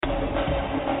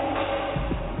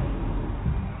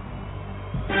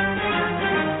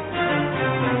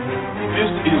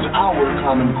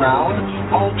Common Ground,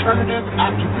 alternative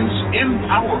activist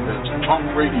empowerment talk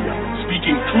radio,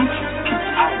 speaking truth to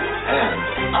power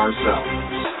and ourselves.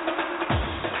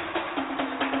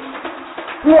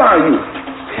 Who are you?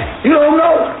 You don't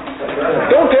know?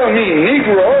 Don't tell me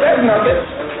Negro, that's nothing.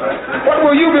 What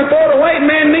were you before the white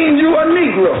man named you a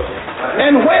Negro?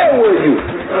 And where were you?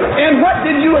 And what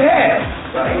did you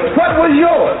have? What was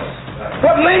yours?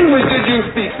 What language did you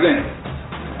speak then?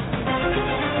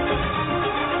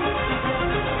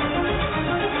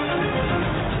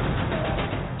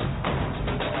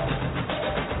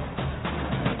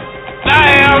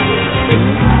 I am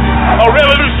a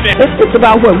revolutionary. It's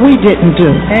about what we didn't do.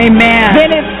 Amen.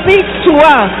 Then it speaks to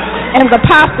us and the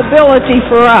possibility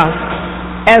for us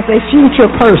as a future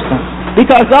person.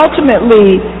 Because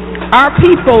ultimately, our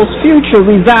people's future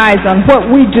resides on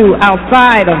what we do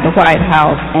outside of the White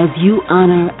House. As you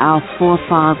honor our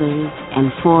forefathers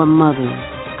and foremothers,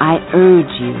 I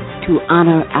urge you to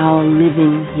honor our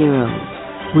living heroes.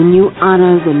 When you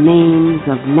honor the names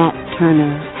of Nat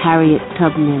Turner, Harriet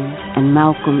Tubman, and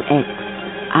Malcolm X,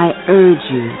 I urge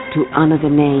you to honor the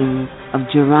names of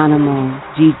Geronimo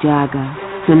Gijaga,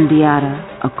 Sundiata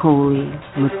Acoli,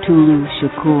 Mutulu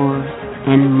Shakur,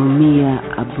 and Mumia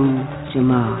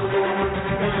Abu-Jamal.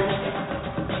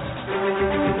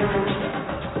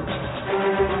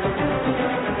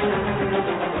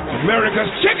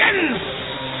 America's chickens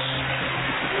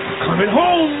coming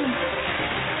home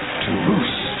to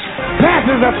roost.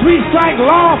 Passes a 3-strike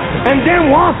law and then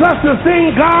wants us to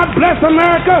sing God Bless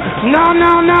America? No,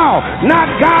 no, no.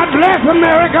 Not God Bless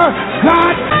America.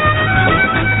 God.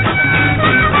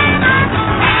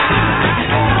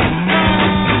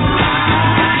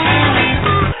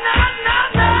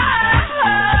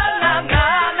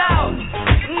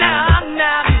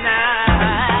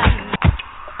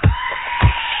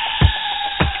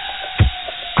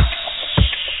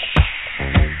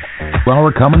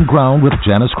 Our Common Ground with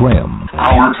Janice Graham.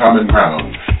 Our Common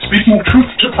Ground, speaking truth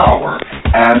to power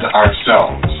and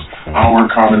ourselves. Our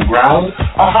Common Ground,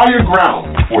 a higher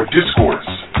ground for discourse,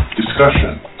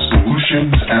 discussion,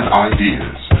 solutions, and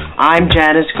ideas. I'm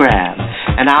Janice Graham,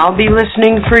 and I'll be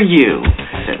listening for you.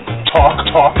 Talk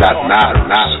that matters.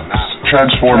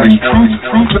 Transforming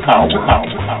truth to power,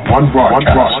 one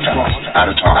broadcast at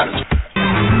a time.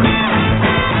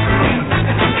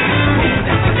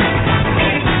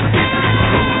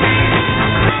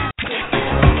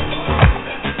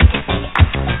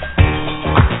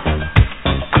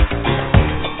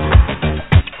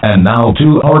 And now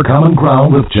to Our Common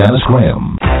Ground with Janice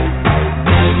Graham.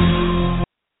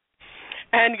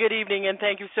 And good evening, and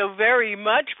thank you so very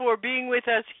much for being with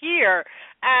us here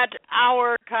at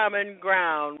Our Common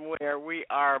Ground, where we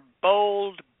are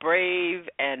bold, brave,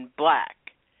 and black,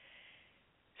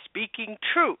 speaking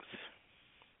truth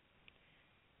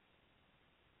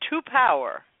to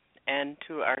power and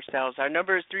to ourselves. Our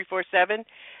number is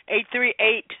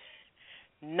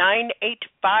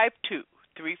 347-838-9852.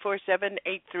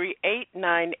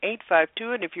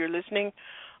 347-838-9852. And if you're listening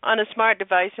on a smart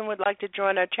device and would like to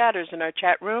join our chatters in our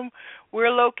chat room,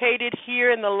 we're located here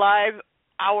in the live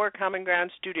Our Common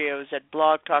Ground studios at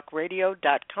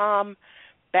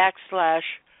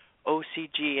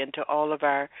blogtalkradio.com/OCG. And to all of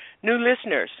our new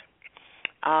listeners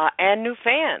and new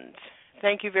fans,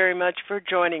 thank you very much for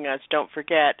joining us. Don't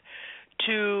forget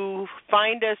to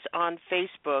find us on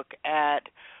Facebook at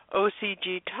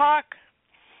OCG Talk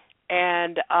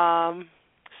and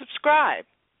subscribe.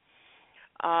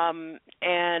 And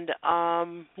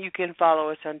you can follow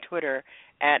us on Twitter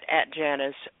at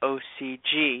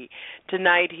JaniceOCG.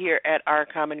 Tonight here at Our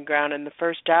Common Ground in the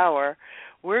first hour,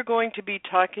 we're going to be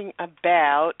talking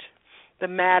about the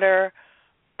matter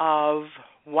of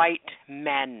white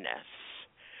ManNess.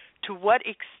 To what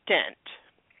extent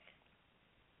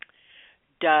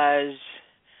does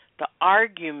the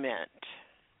argument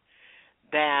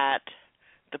that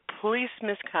the police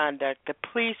misconduct, the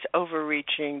police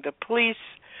overreaching, the police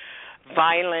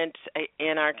violence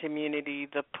in our community,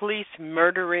 the police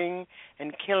murdering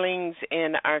and killings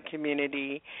in our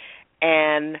community,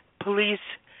 and police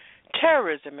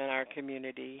terrorism in our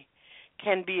community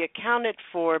can be accounted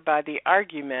for by the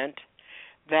argument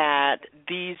that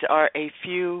these are a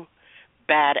few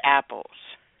bad apples.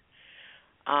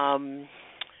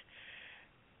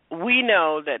 We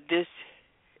know that this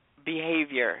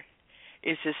behavior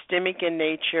is systemic in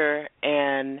nature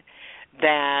and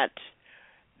that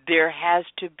there has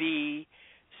to be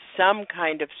some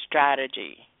kind of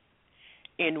strategy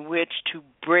in which to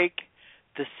break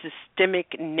the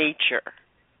systemic nature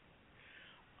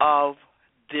of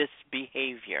this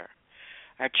behavior.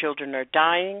 Our children are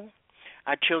dying.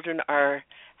 Our children are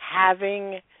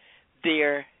having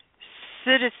their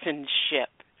citizenship,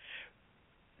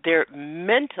 their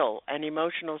mental and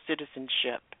emotional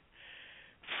citizenship,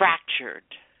 fractured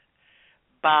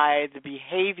by the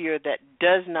behavior that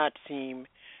does not seem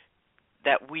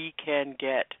that we can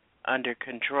get under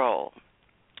control.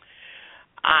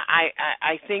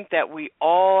 I think that we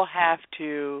all have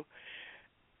to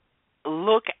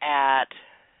look at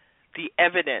the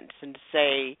evidence and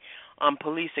say on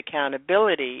police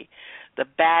accountability, the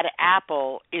bad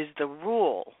apple is the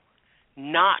rule,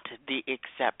 not the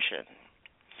exception.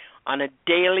 On a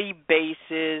daily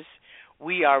basis,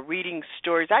 we are reading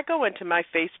stories. I go into my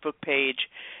Facebook page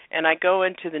and I go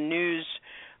into the news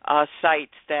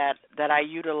sites that I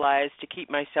utilize to keep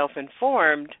myself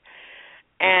informed,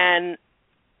 and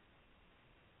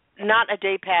not a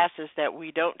day passes that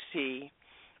we don't see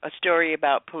a story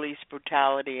about police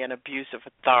brutality and abuse of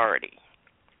authority.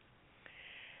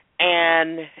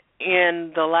 And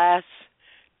in the last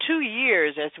 2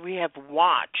 years, as we have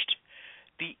watched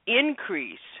the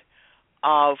increase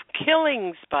of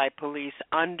killings by police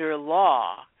under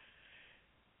law,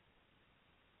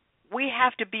 we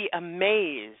have to be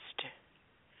amazed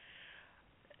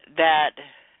that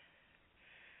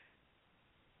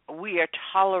we are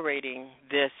tolerating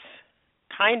this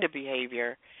kind of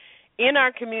behavior in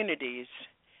our communities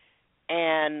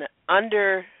and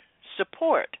under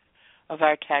support of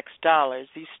our tax dollars.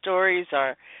 These stories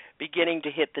are beginning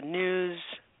to hit the news,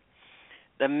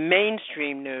 the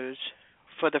mainstream news,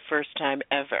 for the first time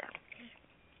ever.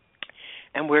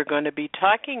 And we're going to be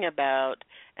talking about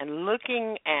and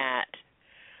looking at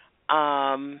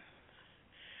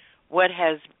what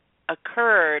has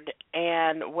occurred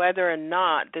and whether or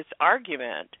not this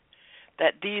argument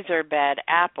that these are bad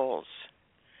apples.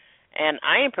 And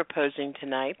I am proposing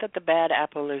tonight that the bad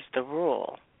apple is the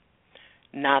rule,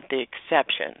 not the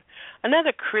exception.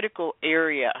 Another critical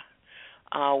area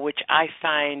which I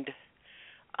find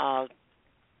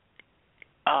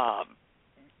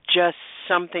just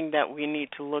something that we need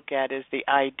to look at is the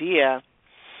idea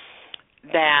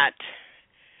that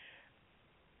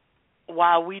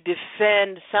while we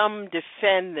some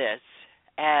defend this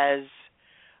as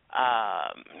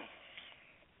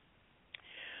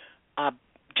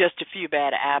just a few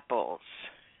bad apples,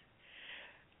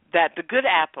 that the good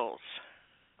apples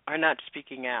are not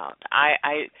speaking out.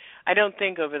 I don't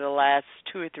think over the last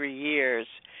 2 or 3 years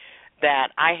that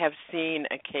I have seen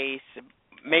a case,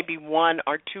 maybe 1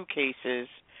 or 2 cases,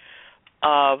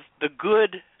 of the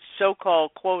good,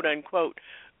 so-called, quote-unquote,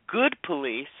 good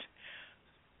police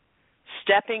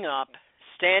stepping up,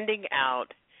 standing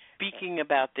out, speaking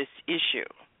about this issue.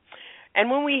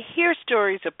 And when we hear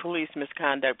stories of police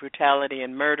misconduct, brutality,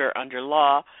 and murder under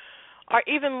law, or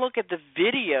even look at the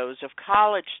videos of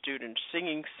college students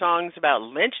singing songs about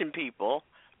lynching people,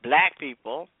 black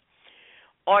people,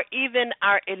 or even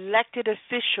our elected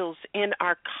officials in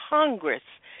our Congress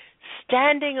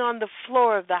standing on the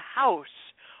floor of the House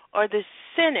or the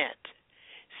Senate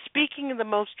speaking the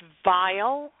most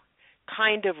vile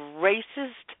kind of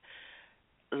racist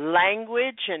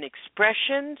language and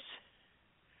expressions,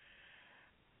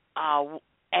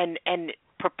 and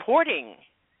purporting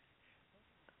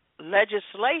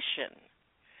legislation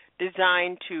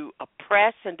designed to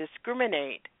oppress and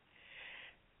discriminate,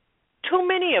 too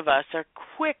many of us are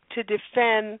quick to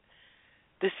defend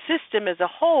the system as a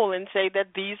whole and say that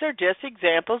these are just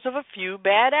examples of a few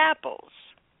bad apples.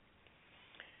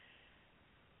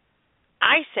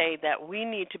 I say that we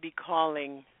need to be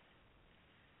calling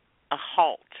a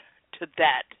halt to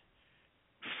that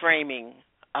framing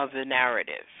of the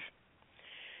narrative.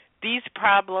 These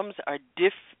problems are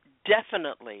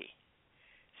definitely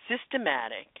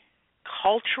systematic,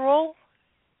 cultural,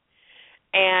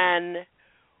 and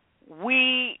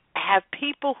we have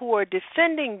people who are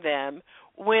defending them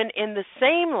when in the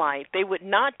same light they would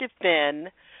not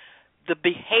defend the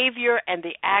behavior and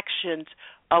the actions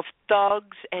of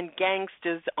thugs and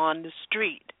gangsters on the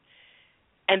street.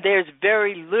 And there's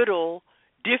very little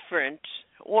difference,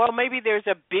 or maybe there's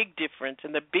a big difference,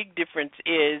 and the big difference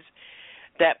is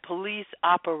that police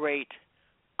operate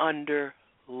under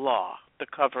law, the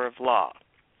cover of law.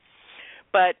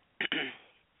 But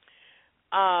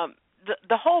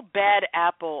the whole bad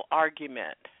apple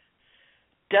argument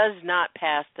does not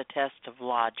pass the test of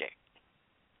logic.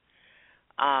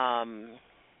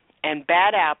 And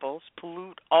bad apples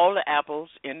pollute all the apples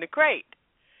in the crate.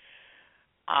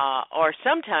 Or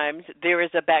sometimes there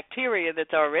is a bacteria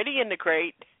that's already in the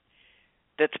crate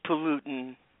that's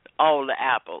polluting all the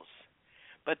apples.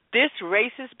 But this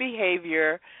racist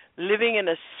behavior, living in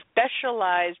a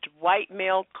specialized white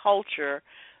male culture,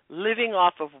 living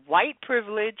off of white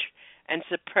privilege and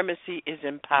supremacy is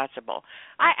impossible.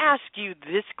 I ask you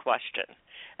this question,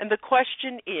 and the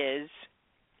question is,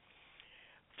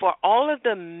 for all of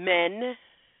the men,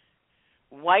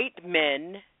 white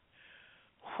men,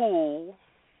 who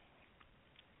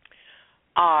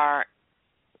are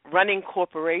running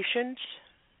corporations,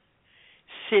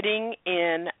 sitting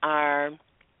in our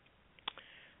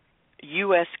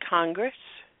U.S. Congress,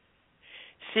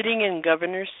 sitting in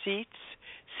governor's seats,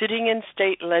 sitting in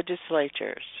state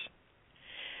legislatures,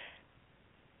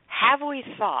 have we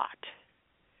thought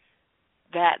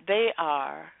that they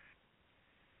are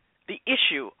the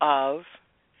issue of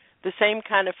the same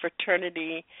kind of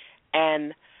fraternity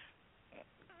and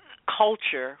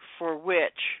culture for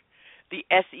which the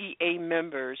SEA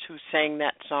members who sang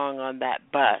that song on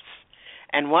that bus,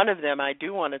 and one of them I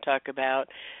do want to talk about,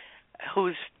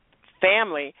 whose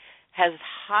family has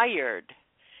hired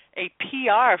a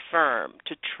PR firm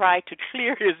to try to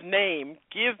clear his name.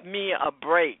 Give me a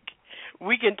break.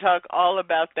 We can talk all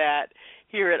about that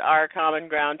here at Our Common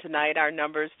Ground tonight. Our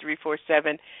number is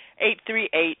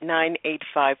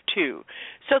 347-838-9852.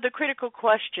 So the critical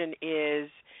question is,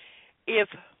 if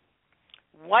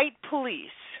white police,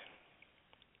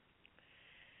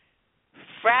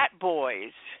 frat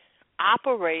boys,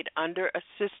 operate under a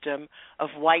system of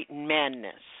white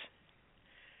ManNess,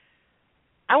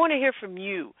 I want to hear from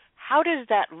you. How does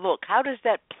that look? How does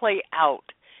that play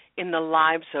out in the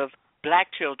lives of black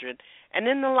children and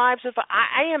in the lives of...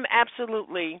 I am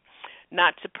absolutely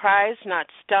not surprised, not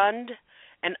stunned,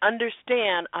 and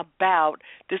understand about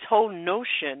this whole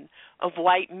notion of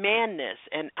white ManNess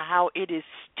and how it is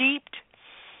steeped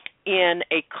in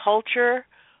a culture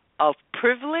of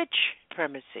privilege,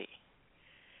 supremacy.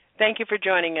 Thank you for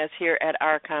joining us here at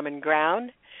Our Common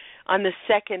Ground. On the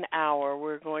second hour,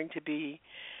 we're going to be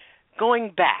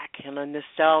going back on a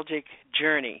nostalgic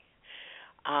journey.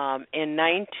 In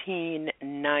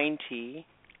 1990,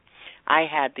 I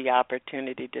had the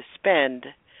opportunity to spend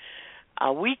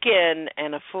a weekend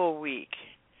and a full week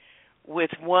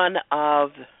with one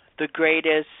of the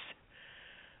greatest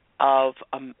of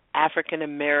African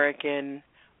American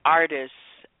artists,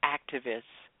 activists,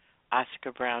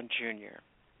 Oscar Brown Jr.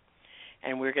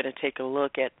 And we're going to take a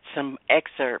look at some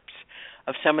excerpts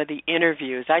of some of the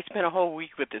interviews. I spent a whole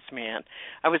week with this man.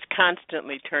 I was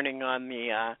constantly turning on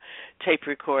the tape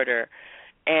recorder.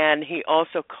 And he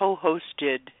also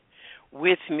co-hosted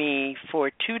with me for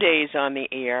 2 days on the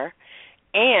air.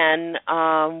 And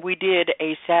we did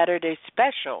a Saturday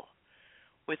special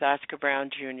with Oscar Brown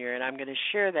Jr., and I'm going to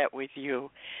share that with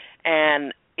you.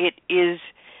 And it is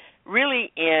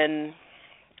really in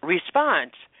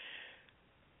response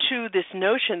to this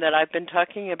notion that I've been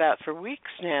talking about for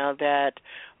weeks now, that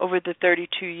over the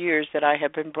 32 years that I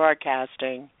have been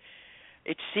broadcasting,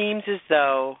 it seems as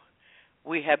though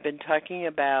we have been talking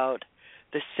about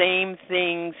the same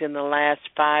things in the last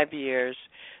 5 years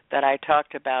that I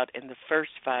talked about in the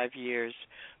first 5 years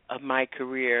of my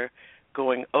career,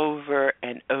 going over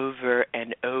and over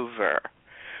and over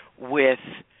with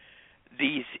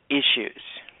these issues.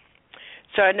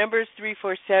 So our number is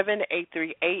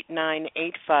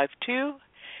 347-838-9852,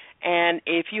 and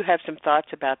if you have some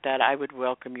thoughts about that, I would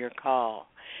welcome your call.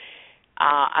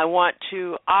 I want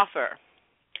to offer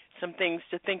some things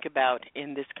to think about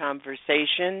in this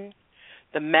conversation: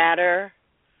 the matter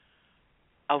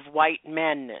of white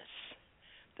ManNess,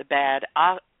 the bad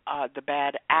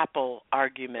apple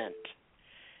argument,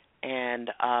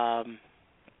 and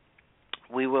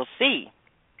we will see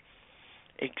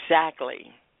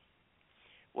exactly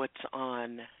what's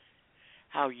on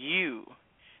how you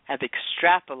have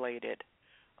extrapolated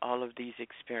all of these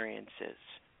experiences.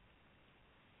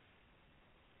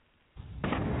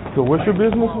 So what's your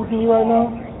business with me right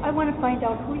now? I want to find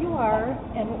out who you are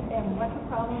and what the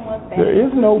problem was. There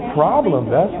is no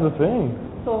problem. That's the thing.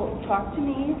 So talk to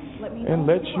me. Let me know. And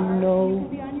let you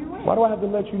know. Why do I have to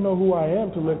let you know who I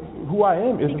am? Who I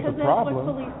am isn't the problem.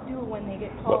 Because that's what police do when they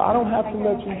get called. Well, I don't have to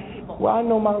let you. Well, I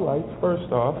know my rights,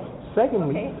 first off.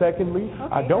 Secondly,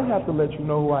 I don't have to let you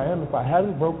know who I am if I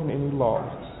haven't broken any laws.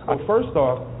 First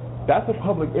off, that's a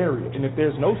public area, and if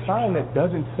there's no sign that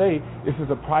doesn't say this is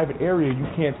a private area, you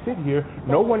can't sit here,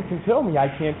 no one can tell me I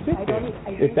can't sit there.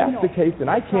 If that's the case, then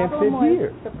I can't sit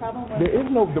here.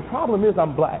 The problem is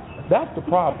I'm black. That's the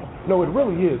problem. No, it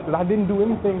really is, because I didn't do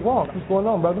anything wrong. What's going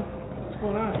on, brother? What's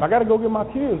going on? I got to go get my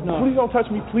kids. No. Please don't touch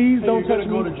me. Please don't touch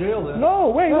me. You're going to go to jail then. No,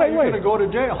 wait. You're going to go to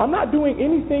jail. I'm not doing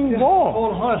anything wrong.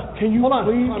 Hold on. Can you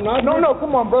please? No,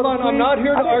 come on, brother. I'm not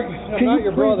here to argue. I'm not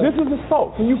your brother. This is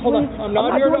assault. Can you Hold on. I'm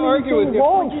not here to argue with you.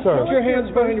 Wrong, sir. Put your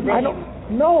hands behind your back.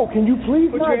 No, can you please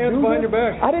Put not your hands do behind this? your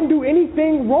back. I didn't do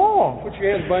anything wrong. Put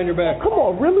your hands behind your back. Come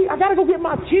on, really? I gotta go get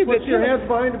my kids. Put your hands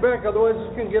behind your back, otherwise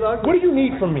this can get ugly. What do you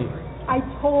need from me? I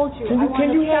told you. Can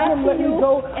you have him let me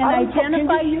go? And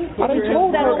identify you I done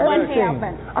told her what everything.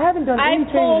 happened. I haven't done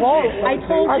anything wrong. I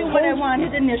told you what I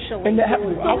wanted initially. And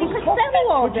so we could settle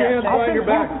all Put your this. hands behind your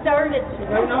back. Started.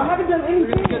 I haven't done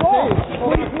anything wrong.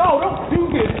 Please, no, don't do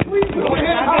this. Please, don't.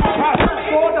 I haven't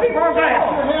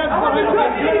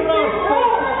done anything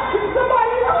wrong. Can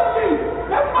somebody help me?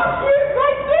 That's my kid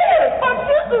right there. My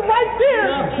sister right there.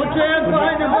 Put your hands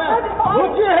behind your back.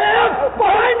 Put your hands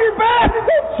behind your back.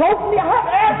 Don't choke me. I have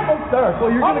asthma, sir. So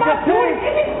you're going to get doing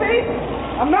anything.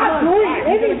 I'm not doing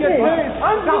anything.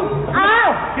 I'm doing. Ow!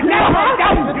 Get down! Get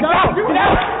down! Get down! Get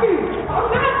down! I'm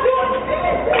not doing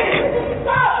anything.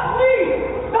 Stop, please.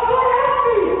 Someone help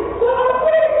me. Someone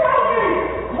please help me.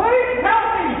 Please help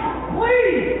me.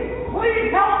 Please. Please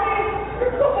help me.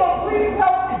 Can someone please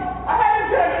help me? I haven't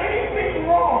done anything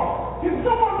wrong. Can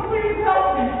someone please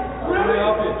help me? Really?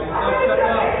 I haven't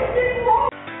done anything wrong.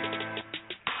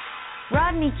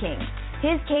 Rodney King.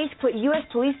 His case put U.S.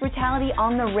 police brutality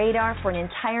on the radar for an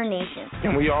entire nation.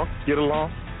 Can we all get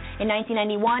along? In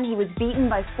 1991, he was beaten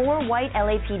by 4 white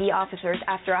LAPD officers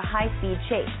after a high-speed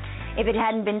chase. If it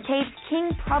hadn't been taped,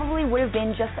 King probably would have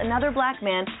been just another black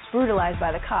man brutalized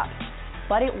by the cops.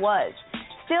 But it was.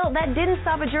 Still, that didn't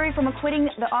stop a jury from acquitting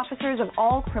the officers of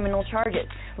all criminal charges,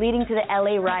 leading to the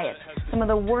LA riots, some of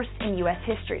the worst in U.S.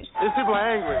 history. These people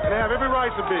are angry, and they have every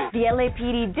right to be. The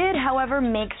LAPD did, however,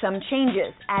 make some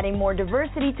changes, adding more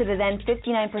diversity to the then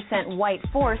 59% white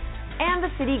force, and the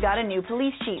city got a new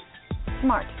police chief.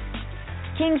 Smart.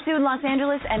 King sued Los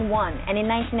Angeles and won, and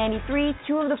in 1993,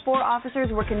 2 of the 4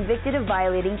 officers were convicted of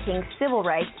violating King's civil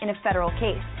rights in a federal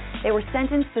case. They were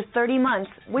sentenced to 30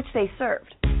 months, which they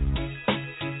served.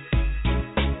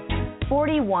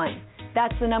 41.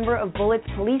 That's the number of bullets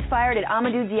police fired at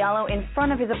Amadou Diallo in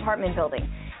front of his apartment building.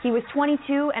 He was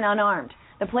 22 and unarmed.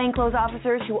 The plainclothes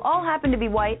officers, who all happened to be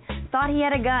white, thought he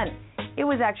had a gun. It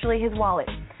was actually his wallet.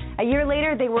 A year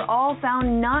later, they were all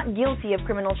found not guilty of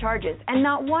criminal charges, and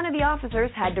not one of the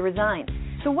officers had to resign.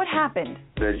 So what happened?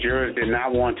 The jurors did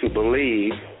not want to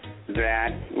believe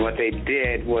that what they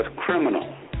did was criminal.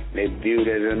 They viewed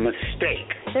it as a mistake.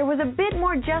 There was a bit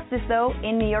more justice, though,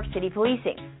 in New York City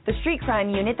policing. The street crime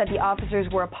unit that the officers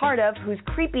were a part of, whose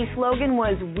creepy slogan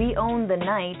was "We Own the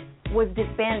Night," was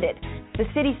disbanded. The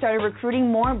city started recruiting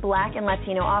more black and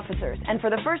Latino officers, and for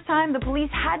the first time, the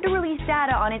police had to release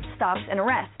data on its stops and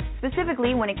arrests,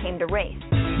 specifically when it came to race.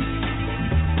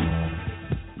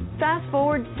 Fast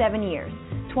forward 7 years.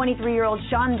 23-year-old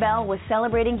Sean Bell was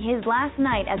celebrating his last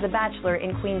night as a bachelor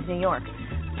in Queens, New York.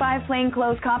 5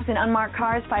 plainclothes cops in unmarked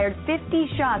cars fired 50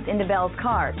 shots into Bell's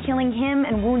car, killing him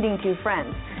and wounding 2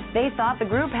 friends. They thought the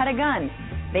group had a gun.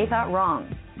 They thought wrong.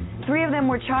 3 of them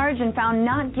were charged and found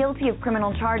not guilty of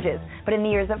criminal charges, but in the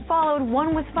years that followed,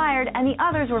 1 was fired and the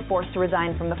others were forced to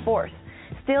resign from the force.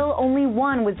 Still, only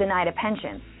 1 was denied a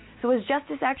pension. So was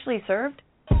justice actually served?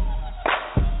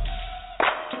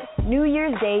 New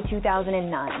Year's Day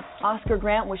 2009, Oscar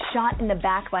Grant was shot in the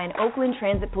back by an Oakland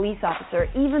Transit police officer,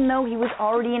 even though he was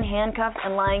already in handcuffs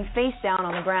and lying face down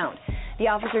on the ground. The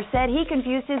officer said he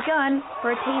confused his gun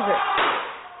for a taser.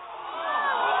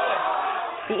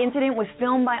 The incident was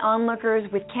filmed by onlookers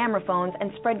with camera phones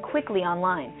and spread quickly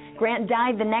online. Grant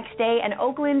died the next day, and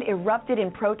Oakland erupted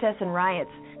in protests and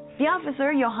riots. The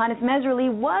officer, Johannes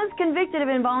Mesrali, was convicted of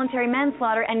involuntary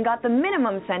manslaughter and got the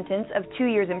minimum sentence of 2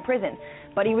 years in prison,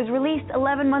 but he was released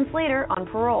 11 months later on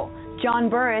parole. John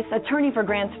Burris, attorney for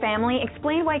Grant's family,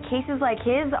 explained why cases like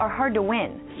his are hard to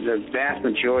win. The vast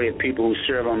majority of people who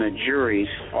serve on the juries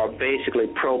are basically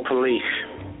pro-police,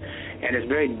 and it's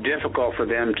very difficult for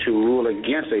them to rule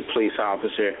against a police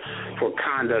officer for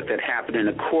conduct that happened in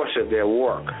the course of their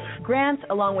work. Grant,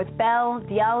 along with Bell,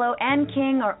 Diallo, and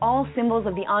King, are all symbols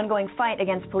of the ongoing fight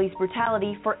against police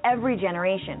brutality for every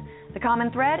generation. The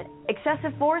common thread?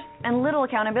 Excessive force and little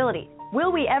accountability.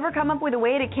 Will we ever come up with a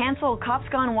way to cancel Cops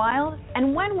Gone Wild?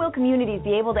 And when will communities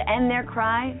be able to end their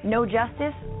cry, no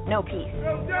justice, no peace?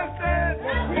 No justice!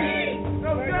 No peace!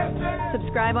 No justice!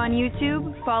 Subscribe on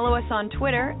YouTube, follow us on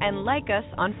Twitter, and like us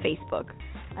on Facebook.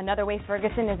 Another Way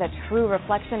Ferguson is a true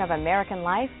reflection of American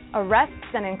life, arrests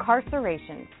and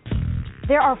incarcerations.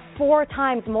 There are 4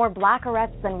 times more black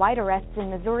arrests than white arrests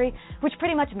in Missouri, which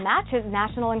pretty much matches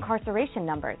national incarceration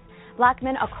numbers. Black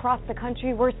men across the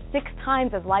country were 6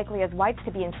 times as likely as whites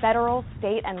to be in federal,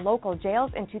 state, and local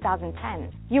jails in 2010.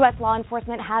 U.S. law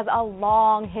enforcement has a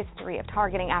long history of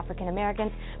targeting African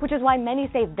Americans, which is why many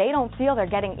say they don't feel they're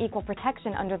getting equal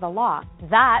protection under the law.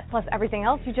 That, plus everything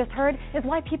else you just heard, is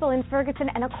why people in Ferguson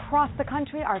and across the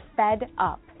country are fed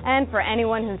up. And for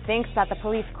anyone who thinks that the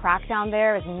police crackdown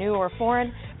there is new or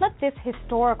foreign, let this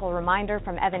historical reminder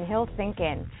from Evan Hill sink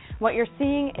in. What you're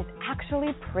seeing is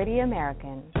actually pretty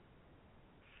American.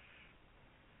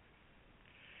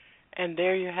 And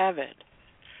there you have it.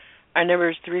 Our number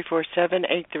is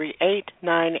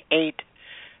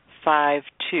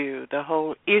 347-838-9852. The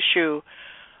whole issue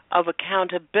of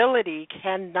accountability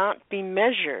cannot be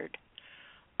measured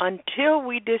until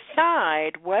we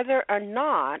decide whether or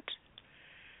not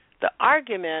the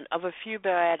argument of a few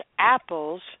bad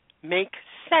apples makes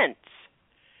sense.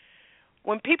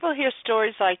 When people hear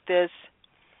stories like this,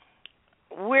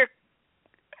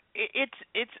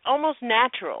 it's almost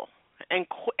natural and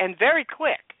very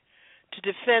quick to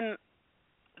defend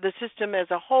the system as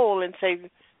a whole and say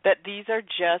that these are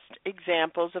just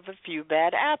examples of a few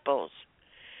bad apples.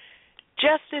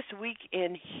 Just this week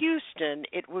in Houston,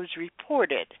 it was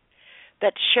reported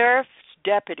that sheriff's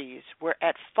deputies were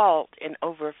at fault in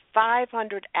over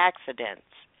 500 accidents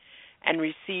and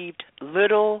received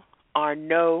little or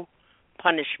no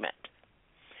punishment.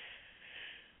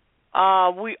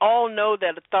 We all know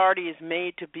that authority is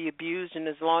made to be abused, and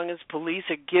as long as police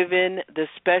are given the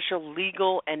special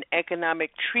legal and economic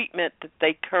treatment that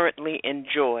they currently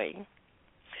enjoy,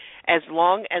 as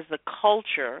long as the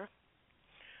culture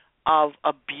of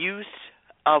abuse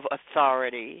of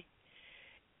authority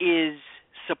is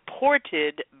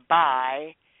supported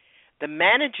by the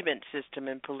management system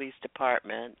in police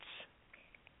departments,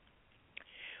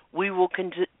 we will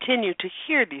continue to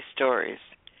hear these stories.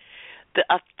 The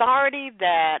authority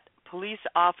that police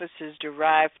officers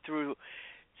derive through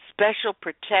special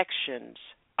protections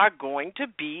are going to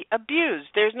be abused.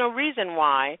 There's no reason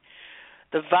why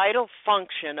the vital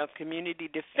function of community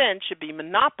defense should be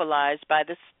monopolized by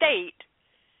the state,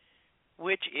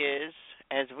 which is,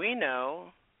 as we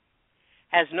know,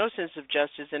 has no sense of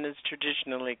justice and is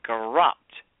traditionally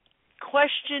corrupt.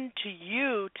 Question to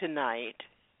you tonight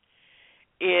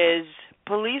is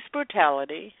police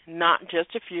brutality not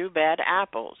just a few bad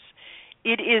apples?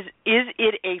 Is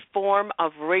it a form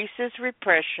of racist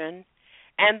repression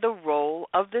and the role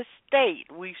of the state?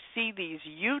 We see these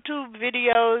YouTube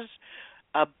videos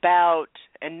about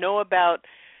and know about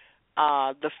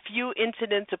the few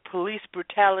incidents of police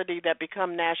brutality that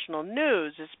become national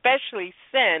news, especially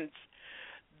since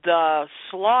the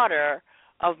slaughter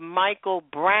of Michael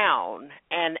Brown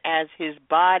and as his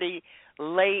body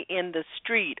lay in the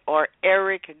street, or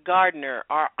Eric Gardner,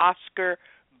 or Oscar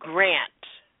Grant.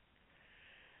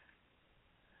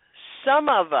 Some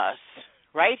of us,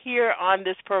 right here on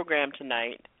this program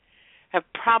tonight, have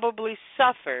probably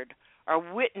suffered or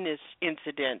witnessed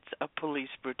incidents of police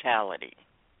brutality.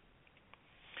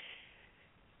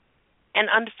 And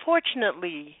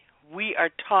unfortunately, we are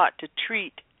taught to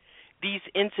treat these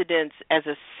incidents as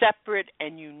a separate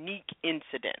and unique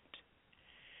incident.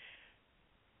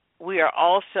 We are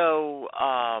also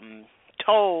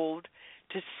told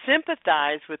to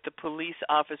sympathize with the police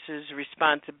officers'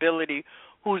 responsibility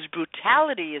whose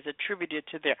brutality is attributed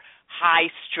to their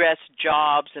high-stress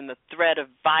jobs and the threat of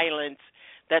violence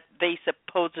that they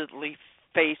supposedly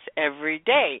face every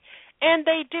day. And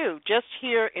they do. Just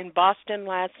here in Boston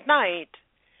last night,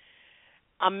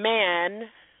 a man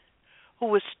who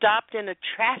was stopped in a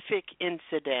traffic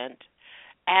incident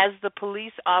as the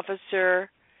police officer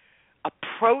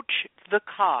approached the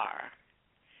car,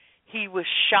 he was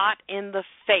shot in the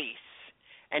face,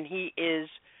 and he is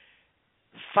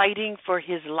fighting for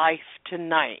his life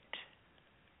tonight.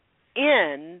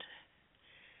 And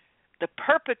the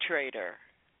perpetrator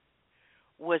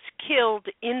was killed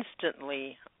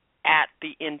instantly at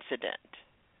the incident.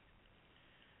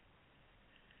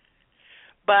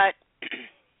 But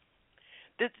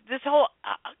this whole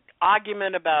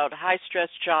argument about high-stress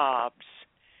jobs,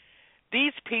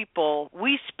 these people,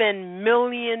 we spend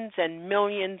millions and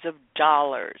millions of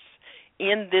dollars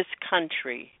in this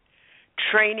country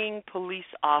training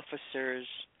police officers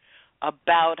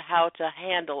about how to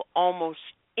handle almost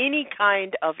any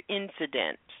kind of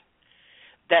incident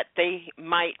that they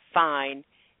might find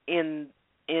in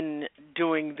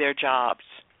doing their jobs.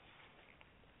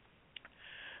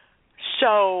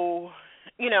 So,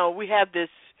 we have this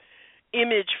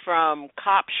image from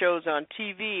cop shows on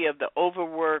TV of the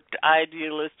overworked,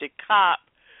 idealistic cop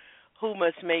who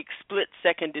must make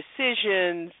split-second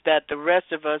decisions that the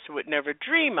rest of us would never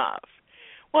dream of.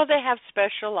 Well, they have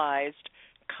specialized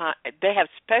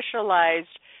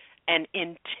and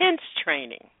intense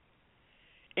training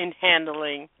in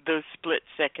handling those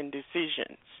split-second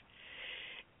decisions.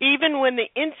 Even when the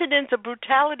incidents of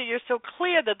brutality are so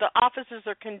clear that the officers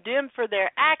are condemned for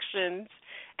their actions,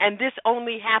 and this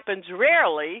only happens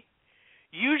rarely,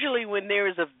 usually when there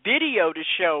is a video to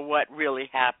show what really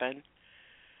happened,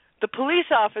 the police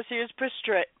officer is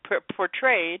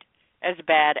portrayed as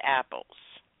bad apples.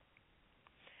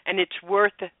 And it's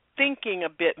worth thinking a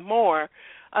bit more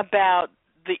about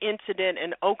the incident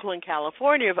in Oakland,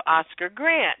 California of Oscar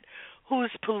Grant,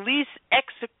 whose police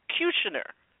executioner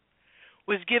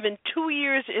was given 2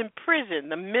 years in prison,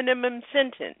 the minimum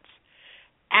sentence.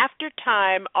 After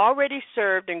time already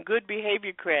served in good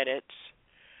behavior credits,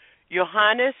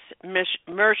 Johannes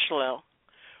Merschel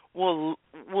will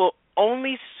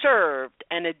only served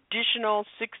an additional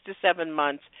 6 to 7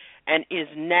 months and is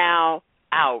now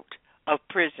out of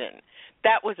prison.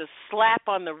 That was a slap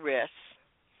on the wrist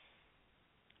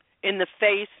in the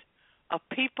face of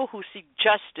people who seek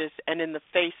justice and in the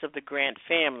face of the Grant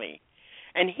family.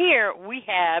 And here we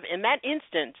have, in that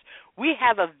instance, we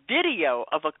have a video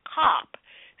of a cop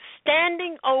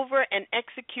standing over and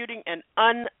executing an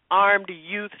unarmed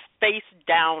youth face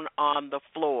down on the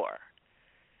floor.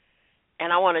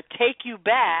 And I want to take you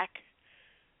back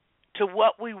to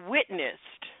what we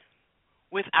witnessed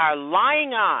with our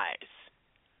lying eyes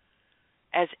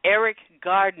as Eric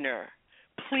Gardner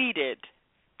pleaded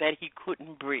that he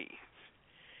couldn't breathe.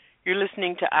 You're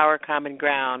listening to Our Common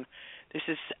Ground. This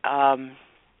is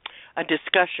a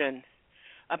discussion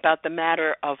about the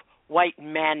matter of white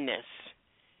ManNess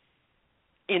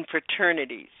in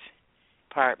fraternities,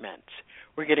 departments.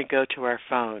 We're going to go to our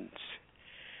phones.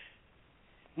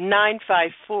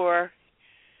 954,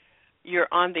 you're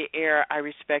on the air. I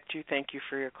respect you. Thank you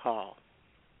for your call.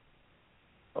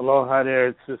 Hello, hi there,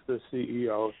 it's Sister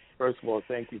CEO. First of all,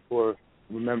 thank you for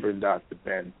remembering Dr.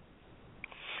 Ben.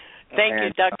 Thank you.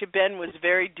 Dr. Ben was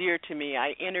very dear to me.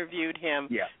 I interviewed him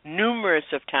numerous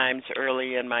of times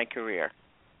early in my career.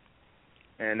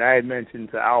 And I had mentioned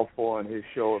to Alpha on his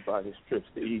show about his trips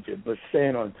to Egypt, but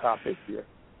staying on topic here.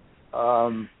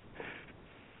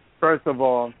 First of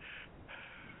all,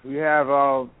 we have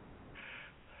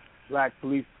black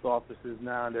police officers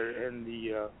now that are in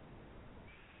the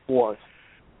force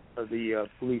of the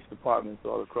police departments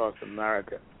all across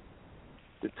America.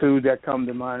 The two that come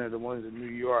to mind are the ones in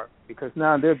New York, because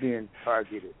now they're being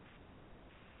targeted.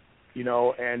 You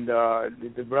know, and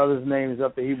the brother's name is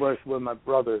up there. He works with my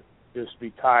brother, just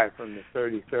retired from the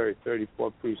 33rd,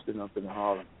 34th precinct up in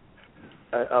Harlem.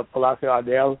 Palacio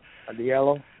Adiello,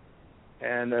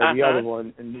 and the other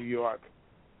one in New York.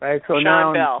 Right, so Sean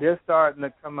now Bell. They're starting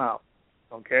to come out,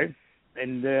 okay?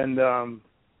 And then,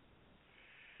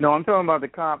 no, I'm talking about the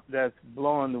cop that's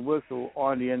blowing the whistle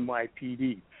on the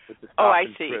NYPD. With the stop I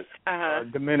and see.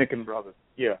 frisk. Dominican brother,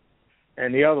 yeah.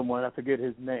 And the other one, I forget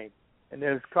his name. And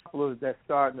there's a couple of that's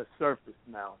starting to surface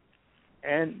now.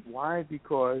 And why?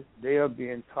 Because they are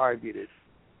being targeted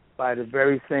by the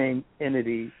very same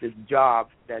entity, the job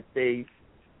that they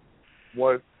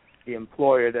work, the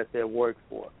employer that they work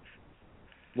for.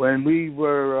 When we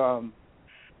were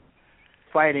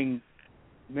fighting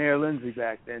Mayor Lindsay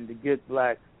back then to get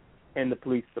blacks in the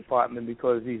police department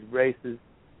because these racists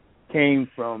came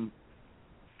from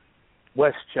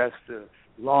Westchester,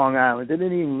 Long Island. They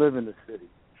didn't even live in the city,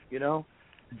 you know,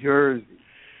 Jersey.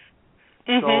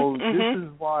 So this is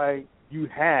why you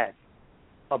had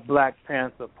a Black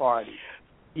Panther Party.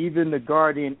 Even the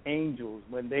Guardian Angels,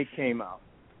 when they came out,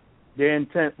 their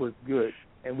intent was good.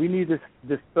 And we need to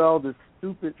dispel this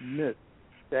stupid myth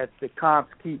that the cops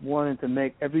keep wanting to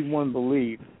make everyone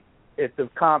believe if the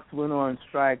cops went on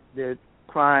strike that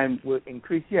crime would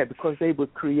increase. Yeah, because they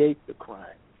would create the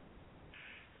crime.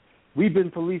 We've been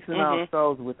policing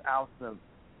ourselves without them.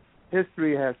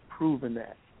 History has proven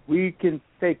that. We can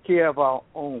take care of our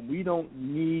own. We don't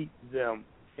need them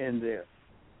in there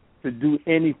to do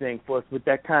anything for us with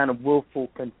that kind of willful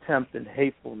contempt and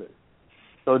hatefulness.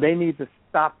 So they need to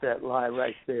stop that lie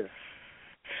right there.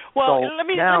 Well, let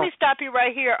me stop you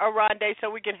right here, Aronde, so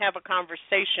we can have a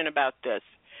conversation about this.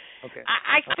 Okay.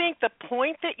 I think the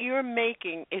point that you're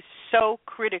making is so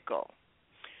critical.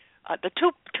 The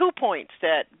two points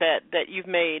that you've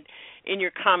made in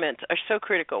your comments are so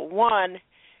critical. One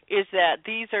is that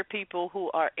these are people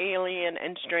who are alien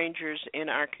and strangers in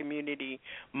our community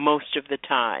most of the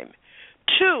time.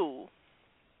 Two,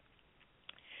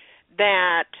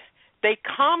 that they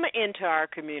come into our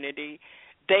community,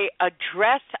 they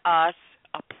address us,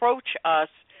 approach us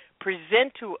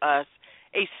present to us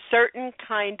a certain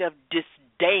kind of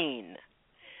disdain,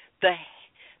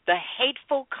 the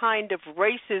hateful kind of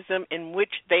racism in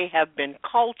which they have been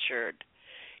cultured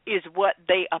is what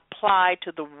they apply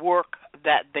to the work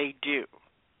that they do.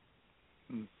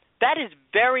 That is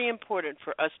very important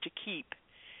for us to keep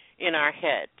in our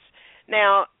heads.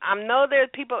 Now, I know there are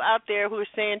people out there who are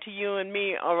saying to you and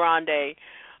me, Oronde,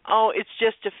 oh, it's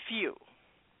just a few.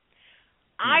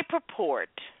 I purport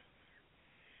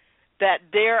that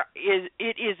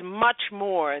it is much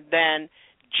more than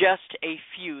just a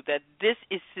few, that this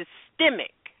is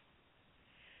systemic,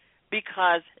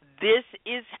 because this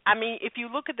is, if you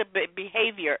look at the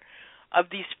behavior of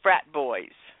these frat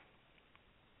boys,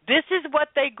 this is what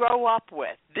they grow up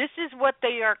with. This is what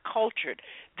they are cultured.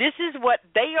 This is what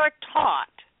they are taught,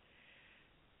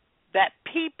 that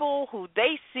people who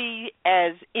they see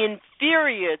as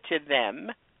inferior to them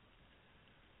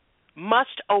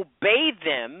must obey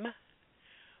them,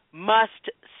 must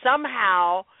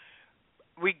somehow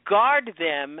regard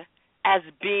them as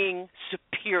being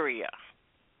superior.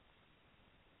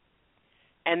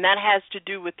 And that has to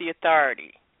do with the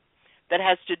authority. That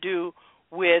has to do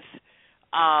with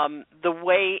the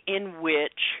way in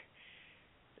which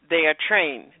they are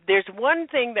trained. There's one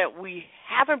thing that we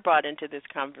haven't brought into this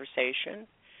conversation,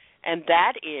 and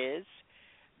that is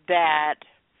that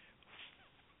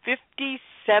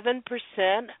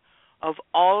 57% of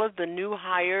all of the new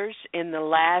hires in the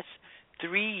last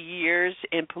 3 years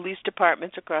in police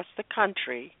departments across the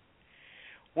country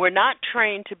were not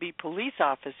trained to be police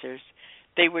officers.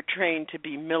 They were trained to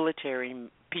be military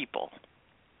people,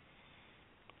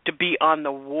 to be on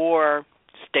the war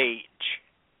stage.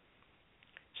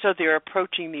 So they're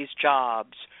approaching these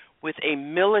jobs with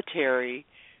military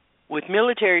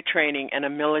training and a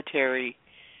military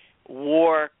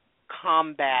war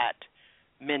combat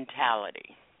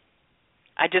mentality.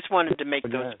 I just wanted to make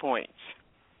those points.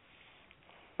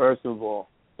 First of all,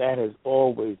 that has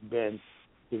always been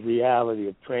the reality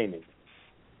of training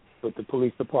with the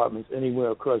police departments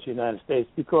anywhere across the United States,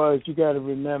 because you got to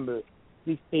remember, at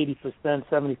least 80%,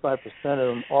 75% of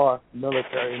them are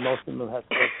military. Most of them have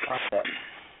close combat.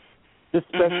 This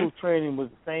special training was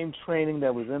the same training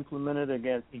that was implemented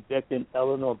against ejecting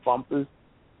Eleanor bumpers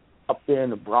up there in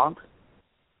the Bronx.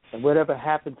 And whatever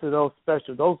happened to those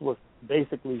were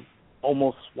basically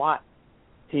almost SWAT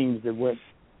teams that went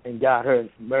and got her and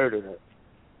murdered her,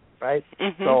 right?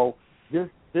 So this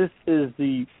is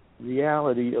the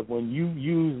reality of when you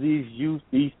use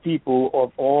these people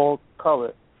of all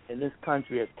color in this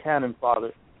country as cannon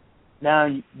fodder. Now,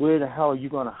 where the hell are you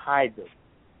going to hide them?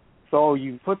 So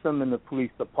you put them in the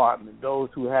police department, those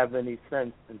who have any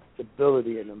sense and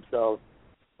stability in themselves,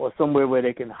 or somewhere where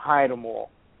they can hide them all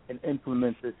and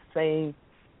implement the same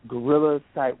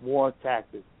guerrilla-type war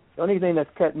tactics. The only thing that's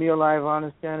kept me alive,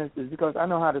 honest, Janice, is because I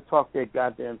know how to talk their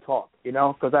goddamn talk,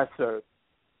 because I served.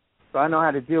 So I know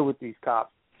how to deal with these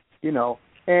cops,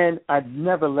 and I'd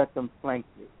never let them flank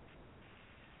me.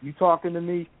 You talking to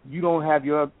me, you don't have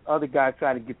your other guy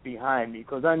try to get behind me,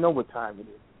 because I know what time it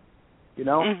is.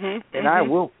 And I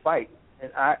will fight,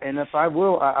 and if I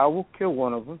will kill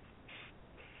one of them.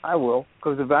 I will,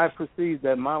 because if I perceive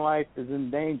that my life is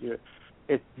in danger,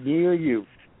 it's me or you,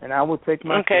 and I will take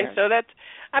my chance. So that's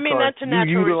a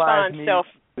natural response,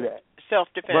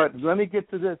 self-defense. But let me get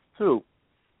to this too.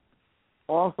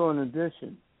 Also, in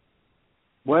addition,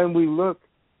 when we look,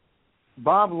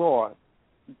 Bob Law,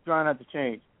 trying not to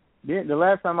change. The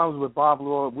last time I was with Bob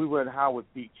Law, we were at Howard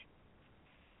Beach.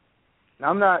 Now,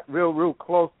 I'm not real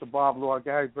close to Bob Law,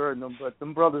 Gary Bird, but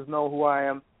them brothers know who I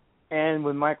am. And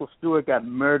when Michael Stewart got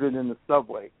murdered in the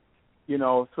subway,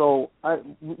 so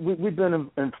we've been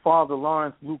in Father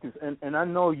Lawrence Lucas, and I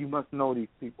know you must know these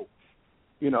people,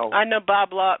 I know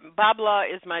Bob Law. Bob Law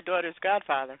is my daughter's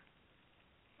godfather.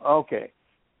 Okay.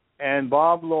 And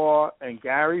Bob Law and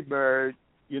Gary Bird,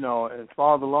 and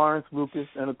Father Lawrence Lucas,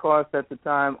 and of course at the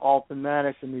time Alton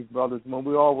Maddox and these brothers, when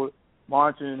we all were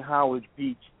marching in Howard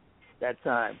Beach that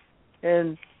time.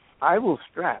 And I will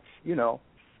strap,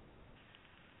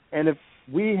 And if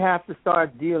we have to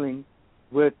start dealing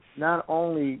with not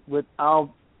only with our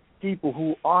people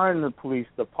who are in the police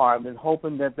department,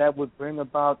 hoping that would bring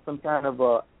about some kind of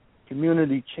a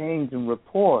community change and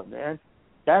rapport, man.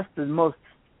 That's the most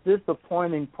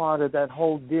disappointing part of that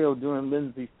whole deal during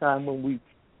Lindsay's time, when we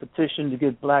petitioned to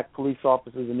get black police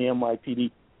officers in the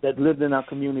NYPD that lived in our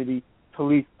community,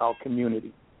 police our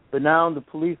community. But now the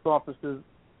police officers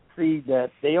see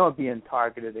that they are being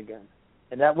targeted again.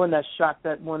 And that one that shot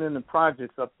that one in the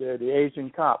projects up there, the Asian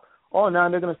cop, now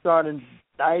they're going to start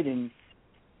indicting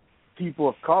people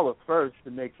of color first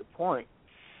to make the point.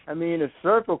 I mean, if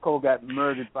Serpico got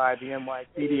murdered by the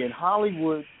NYPD, and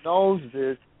Hollywood knows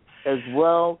this as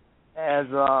well as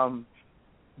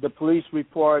the police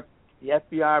report, the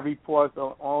FBI reports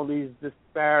on all these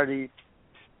disparities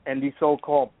and these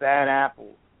so-called bad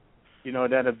apples, you know,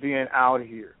 that are being out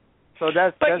here. So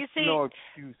that's see, no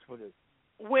excuse for this.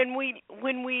 When we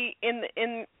in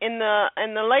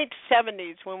the late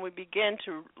 70s, when we began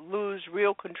to lose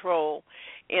real control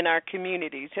in our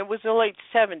communities, it was the late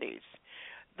 70s.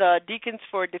 The Deacons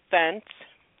for Defense,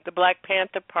 the Black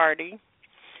Panther Party,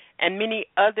 and many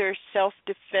other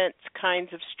self-defense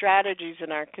kinds of strategies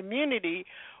in our community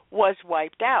was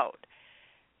wiped out.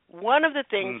 One of the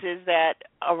things is that,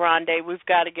 Aronde, we've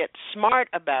got to get smart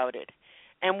about it.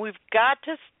 And we've got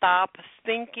to stop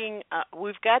thinking,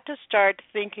 we've got to start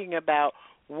thinking about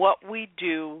what we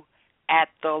do at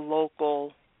the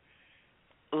local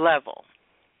level.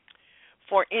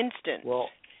 For instance,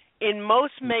 in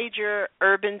most major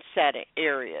urban setting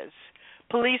areas,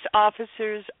 police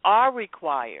officers are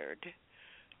required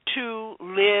to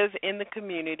live in the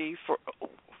community for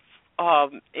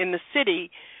in the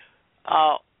city,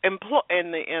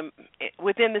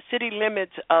 within the city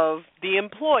limits of the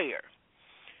employer.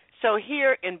 So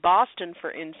here in Boston,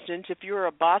 for instance, if you're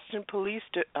a Boston police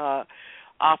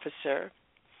officer,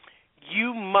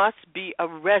 you must be a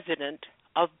resident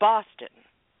of Boston.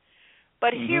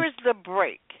 But here's the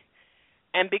break.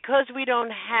 And because we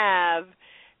don't have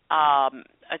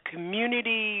a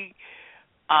community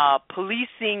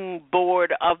policing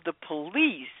board of the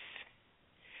police,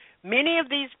 many of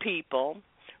these people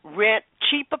rent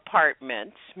cheap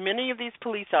apartments. Many of these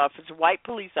police officers, white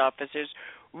police officers,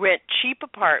 rent cheap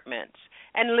apartments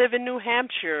and live in New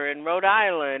Hampshire and Rhode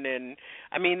Island, and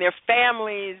I mean their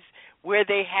families where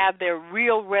they have their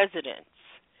real residence.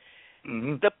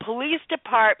 The police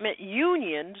department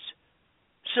unions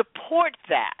support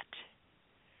that.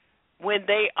 When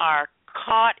they are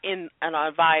caught in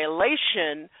a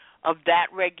violation of that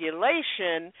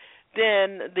regulation,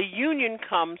 then the union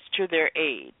comes to their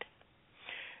aid.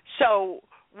 So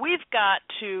we've got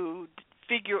to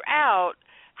figure out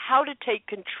how to take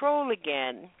control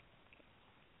again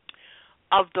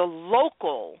of the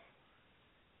local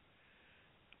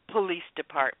police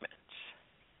departments.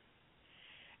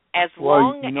 As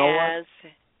long as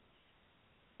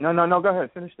No, go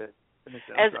ahead. Finish that.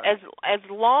 As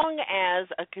long as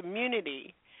a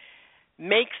community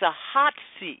makes a hot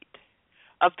seat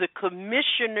of the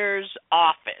commissioner's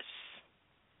office,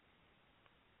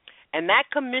 and that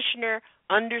commissioner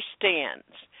understands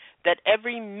that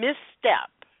every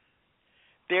misstep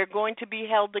they're going to be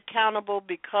held accountable,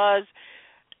 because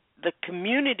the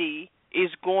community is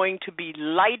going to be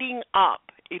lighting up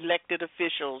elected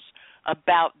officials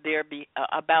about their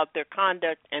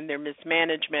conduct and their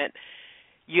mismanagement.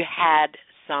 You had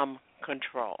some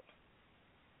control.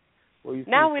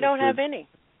 Now we don't have any.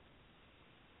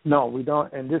 No, we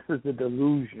don't. And this is the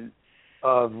delusion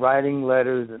of writing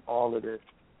letters and all of this.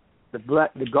 The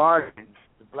Guardians,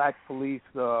 the black police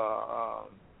group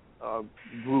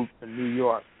in New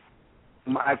York,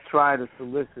 I tried to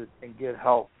solicit and get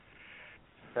help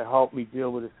to help me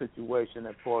deal with a situation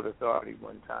at Port Authority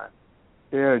one time.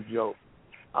 They're a joke.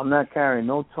 I'm not carrying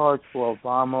no torch for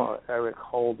Obama or Eric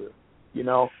Holder. You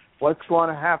know, what's going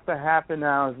to have to happen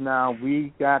now is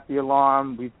we got the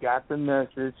alarm, we've got the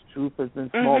message, truth has been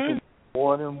spoken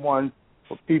more than once.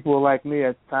 For people like me,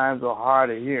 at times are hard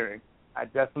of hearing. I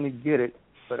definitely get it,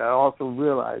 but I also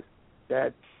realize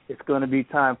that it's going to be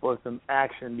time for some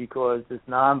action, because this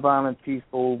nonviolent,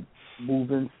 peaceful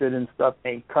movement, sit-in stuff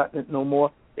ain't cutting it no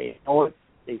more. They know it.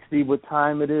 They see what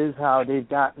time it is, how they've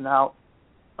gotten out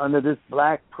under this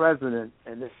black president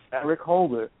and this Eric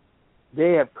Holder.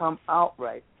 They have come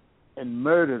outright and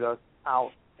murdered us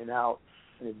out and out.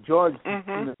 And if George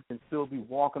can still be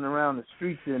walking around the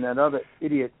streets in that other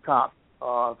idiot cop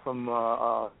from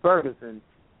Ferguson,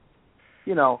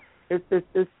 you know,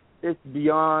 it's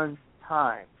beyond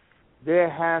time. There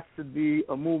has to be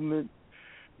a movement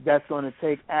that's going to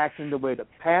take action the way the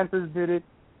Panthers did it.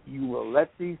 You will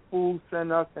let these fools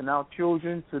send us and our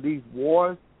children to these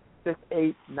wars, 6,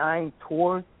 8, 9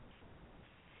 tours.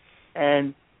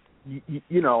 And,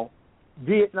 you know,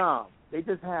 Vietnam, they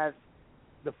just had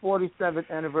the 47th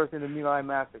anniversary of the My Lai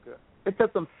Massacre. It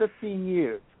took them 15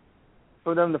 years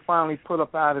for them to finally pull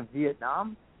up out of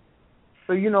Vietnam.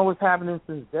 So you know what's happening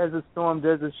since Desert Storm,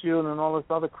 Desert Shield, and all this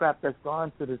other crap that's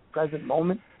gone to this present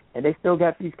moment, and they still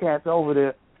got these cats over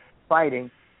there fighting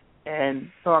and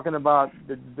talking about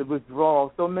the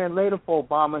withdrawal. So, man, later for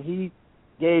Obama, he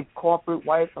gave corporate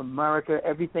white America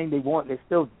everything they want. They're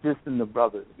still dissing the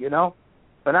brothers, you know?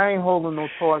 But I ain't holding no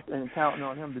torch and counting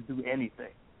on him to do anything.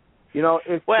 You know,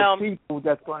 it's the people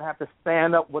that's going to have to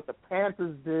stand up what the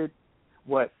Panthers did,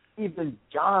 what even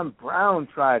John Brown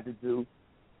tried to do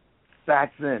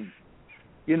back then.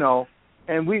 You know,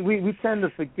 and we tend to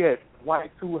forget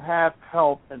whites who have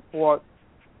helped and fought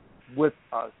with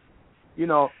us. You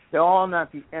know, they're all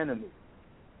not the enemy.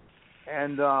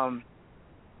 And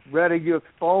whether you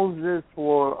expose this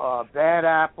for bad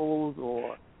apples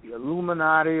or the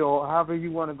Illuminati or however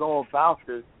you want to go about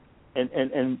this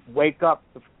and wake up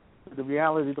to the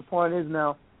reality, the point is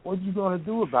now, what are you going to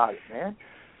do about it, man?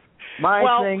 My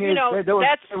thing is, there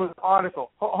was an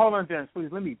article. Hold on, Dennis, please.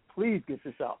 Let me please get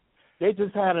this out. They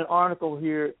just had an article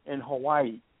here in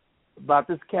Hawaii about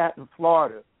this cat in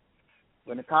Florida.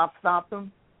 When the cops stopped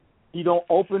him, he don't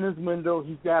open his window.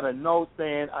 He's got a note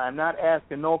saying, I'm not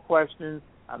asking no questions.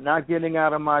 I'm not getting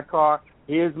out of my car.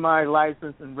 Here's my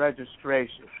license and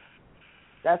registration.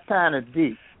 That's kind of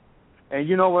deep. And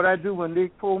you know what I do when they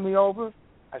pull me over?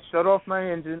 I shut off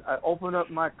my engine. I open up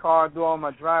my car door on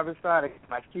my driver's side. I get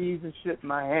my keys and shit in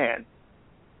my hand.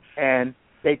 And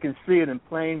they can see it in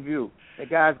plain view. The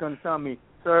guy's going to tell me,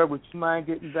 sir, would you mind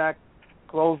getting back?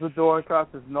 Close the door because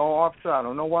there's no officer. I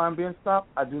don't know why I'm being stopped.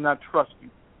 I do not trust you.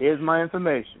 Here's my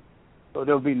information. So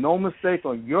there'll be no mistake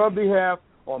on your behalf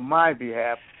or my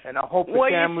behalf. And I hope the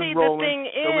camera's rolling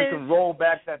so we can roll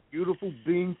back that beautiful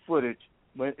beam footage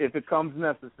if it comes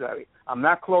necessary. I'm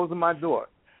not closing my door.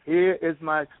 Here is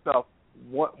my stuff.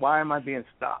 Why am I being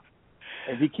stopped?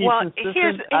 If he keeps insisting,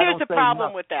 here's the problem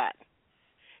nothing. with that.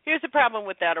 Here's the problem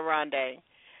with that, Aronde.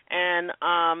 And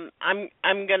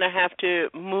I'm going to have to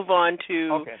move on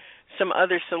to some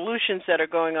other solutions that are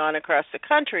going on across the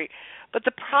country. But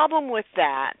the problem with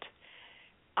that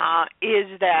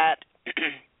is that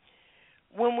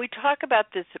when we talk about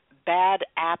this bad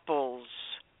apples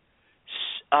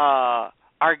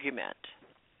argument,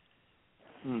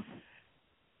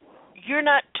 you're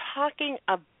not talking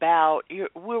about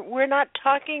we're not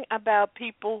talking about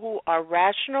people who are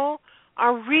rational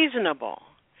or reasonable,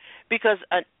 because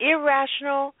an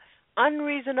irrational,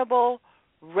 unreasonable,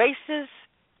 racist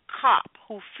cop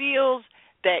who feels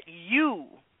that you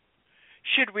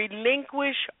should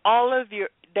relinquish all of your,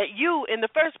 that you, in the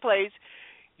first place,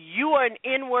 you are an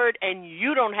N-word and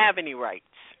you don't have any rights.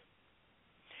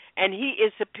 And he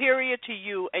is superior to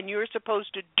you and you're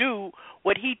supposed to do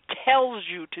what he tells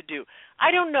you to do.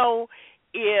 I don't know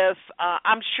if,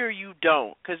 I'm sure you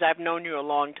don't because I've known you a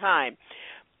long time,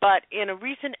 but in a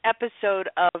recent episode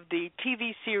of the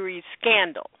TV series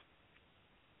Scandal,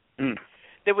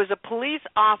 there was a police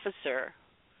officer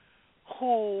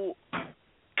who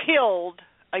killed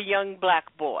a young black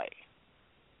boy.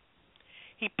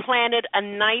 He planted a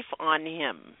knife on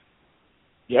him.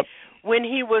 Yep. When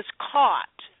he was caught,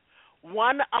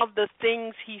 one of the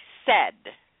things he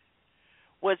said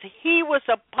was he was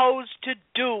supposed to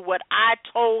do what I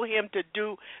told him to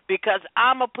do because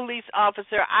I'm a police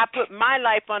officer. I put my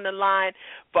life on the line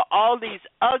for all these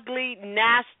ugly,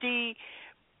 nasty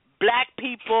black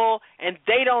people, and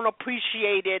they don't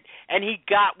appreciate it, and he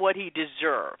got what he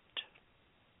deserved.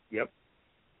 Yep.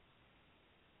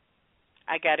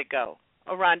 I got to go.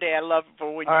 Aronde, I love it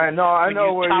for when you, I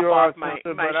know where you are, my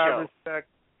sister, my but show. I respect.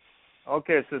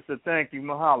 Okay, sister, thank you.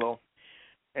 Mahalo.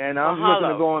 And I'm looking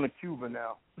to go on to Cuba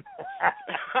now.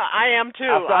 I am too.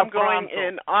 I'm going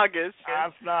in August.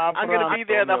 I'm going to be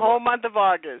there the whole month of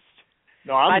August.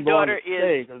 No, I'm my daughter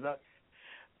going to stay.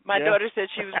 My daughter said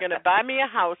she was going to buy me a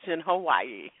house in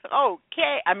Hawaii.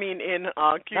 Okay. I mean, in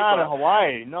Cuba. Not in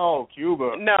Hawaii. No,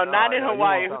 Cuba. No, not in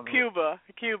Hawaii. Cuba.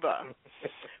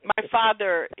 My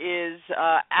father is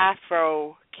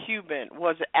Afro-Cuban,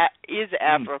 is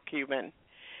Afro-Cuban,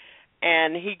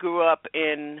 and he grew up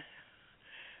in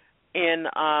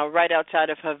right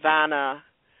outside of Havana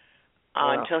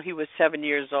until he was 7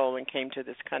 years old and came to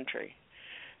this country.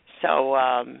 So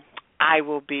I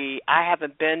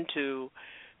haven't been to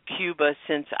Cuba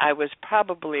since I was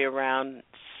probably around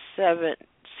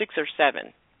 6 or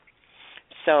 7.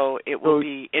 So it will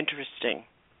be interesting.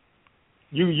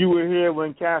 You were here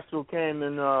when Castro came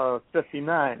in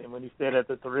 '59, and when he stayed at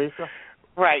the Teresa.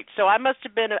 Right. So I must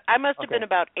have been been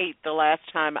about 8 the last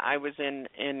time I was in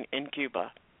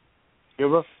Cuba.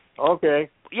 Cuba? Okay.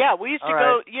 Yeah, we used to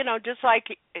go. You know, just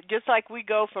like we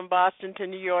go from Boston to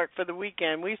New York for the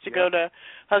weekend. We used to go to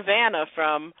Havana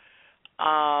from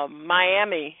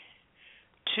Miami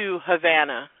to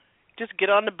Havana. Just get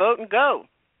on the boat and go.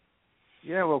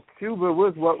 Yeah, well, Cuba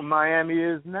was what Miami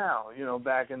is now, you know,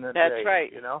 back in the day. That's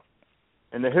right. You know,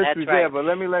 and the history's there. But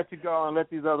let me let you go and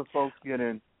let these other folks get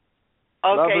in.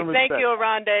 Okay, thank you,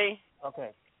 Aronde.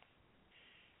 Okay.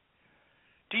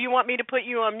 Do you want me to put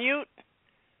you on mute?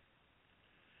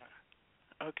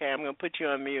 Okay, I'm going to put you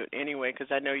on mute anyway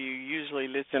because I know you usually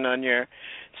listen on your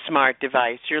smart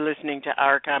device. You're listening to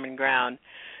Our Common Ground.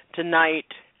 Tonight,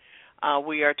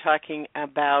 we are talking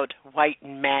about white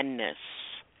ManNess.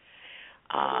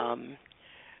 I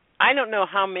don't know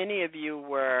how many of you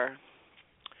were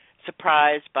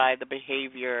surprised by the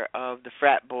behavior of the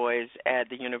frat boys at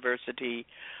the University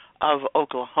of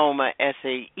Oklahoma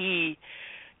SAE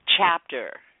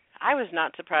chapter. I was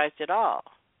not surprised at all.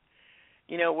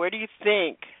 You know, where do you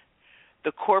think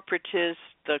the corporatists,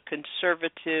 the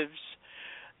conservatives,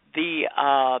 the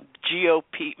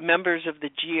GOP, members of the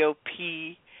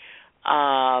GOP,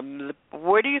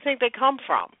 where do you think they come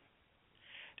from?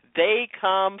 They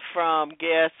come from,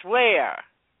 guess where?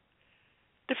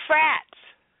 The frats.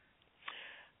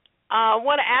 I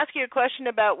want to ask you a question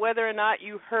about whether or not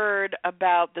you heard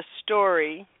about the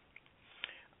story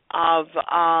of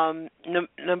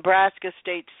Nebraska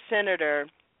State Senator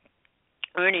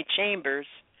Ernie Chambers,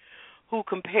 who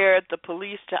compared the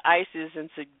police to ISIS and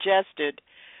suggested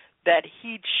that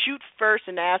he'd shoot first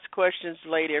and ask questions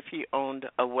later if he owned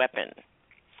a weapon.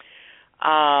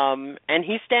 And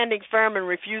he's standing firm and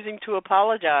refusing to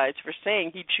apologize for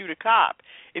saying he'd shoot a cop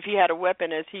if he had a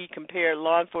weapon, as he compared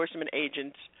law enforcement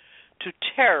agents to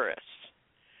terrorists.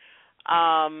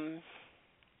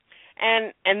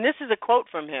 And this is a quote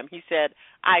from him. He said,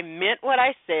 "I meant what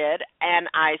I said, and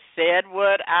I said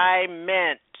what I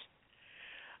meant."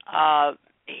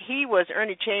 He was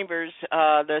Ernie Chambers,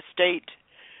 the state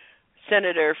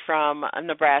senator from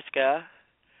Nebraska,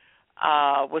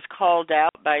 was called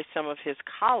out by some of his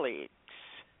colleagues,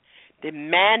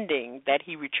 demanding that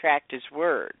he retract his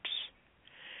words,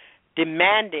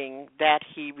 demanding that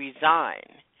he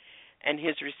resign. And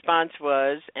his response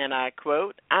was, and I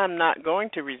quote, "I'm not going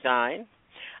to resign.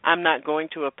 I'm not going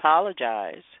to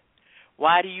apologize.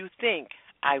 Why do you think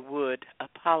I would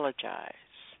apologize?"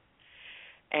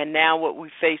 And now what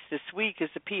we face this week is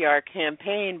a PR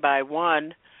campaign by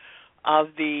one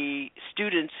of the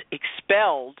students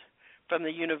expelled from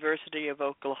the University of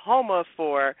Oklahoma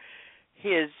for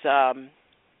his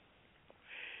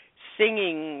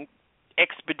singing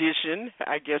expedition,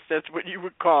 I guess that's what you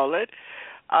would call it,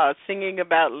 singing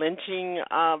about lynching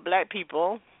black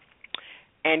people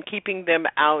and keeping them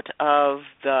out of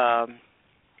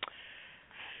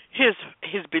his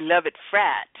beloved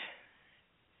frat.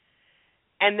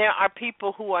 And there are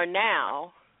people who are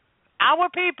now our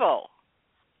people.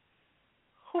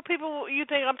 Who people you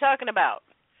think I'm talking about?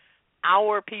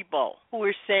 Our people who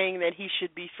are saying that he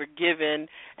should be forgiven,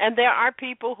 and there are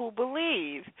people who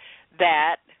believe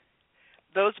that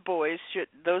those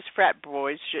frat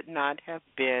boys should not have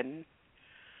been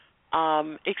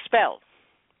expelled.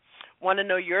 Want to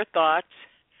know your thoughts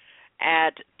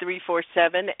at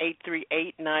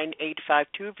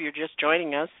 347-838-9852. If you're just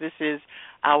joining us, this is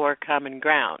Our Common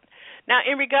Ground. Now,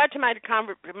 in regard to my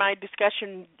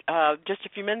discussion just a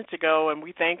few minutes ago, and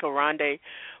we thank Orande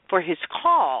for his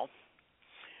call,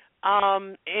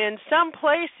 in some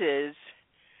places,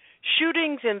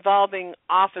 shootings involving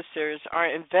officers are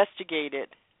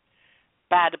investigated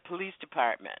by the police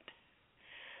department.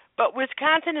 But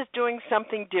Wisconsin is doing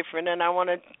something different, and I want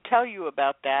to tell you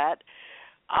about that.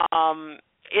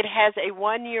 It has a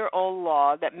 1-year-old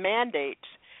law that mandates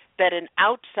that an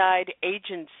outside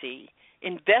agency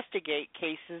investigate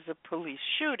cases of police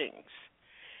shootings.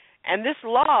 And this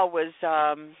law was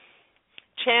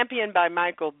championed by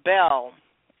Michael Bell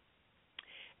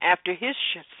after his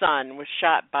son was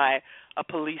shot by a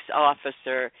police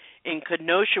officer in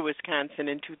Kenosha, Wisconsin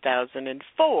in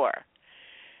 2004.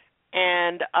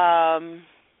 And,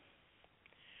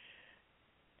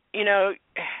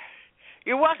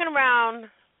 you're walking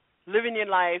around living your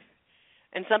life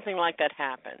and something like that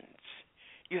happens.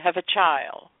 You have a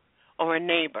child or a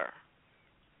neighbor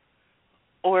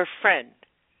or a friend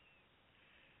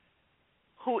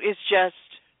who is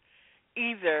just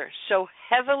either so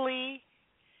heavily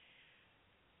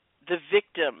the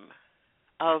victim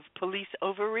of police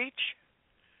overreach,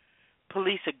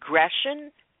 police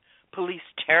aggression, police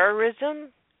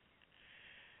terrorism,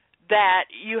 that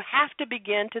you have to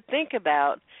begin to think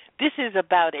about this is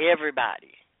about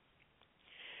everybody.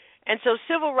 And so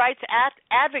civil rights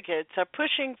advocates are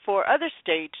pushing for other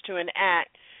states to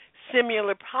enact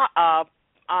similar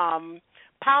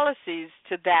policies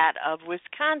to that of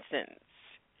Wisconsin's.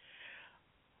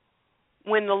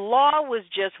 When the law was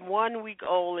just 1 week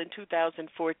old in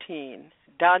 2014,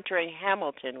 Dontre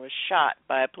Hamilton was shot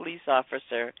by a police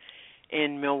officer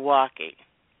in Milwaukee.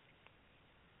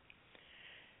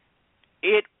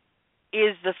 It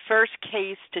is the first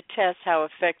case to test how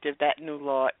effective that new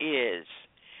law is.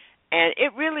 And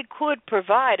it really could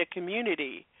provide a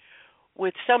community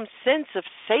with some sense of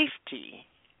safety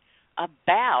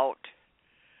about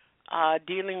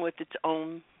dealing with its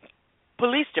own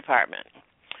police department.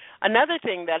 Another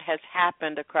thing that has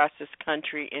happened across this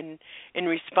country in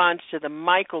response to the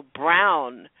Michael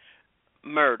Brown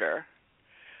murder,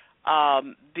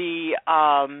 the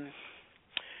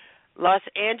Los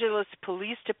Angeles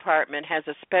Police Department has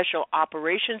a special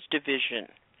operations division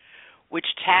which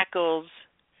tackles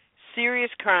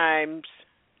serious crimes,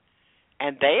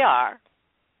 and they are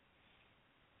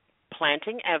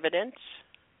planting evidence,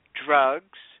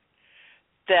 drugs,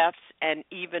 thefts, and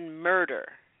even murder,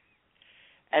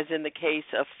 as in the case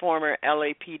of former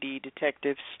LAPD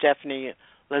Detective Stephanie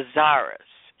Lazarus.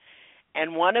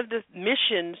 And one of the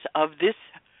missions of this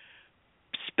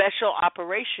special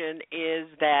operation is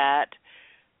that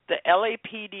the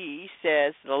LAPD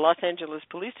says, the Los Angeles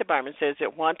Police Department says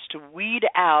it wants to weed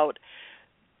out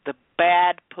the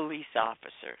bad police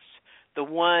officers, the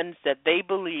ones that they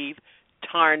believe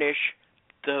tarnish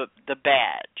the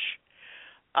badge.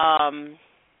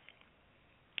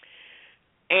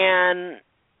 And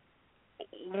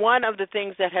one of the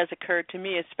things that has occurred to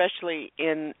me, especially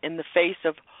in the face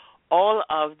of all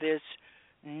of this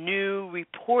new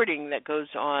reporting that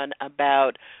goes on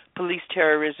about police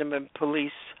terrorism and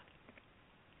police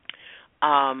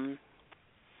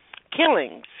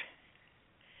killings,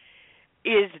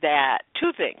 is that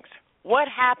two things. What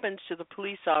happens to the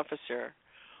police officer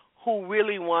who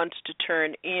really wants to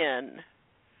turn in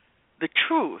the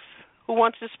truth, who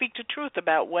wants to speak the truth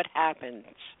about what happens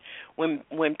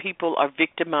when people are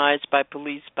victimized by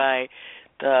police, by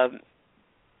the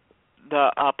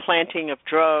planting of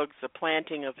drugs, the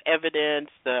planting of evidence,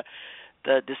 the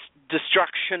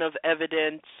destruction of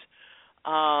evidence?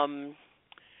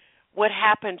 What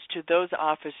happens to those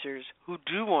officers who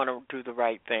do want to do the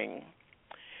right thing?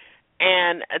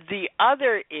 And the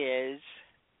other is,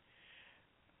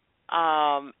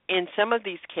 in some of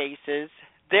these cases,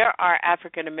 there are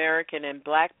African American and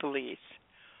black police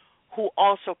who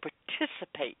also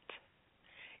participate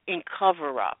in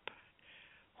cover-up,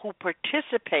 who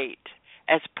participate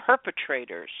as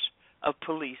perpetrators of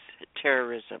police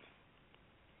terrorism.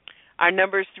 Our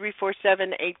number is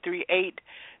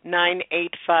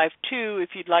 347-838-9852.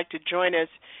 If you'd like to join us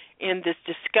in this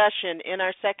discussion. In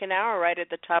our second hour, right at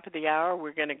the top of the hour,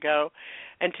 we're going to go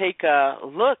and take a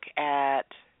look at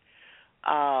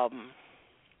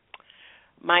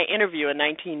my interview in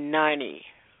 1990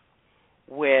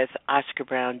 with Oscar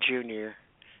Brown Jr.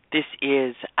 This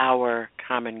is Our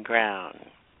Common Ground.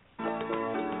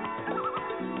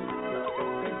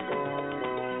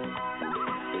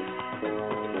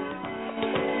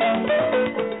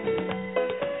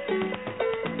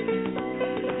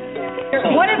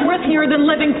 What is riskier than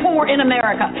living poor in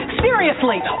America?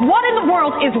 Seriously, what in the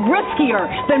world is riskier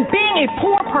than being a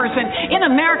poor person in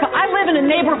America? I live in a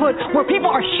neighborhood where people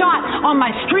are shot on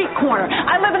my street corner.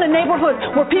 I live in a neighborhood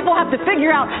where people have to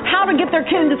figure out how to get their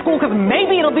kid into school because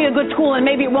maybe it'll be a good school and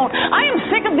maybe it won't. I am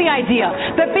sick of the idea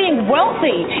that being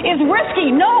wealthy is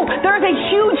risky. No, there is a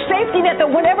huge safety net that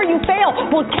whenever you fail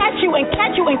will catch you and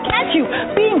catch you and catch you.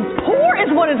 Being poor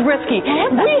is what is risky.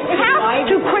 We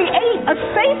have to create a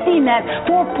safety net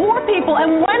for poor people,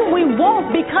 and when we won't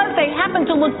because they happen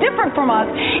to look different from us,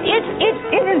 it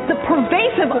is the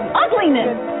pervasive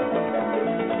ugliness.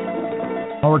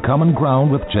 Our Common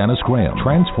Ground with Janice Graham,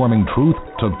 transforming truth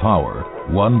to power,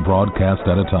 one broadcast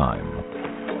at a time.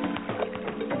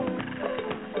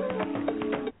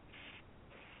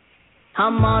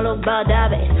 I'm all about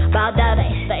that bass,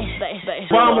 bass.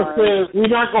 Obama says we're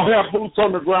not going to have boots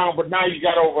on the ground, but now you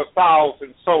got over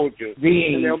 1,000 soldiers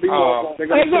being. You know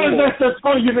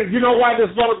why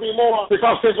there's going to be more?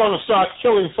 Because they're going to start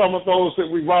killing some of those that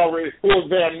we've already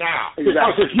pulled there now. Exactly.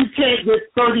 Because if you can't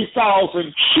get 30,000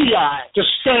 Shiites to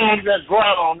stand their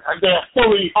ground and they're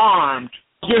fully armed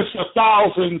against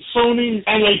 1,000 Sunnis,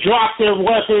 and they drop their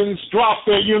weapons, drop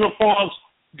their uniforms,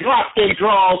 drop their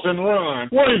draws and run,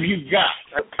 what have you got?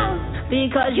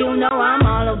 Because you know I'm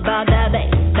all about that bass,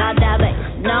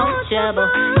 no trouble.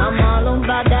 I'm all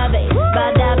about that bass,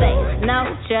 no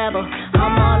trouble.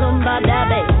 I'm all about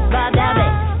that bass,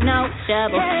 no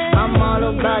trouble. I'm all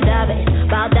about that bass,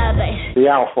 The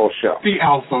Alpha Show. The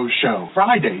Alpha Show,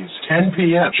 Fridays, 10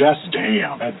 p.m. Just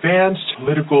damn. Advanced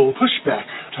political pushback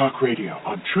talk radio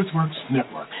on TruthWorks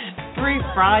Network. 3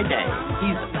 Fridays,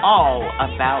 he's all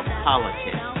about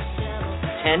politics.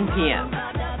 10 p.m.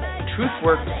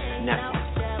 TruthWorks Network.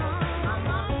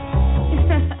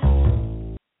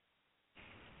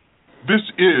 This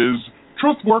is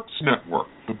TruthWorks Network,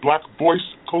 the Black Voice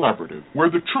Collaborative, where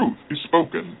the truth is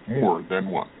spoken more than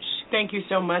once. Thank you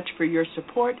so much for your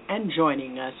support and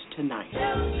joining us tonight.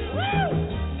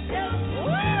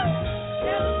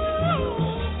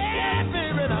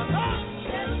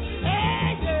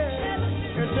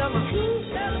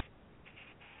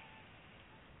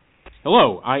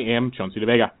 Hello, I am Chauncey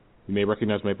DeVega. You may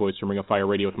recognize my voice from Ring of Fire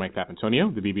Radio with Mike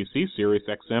Papantonio, the BBC, Sirius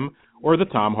XM, or the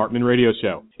Tom Hartman Radio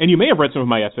Show. And you may have read some of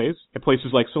my essays at places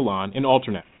like Salon and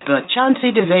Alternet. The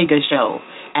Chauncey DeVega Show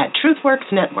at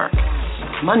TruthWorks Network,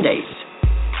 Mondays,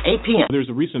 8 p.m. There's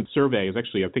a recent survey, it's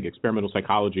actually, I think, experimental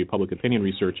psychology, public opinion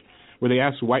research, where they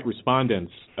asked white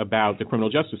respondents about the criminal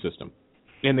justice system.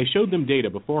 And they showed them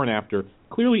data before and after,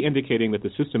 clearly indicating that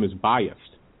the system is biased,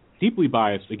 deeply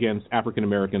biased against African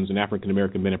Americans and African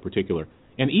American men in particular.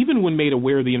 And even when made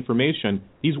aware of the information,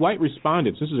 these white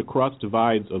respondents, this is across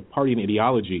divides of party and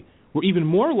ideology, were even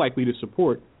more likely to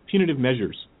support punitive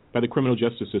measures by the criminal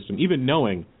justice system, even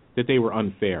knowing that they were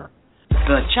unfair.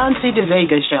 The Chauncey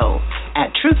DeVega Show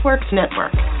at TruthWorks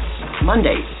Network,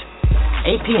 Mondays,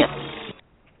 8 p.m.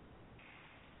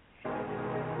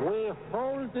 We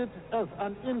hold it as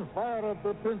an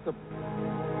inviolable principle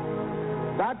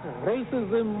that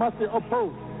racism must be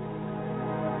opposed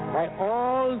by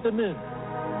all the means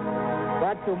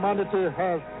that humanity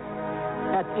has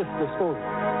at its disposal.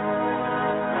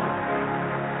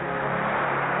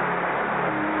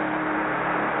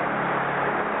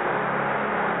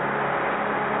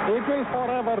 It will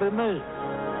forever remain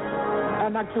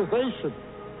an accusation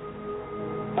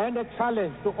and a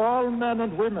challenge to all men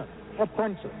and women of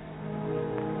conscience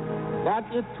that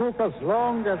it took as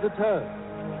long as it has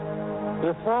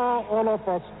before all of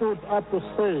us stood up to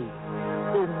say,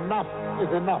 enough is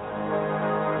enough.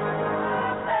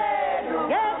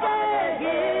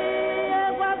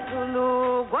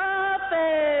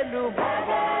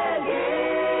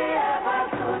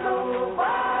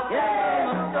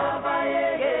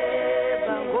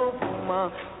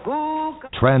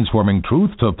 Transforming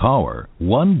truth to power,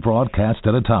 one broadcast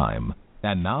at a time.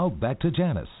 And now, back to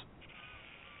Janice.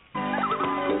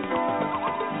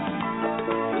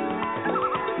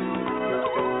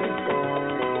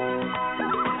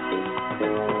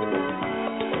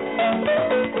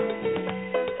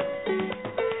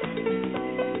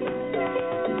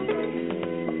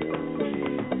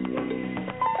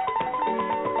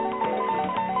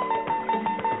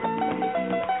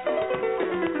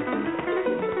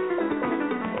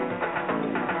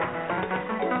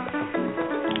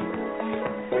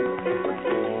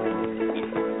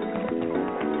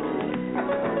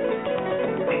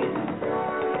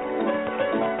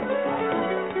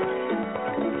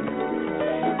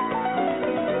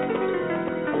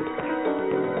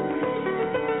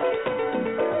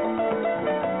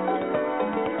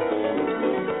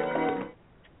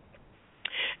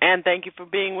 And thank you for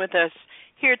being with us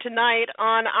here tonight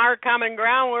on Our Common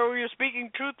Ground, where we are speaking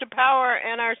truth to power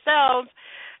and ourselves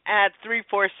at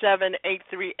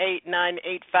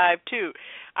 347-838-9852.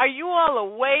 Are you all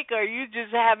awake, or are you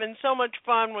just having so much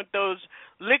fun with those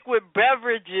liquid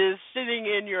beverages sitting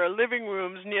in your living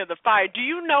rooms near the fire? Do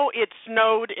you know it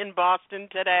snowed in Boston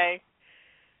today?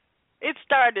 It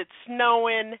started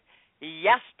snowing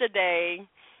yesterday.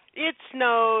 It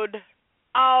snowed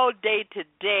all day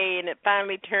today, and it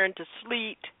finally turned to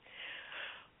sleet.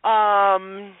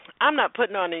 I'm not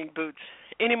putting on any boots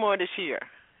anymore this year.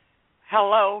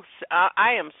 Hello,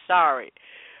 I am sorry.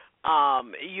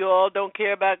 You all don't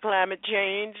care about climate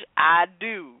change. I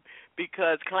do,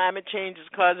 because climate change is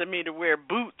causing me to wear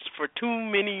boots for too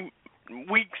many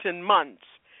weeks and months.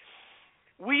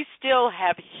 We still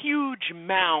have huge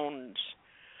mounds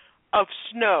of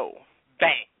snow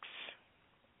banks,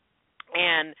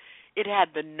 and it had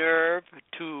the nerve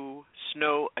to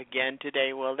snow again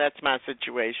today. Well, that's my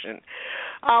situation.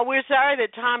 We're sorry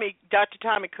that Dr.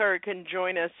 Tommy Curry couldn't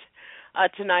join us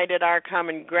tonight at Our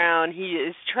Common Ground. He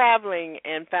is traveling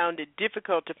and found it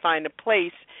difficult to find a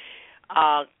place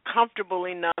comfortable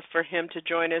enough for him to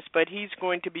join us, but he's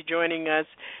going to be joining us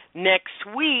next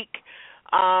week,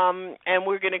 and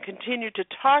we're going to continue to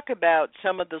talk about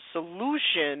some of the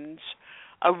solutions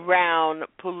around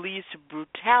police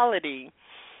brutality,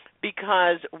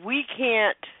 because we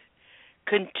can't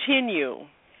continue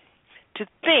to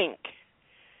think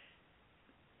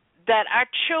that our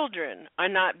children are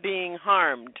not being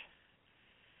harmed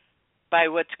by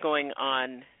what's going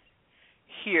on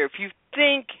here. If you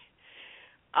think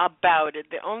about it,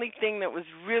 the only thing that was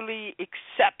really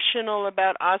exceptional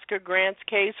about Oscar Grant's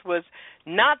case was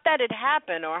not that it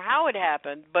happened or how it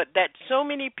happened, but that so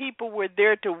many people were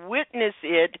there to witness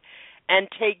it and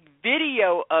take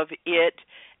video of it,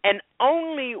 and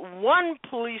only one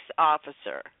police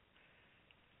officer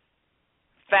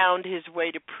found his way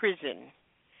to prison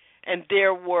and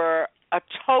there were a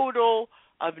total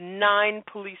of 9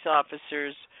 police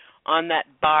officers on that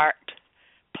BART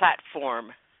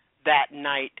platform that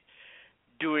night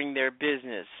doing their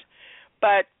business.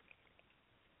 But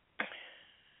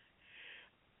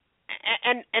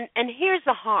and here's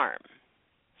the harm,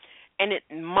 and it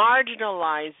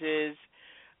marginalizes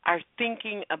our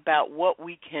thinking about what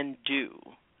we can do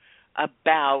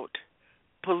about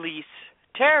police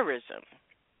terrorism.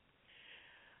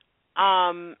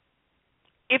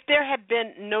 If there had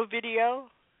been no video,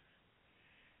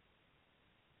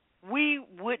 we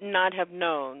would not have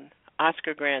known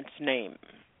Oscar Grant's name.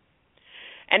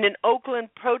 And in Oakland,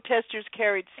 protesters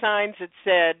carried signs that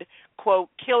said, quote,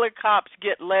 "Killer cops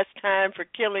get less time for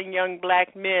killing young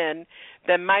black men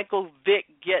than Michael Vick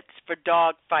gets for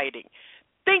dog fighting."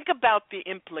 Think about the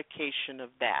implication of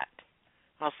that.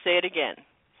 I'll say it again.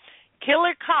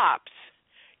 Killer cops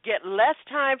get less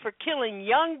time for killing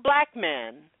young black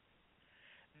men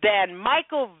than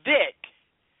Michael Vick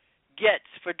gets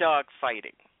for dog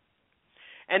fighting.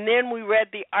 And then we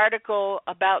read the article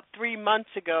about 3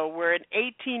 months ago where an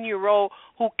 18-year-old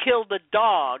who killed a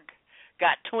dog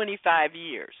got 25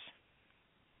 years.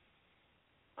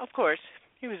 Of course,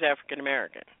 he was African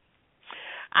American.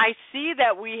 I see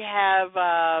that we have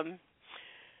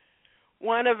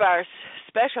one of our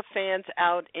special fans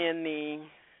out in the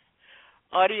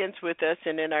audience with us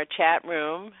and in our chat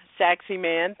room, Saxy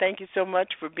Man. Thank you so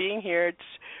much for being here.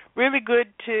 It's really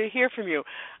good to hear from you.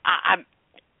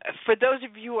 For those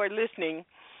of you who are listening,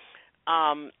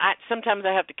 sometimes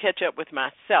I have to catch up with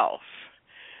myself.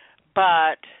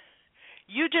 But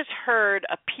you just heard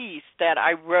a piece that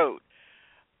I wrote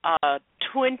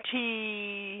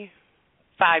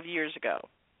 25 years ago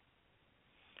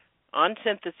on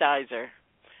synthesizer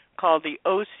called the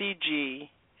OCG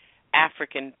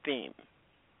African Theme.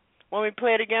 Want me to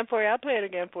play it again for you? I'll play it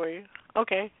again for you.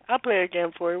 Okay, I'll play it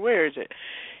again for you. Where is it?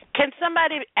 Can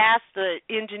somebody ask the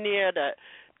engineer,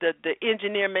 the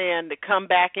engineer man to come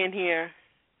back in here?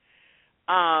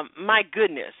 My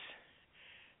goodness.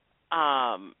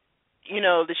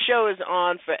 The show is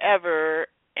on forever,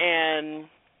 and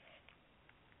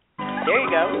there you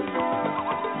go.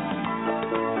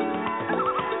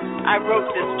 I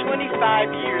wrote this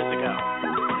 25 years ago.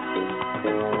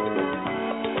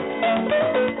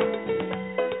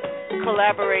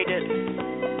 Collaborated.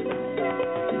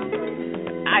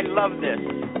 I love this.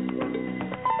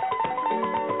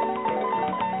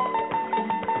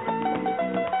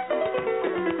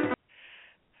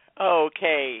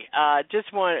 Okay, I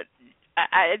just wanted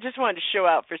to show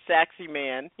out for Saxy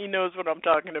Man. He knows what I'm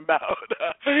talking about.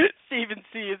 Stephen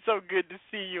C., it's so good to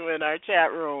see you in our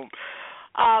chat room.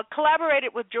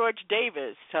 Collaborated with George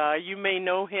Davis. You may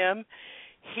know him.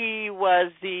 He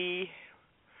was the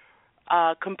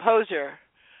composer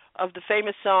of the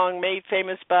famous song made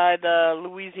famous by the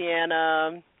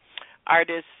Louisiana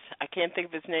artist, I can't think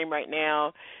of his name right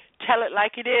now, Tell It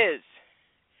Like It Is.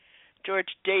 George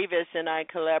Davis and I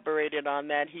collaborated on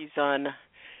that. He's on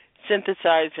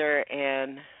synthesizer,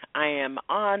 and I am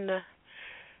on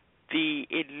the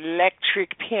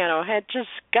electric piano. I had just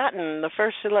gotten the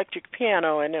first electric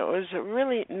piano, and it was a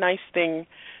really nice thing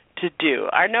to do.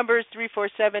 Our number is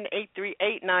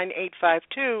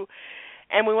 347-838-9852,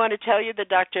 and we want to tell you that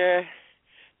Dr.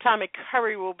 Tommy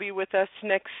Curry will be with us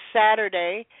next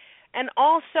Saturday, and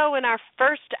also in our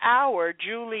first hour,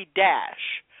 Julie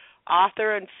Dash,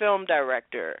 author and film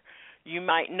director. You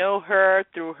might know her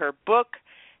through her book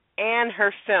and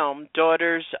her film,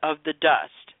 Daughters of the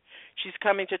Dust. She's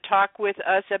coming to talk with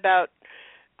us about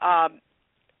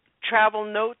travel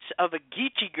notes of a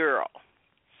Geechee girl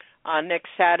next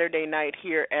Saturday night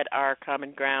here at Our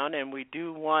Common Ground. And we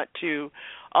do want to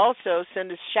also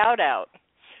send a shout-out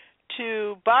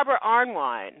to Barbara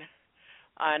Arnwine,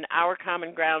 an Our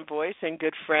Common Ground voice and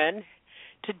good friend.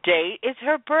 Today is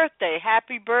her birthday.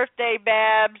 Happy birthday,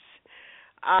 Babs.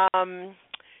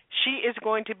 She is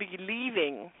going to be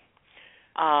leaving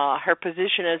her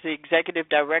position as the executive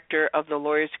director of the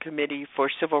Lawyers Committee for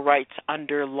Civil Rights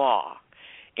Under Law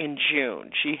in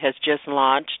June. She has just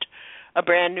launched a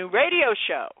brand new radio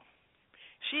show.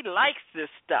 She likes this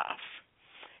stuff,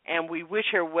 and we wish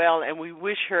her well, and we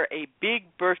wish her a big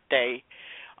birthday.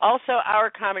 Also,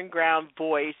 Our Common Ground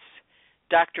voice,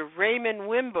 Dr. Raymond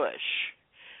Wimbush,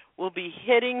 will be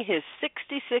hitting his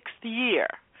 66th year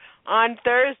on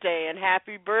Thursday, and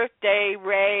happy birthday,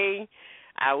 Ray.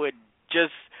 I would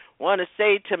just want to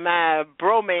say to my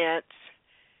bromance,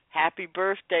 happy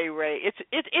birthday, Ray.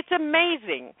 It's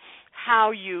amazing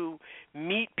how you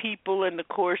meet people in the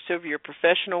course of your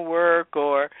professional work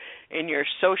or in your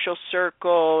social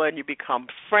circle, and you become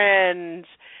friends,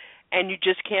 and you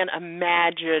just can't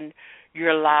imagine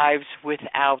your lives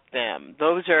without them.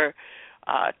 Those are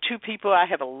two people. I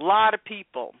have a lot of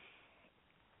people.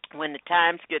 When the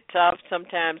times get tough,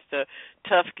 sometimes the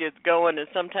tough gets going, and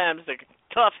sometimes the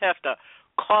tough have to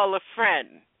call a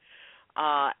friend.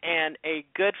 And a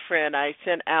good friend, I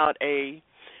sent out a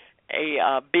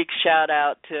big shout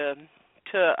out to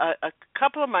a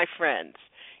couple of my friends,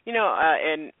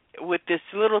 and with this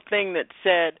little thing that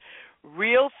said,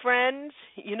 real friends.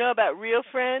 You know about real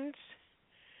friends?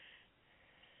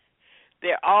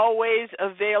 They're always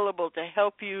available to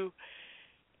help you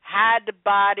hide the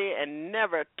body and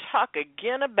never talk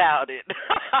again about it.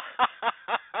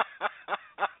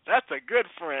 That's a good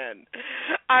friend.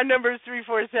 Our number is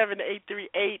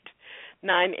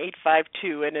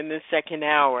 347-838-9852, and in the second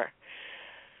hour,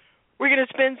 we're going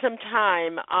to spend some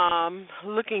time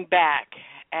looking back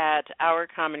at our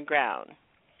common ground.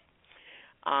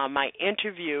 My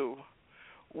interview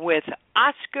with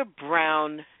Oscar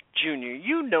Brown Jr.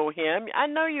 You know him. I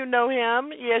know you know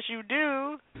him. Yes, you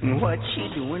do. What she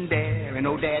doing there? And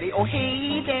oh, Daddy, oh,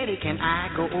 hey, Daddy, can I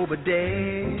go over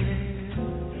there?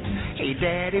 Hey,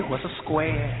 Daddy, what's a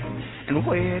square? And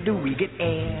where do we get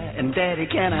air? And Daddy,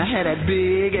 can I have that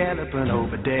big elephant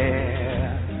over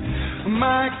there?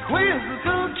 My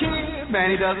quizzical kid,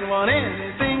 man, he doesn't want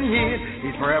anything here.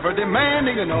 He's forever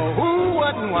demanding to know who,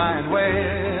 what, and why, and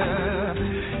where.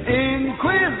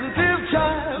 Inquisitive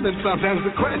child, and sometimes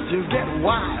the questions get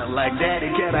wild. Like, Daddy,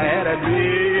 can I have that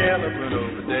big elephant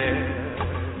over there?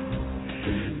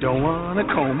 Don't wanna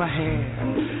comb my hair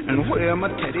and wear my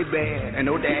teddy bear. And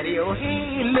oh, Daddy, oh,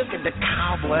 hey, look at the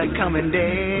cowboy coming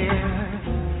there.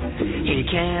 Hey,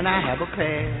 can I have a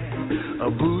pair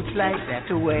of boots like that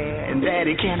to wear? And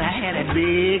Daddy, can I have that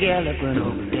big elephant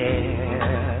over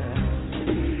there?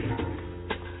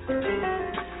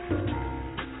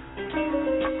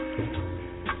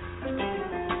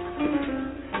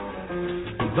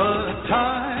 The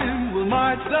time will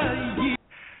march the year.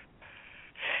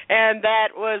 And that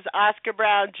was Oscar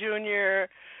Brown Jr.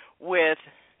 with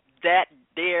That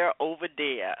There Over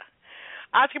There.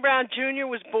 Oscar Brown Jr.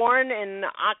 was born in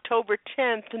October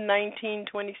 10th,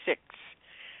 1926,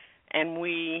 and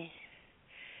we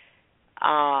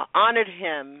honored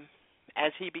him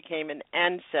as he became an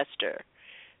ancestor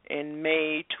in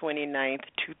May 29th,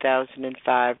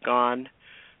 2005, gone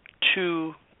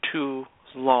too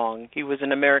long. He was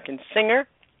an American singer,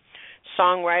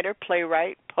 songwriter,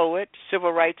 playwright, poet,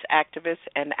 civil rights activist,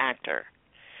 and actor.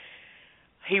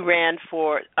 He ran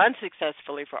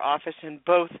unsuccessfully for office in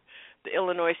both the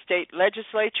Illinois State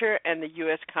Legislature and the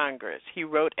U.S. Congress. He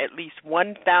wrote at least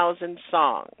 1,000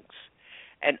 songs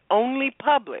and only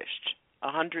published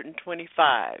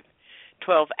 125,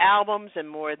 12 albums, and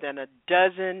more than a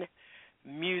dozen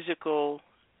musical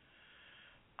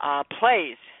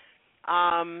plays.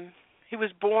 He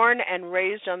was born and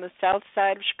raised on the south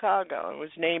side of Chicago and was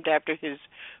named after his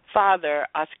father,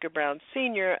 Oscar Brown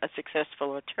Sr., a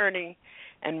successful attorney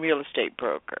and real estate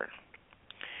broker.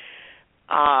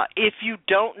 If you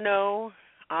don't know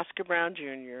Oscar Brown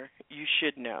Jr., you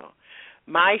should know.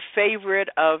 My favorite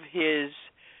of his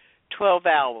 12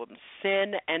 albums,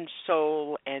 Sin and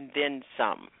Soul and Then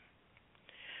Some.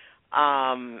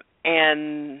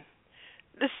 And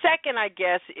the second, I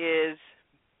guess, is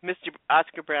Mr.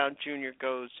 Oscar Brown Jr.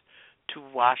 Goes to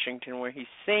Washington, where he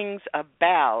sings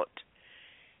about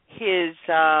his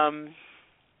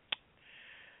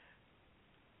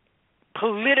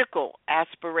political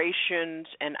aspirations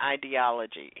and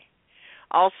ideology.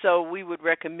 Also, we would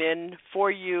recommend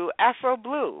for you Afro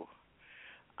Blue.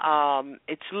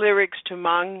 It's lyrics to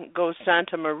Mongo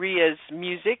Santa Maria's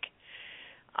music.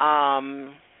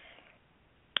 And,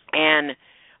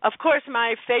 of course,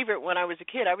 my favorite when I was a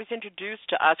kid, I was introduced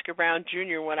to Oscar Brown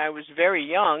Jr. when I was very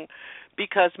young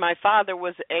because my father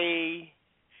was an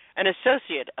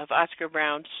associate of Oscar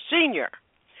Brown Sr.,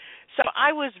 so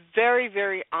I was very,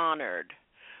 very honored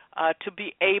to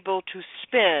be able to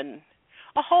spend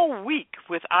a whole week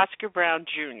with Oscar Brown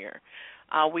Jr.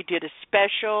 We did a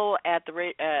special at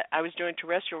I was doing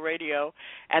terrestrial radio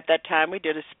at that time. We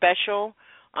did a special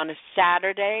on a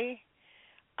Saturday.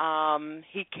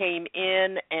 He came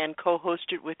in and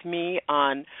co-hosted with me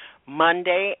on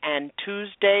Monday and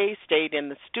Tuesday, stayed in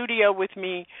the studio with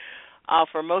me.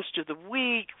 For most of the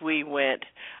week,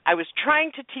 I was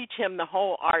trying to teach him the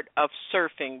whole art of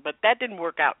surfing, but that didn't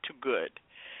work out too good.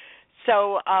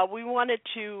 So we wanted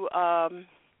to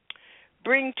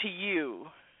bring to you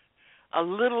a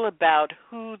little about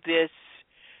who this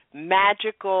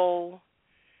magical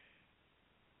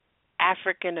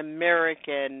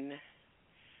African-American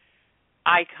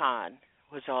icon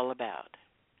was all about,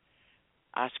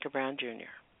 Oscar Brown Jr.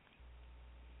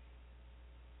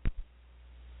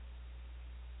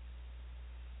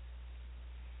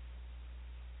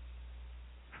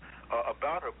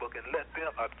 about her book and let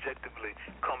them objectively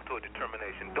come to a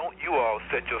determination. Don't you all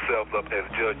set yourselves up as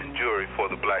judge and jury for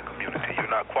the black community. You're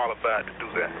not qualified to do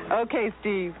that. Okay,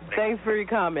 Steve. Thanks for your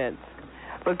comments.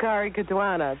 Bakari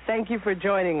Katwana, thank you for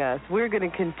joining us. We're going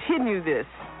to continue this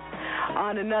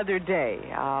on another day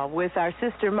with our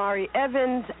sister Mari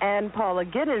Evans and Paula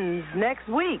Giddens next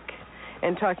week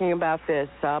and talking about this.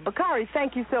 Bakari,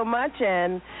 thank you so much,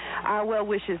 and our well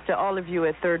wishes to all of you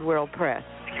at Third World Press.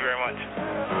 Thank you very much.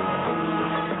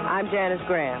 I'm Janice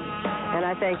Graham, and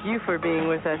I thank you for being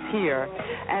with us here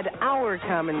at Our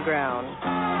Common Ground.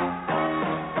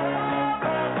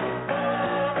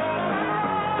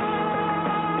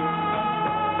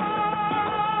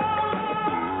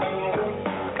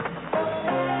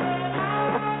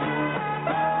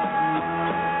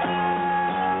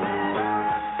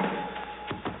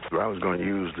 I was going to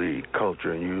use the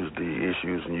culture and use the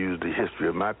issues and use the history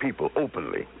of my people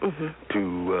openly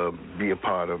to be a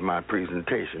part of my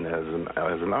presentation as an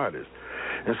artist.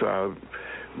 And so I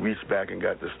reached back and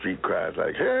got the street cries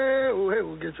like, hey, oh, hey,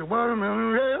 we'll get your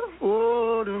watermelon,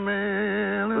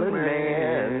 watermelon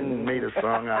man. Made a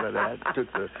song out of that. Took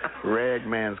the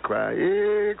ragman's cry,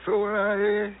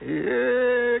 X-O-I,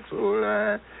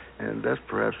 and that's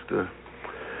perhaps the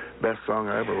best song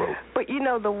I ever wrote. But you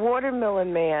know, the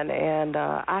Watermelon Man, and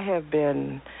I have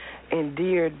been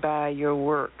endeared by your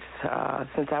works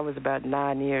since I was about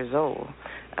 9 years old,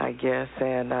 I guess.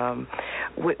 And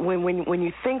when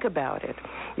you think about it,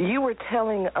 you were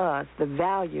telling us the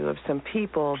value of some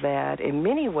people that, in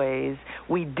many ways,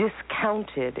 we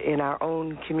discounted in our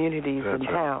own communities and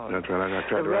towns. That's right. I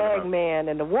tried the Ragman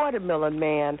and the Watermelon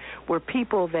Man were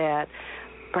people that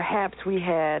perhaps we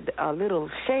had a little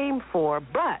shame for,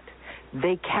 but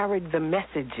they carried the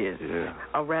messages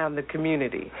around the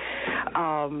community.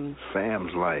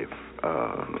 Sam's Life,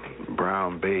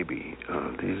 Brown Baby,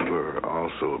 these were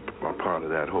also a part of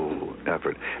that whole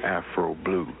effort. Afro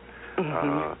Blue,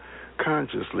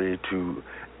 consciously to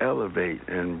elevate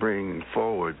and bring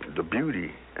forward the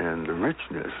beauty and the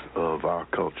richness of our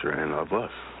culture and of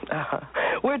us.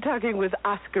 We're talking with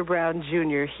Oscar Brown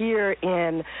Jr. here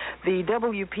in the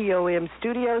WPOM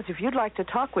studios. If you'd like to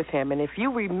talk with him, and if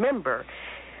you remember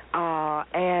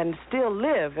and still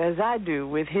live, as I do,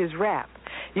 with his rap,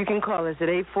 you can call us at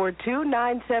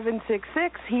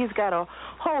 842-9766. He's got a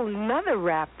whole nother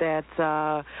rap that's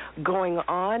going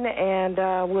on, and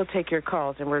we'll take your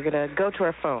calls, and we're going to go to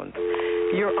our phones.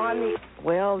 You're on the...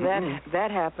 Well,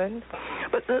 that happened.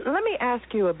 But let me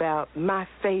ask you about my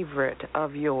favorite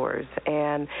of yours,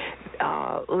 and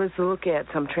let's look at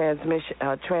some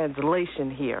translation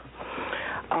here.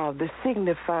 The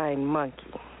Signifying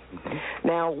Monkey.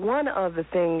 Now, one of the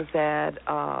things that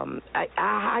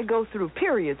I go through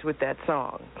periods with that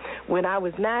song. When I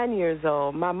was 9 years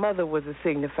old, my mother was a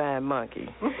signifying monkey.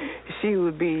 She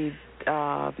would be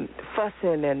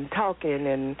fussing and talking,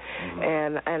 and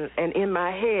in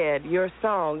my head, your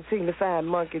song, Signifying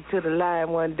Monkey to the Lion,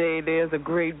 one day there's a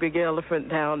great big elephant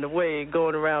down the way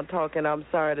going around talking, I'm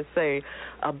sorry to say,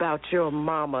 about your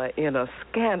mama in a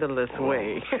scandalous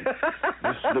way.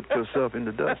 Just slipped herself in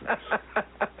the dozens.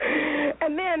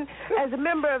 And then, as a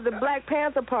member of the Black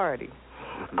Panther Party,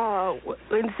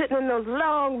 and sitting in those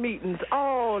long meetings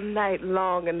all night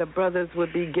long, and the brothers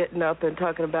would be getting up and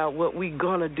talking about what we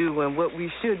gonna do and what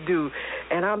we should do,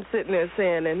 and I'm sitting there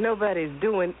saying, and nobody's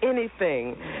doing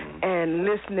anything, and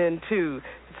listening to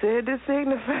said the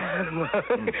Signifying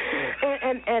Monkey.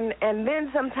 And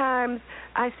then sometimes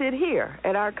I sit here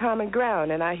at Our Common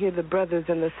Ground, and I hear the brothers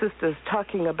and the sisters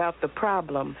talking about the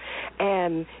problem,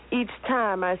 and each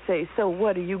time I say, so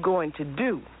what are you going to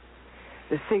do?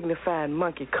 The Signifying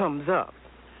Monkey comes up.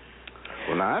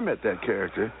 Well, now, I met that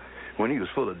character when he was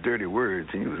full of dirty words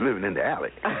and he was living in the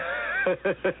alley.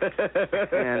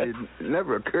 And it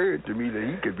never occurred to me that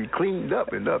he could be cleaned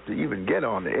up enough to even get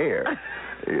on the air.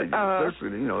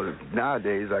 Especially, you know,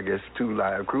 nowadays, I guess 2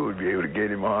 Live Crew would be able to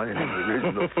get him on in his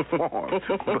original form.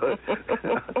 But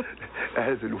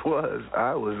as it was,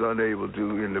 I was unable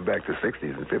to, in the back to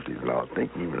 60s and 50s, and I was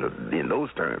thinking even in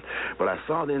those terms. But I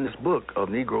saw in this book of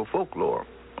Negro folklore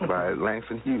by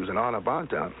Langston Hughes and Arnold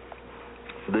Bontown,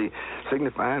 the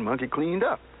Signifying Monkey cleaned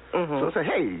up. So I said,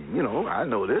 hey, you know, I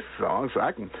know this song, so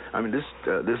I can,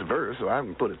 this verse, so I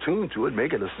can put a tune to it,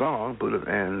 make it a song,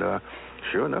 and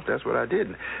sure enough, that's what I did.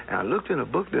 And I looked in a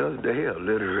book the other day, a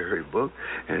literary book,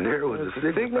 and there was a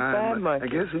Signifying Monkey. I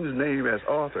guess whose name as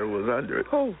author was under it.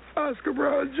 Oh, Oscar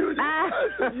Brown Jr. I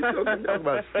said, you talking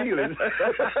about stealing.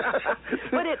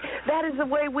 But that is the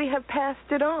way we have passed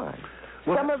it on.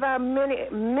 some of our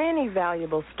many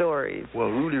valuable stories. Well,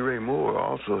 Rudy Ray Moore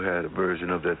also had a version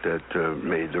of that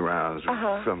made the rounds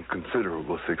with some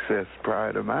considerable success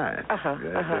prior to mine.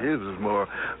 His was more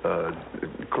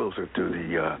closer to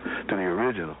the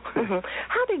original.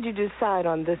 How did you decide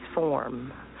on this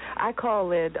form? I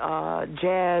call it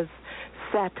jazz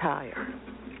satire.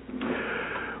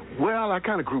 Well, I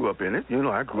kind of grew up in it.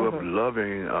 I grew up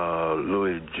loving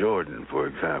Louis Jordan, for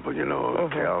example,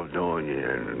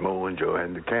 Caledonia and Mo and Joe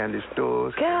and the candy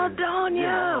stores.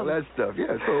 Caledonia! All that stuff,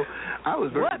 so I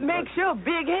was very... What makes your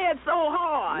big head so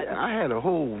hard? Yeah, I had a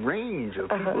whole range of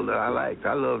people that I liked.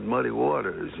 I loved Muddy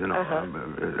Waters,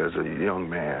 as a young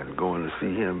man, going to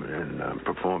see him in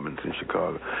performance in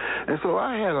Chicago. And so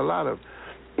I had a lot of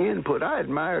input. I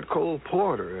admired Cole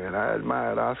Porter, and I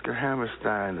admired Oscar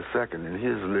Hammerstein II and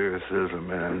his lyricism,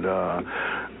 and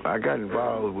I got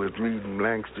involved with reading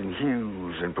Langston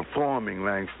Hughes and performing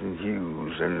Langston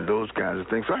Hughes and those kinds of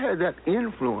things. So I had that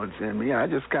influence in me. I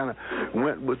just kind of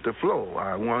went with the flow.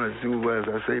 I wanted to, as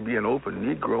I say, be an open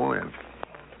Negro and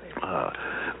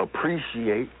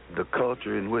appreciate the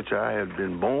culture in which I had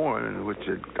been born and which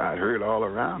I heard all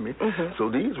around me. So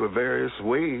these were various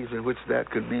ways in which that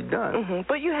could be done.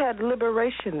 But you had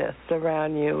liberationists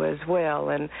around you as well,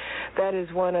 and that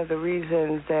is one of the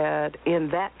reasons that in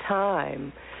that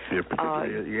time... Yeah,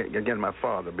 particularly, again, my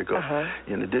father, because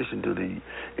in addition to the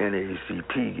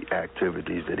NAACP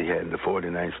activities that he had in the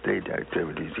 49th state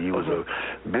activities, he was a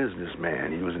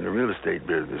businessman. He was in the real estate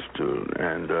business, too,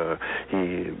 and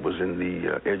he was in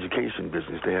the education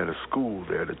business. They had a school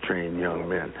there to train young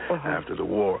men after the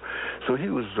war. So he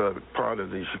was part of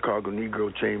the Chicago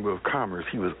Negro Chamber of Commerce.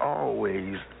 He was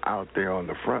always out there on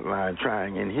the front line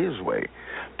trying in his way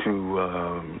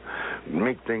to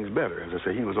make things better. As I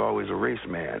say, he was always a race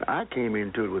man. I came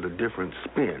into it with a different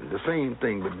spin, the same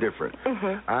thing but different.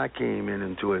 I came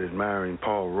into it admiring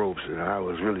Paul Robeson, and I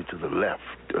was really to the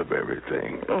left of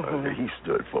everything that he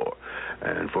stood for.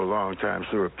 And for a long time,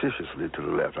 surreptitiously to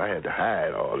the left. I had to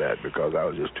hide all that because I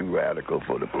was just too radical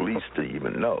for the police to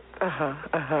even know.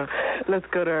 Let's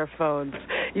go to our phones.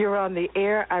 You're on the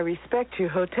air. I respect you,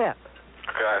 Hotep.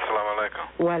 Okay, assalamu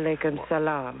alaikum. Wa alaikum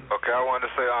salam. Okay, I wanted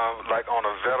to say, like on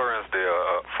a Veterans Day,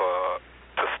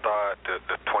 to start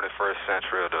the 21st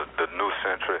century or the new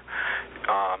century,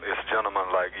 it's gentlemen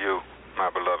like you,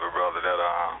 my beloved brother, that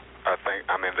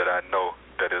that I know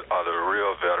that are the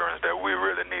real veterans that we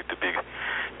really need to be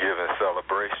giving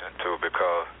celebration to,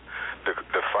 because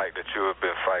the fight that you have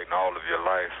been fighting all of your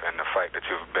life and the fight that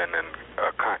you've been in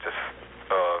conscious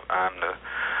of,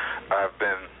 I've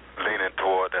been leaning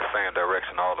toward that same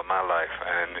direction all of my life,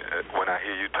 and when I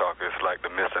hear you talk, it's like the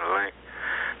missing link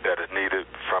that is needed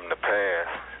from the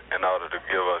past in order to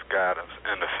give us guidance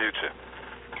in the future.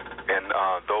 And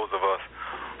those of us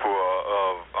who are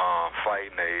of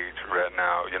fighting age right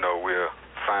now, we're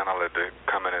finally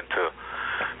coming into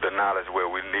the knowledge where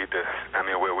we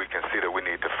where we can see that we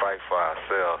need to fight for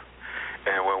ourselves.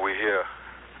 And when we hear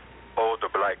older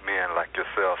black men like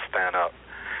yourself stand up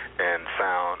and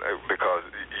sound, because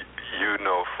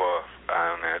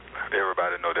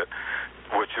everybody know that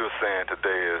what you're saying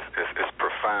today is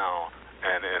profound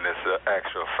and it's an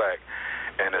actual fact,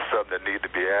 and it's something that needs to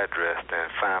be addressed. And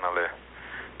finally,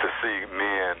 to see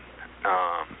men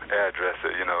address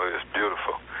it, it's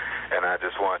beautiful. And I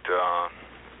just want to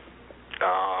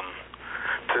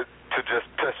just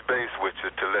touch base with you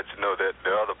to let you know that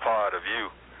the other part of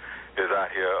you is out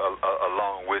here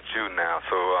along with you now.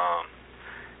 So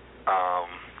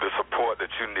the support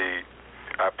that you need,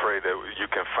 I pray that you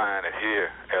can find it here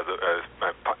as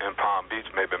in Palm Beach.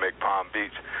 Maybe make Palm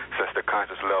Beach, since the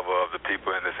conscious level of the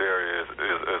people in this area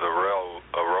is arose.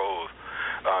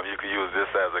 You can use this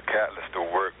as a catalyst to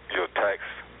work your tax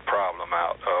problem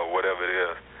out, whatever it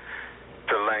is,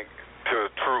 to link to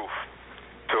truth,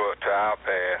 to our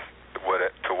past,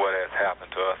 to what has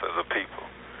happened to us as a people.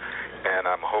 And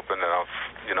I'm hoping that I'm,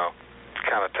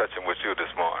 kind of touching with you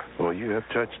this morning. Well, you have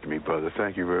touched me, brother.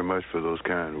 Thank you very much for those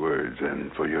kind words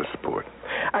and for your support.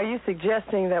 Are you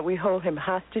suggesting that we hold him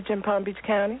hostage in Palm Beach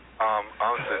County? I'm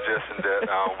suggesting that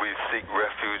we seek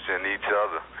refuge in each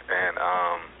other, and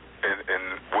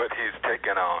what he's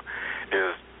taken on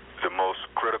is the most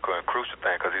critical and crucial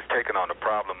thing, because he's taken on the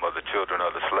problem of the children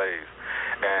of the slaves,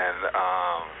 and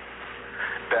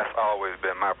that's always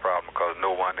been my problem, because no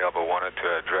one ever wanted to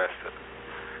address it.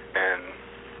 And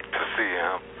to see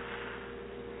him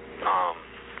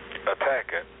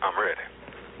attack it, I'm ready.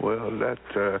 Well,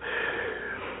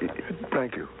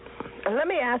 thank you. Let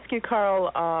me ask you,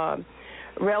 Carl,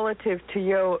 relative to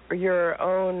your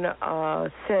own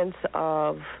sense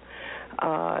of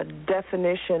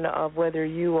definition of whether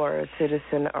you are a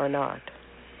citizen or not?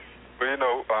 Well,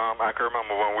 I can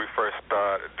remember when we first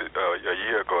started a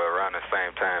year ago, around the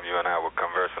same time, you and I were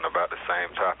conversing about the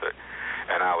same topic,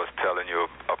 and I was telling you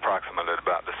approximately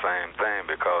about the same thing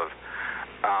because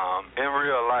in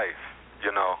real life,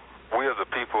 we as a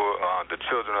people, the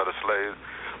children of the slaves,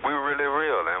 we're really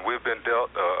real, and we've been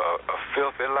dealt a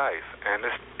filthy life, and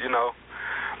it's,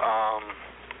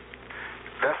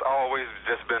 that's always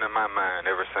just been in my mind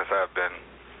ever since I've been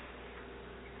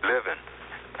living,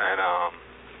 and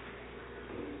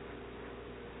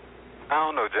I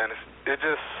don't know, Janice, it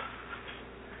just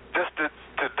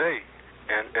today,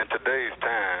 in today's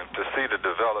time, to see the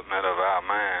development of our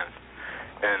minds,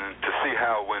 and to see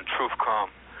how when truth comes,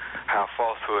 how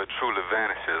falsehood truly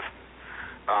vanishes.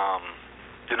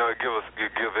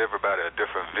 It gives everybody a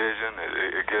different vision.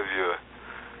 It gives you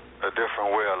a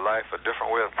different way of life, a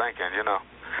different way of thinking. And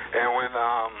when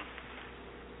I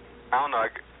don't know,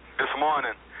 this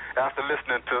morning after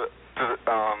listening to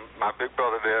my big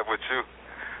brother there with you,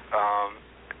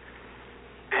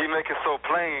 he make it so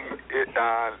plain.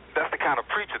 That's the kind of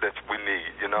preacher that we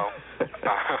need,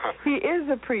 He is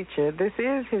a preacher. This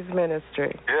is his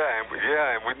ministry. Yeah, and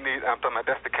we need. I'm talking about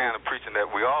that's the kind of preaching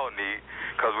that we all need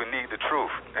because we need the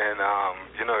truth, and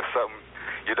it's something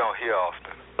you don't hear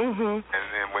often. Mm-hmm. And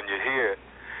then when you hear it,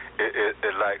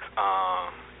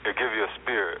 it gives you a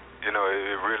spirit. It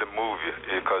really moves you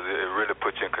because it really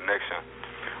puts you in connection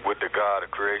with the God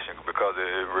of creation, because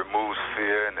it removes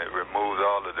fear and it removes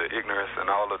all of the ignorance and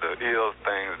all of the ill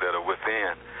things that are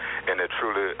within, and it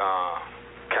truly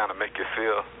kind of make you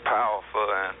feel powerful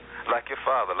and like your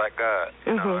Father, like God.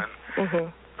 He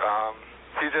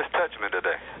just touched me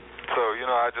today. So,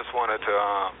 I just wanted to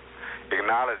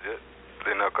acknowledge it,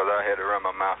 because I had to run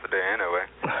my mouth today anyway.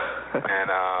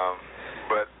 And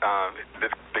but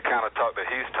the kind of talk that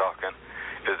he's talking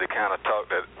is the kind of talk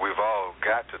that we've all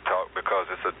got to talk, because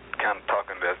it's a kind of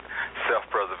talking that's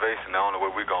self-preservation. The only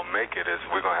way we're going to make it is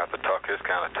we're going to have to talk his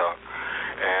kind of talk.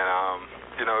 And,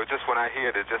 just when I hear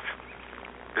it, it just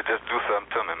do something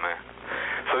to me, man.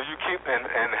 So you keep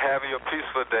and have your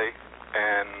peaceful day,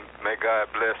 and may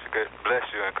God bless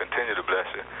you and continue to bless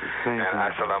you. And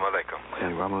assalamu alaikum.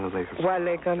 Wa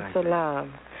alaikum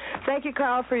salam. Thank you,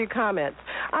 Carl, for your comments.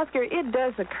 Oscar, it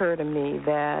does occur to me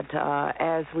that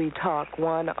as we talk,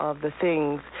 one of the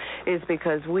things is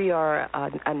because we are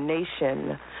a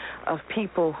nation of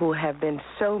people who have been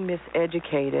so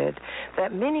miseducated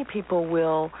that many people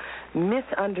will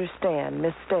misunderstand,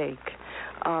 mistake,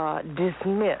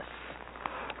 dismiss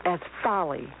as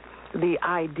folly the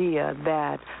idea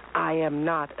that I am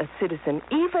not a citizen,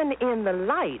 even in the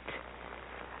light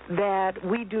that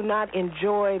we do not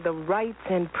enjoy the rights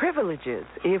and privileges.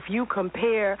 If you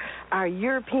compare our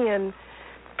European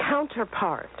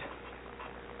counterpart,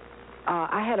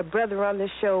 I had a brother on this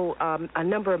show a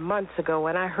number of months ago,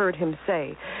 and I heard him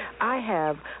say, I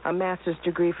have a master's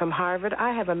degree from Harvard,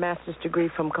 I have a master's degree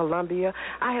from Columbia,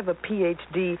 I have a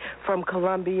PhD from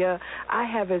Columbia, I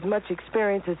have as much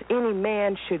experience as any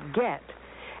man should get,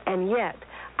 and yet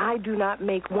I do not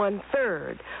make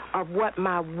 1/3 of what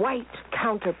my white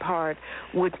counterpart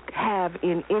would have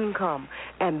in income.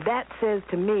 And that says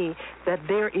to me that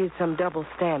there is some double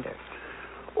standard.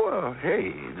 Well,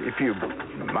 hey, if your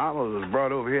mama was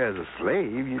brought over here as a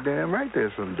slave, you're damn right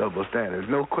there's some double standards.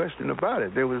 No question about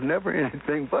it. There was never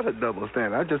anything but a double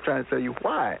standard. I'm just trying to tell you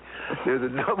why. There's a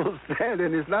double standard,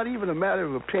 and it's not even a matter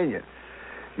of opinion.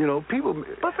 People...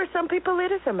 But for some people,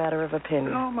 it is a matter of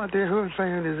opinion. No, my dear, what I'm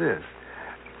saying is this.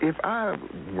 If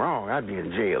I'm wrong, I'd be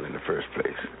in jail in the first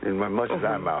place. And much as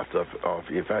I mouthed off,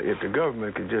 if the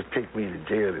government could just take me to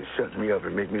jail and shut me up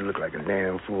and make me look like a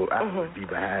damn fool, I would be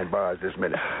behind bars this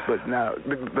minute. But now,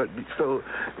 so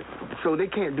they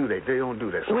can't do that. They don't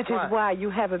do that. So which is why you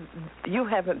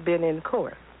haven't been in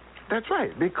court. That's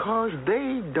right, because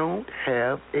they don't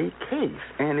have a case,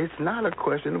 and it's not a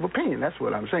question of opinion. That's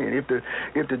what I'm saying.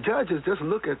 If the judges just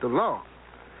look at the law.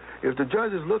 If the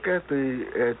judges look at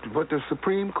what the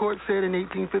Supreme Court said in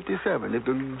 1857, if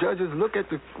the judges look at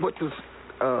what the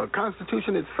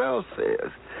Constitution itself says,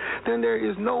 then there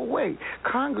is no way.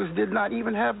 Congress did not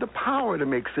even have the power to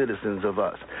make citizens of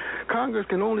us. Congress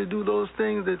can only do those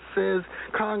things that says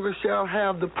Congress shall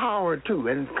have the power to,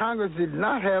 and Congress did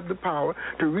not have the power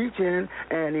to reach in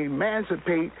and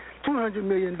emancipate $200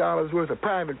 million worth of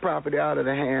private property out of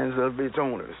the hands of its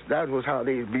owners. That was how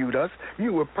they viewed us.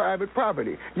 You were private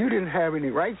property. You didn't have any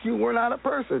rights. You were not a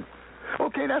person.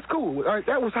 Okay, that's cool. All right,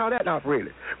 that was how that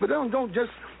operated. But don't just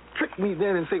trick me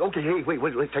then and say, okay, hey,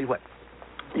 wait, tell you what.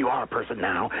 You are a person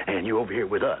now, and you're over here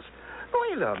with us.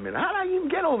 Wait a minute. How did I even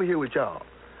get over here with y'all?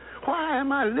 Why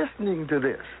am I listening to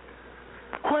this?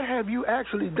 What have you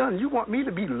actually done? You want me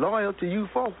to be loyal to you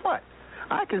for what?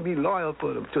 I can be loyal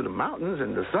to the mountains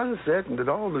and the sunset and to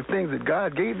all the things that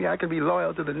God gave me. I can be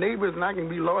loyal to the neighbors, and I can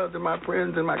be loyal to my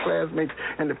friends and my classmates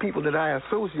and the people that I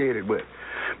associated with.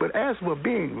 But as for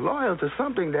being loyal to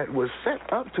something that was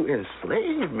set up to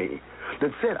enslave me,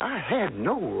 that said I had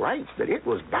no rights, that it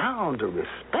was bound to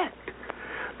respect,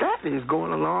 that is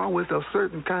going along with a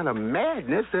certain kind of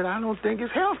madness that I don't think is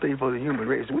healthy for the human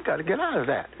race. We got to get out of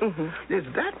that. It's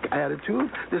that attitude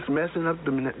that's messing up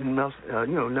the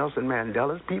Nelson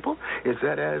Mandela's people. It's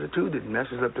that attitude that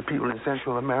messes up the people in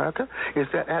Central America.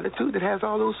 It's that attitude that has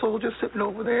all those soldiers sitting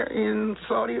over there in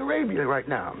Saudi Arabia right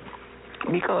now,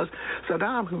 because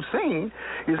Saddam Hussein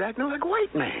is acting like a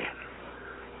white man.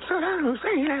 Saddam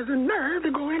Hussein has the nerve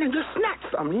to go in and just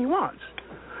snatch something he wants.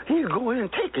 He's going and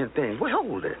taking things. Well,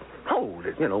 hold it.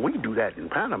 You know, we do that in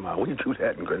Panama. We do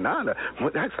that in Grenada. Well,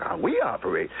 that's how we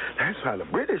operate. That's how the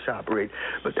British operate.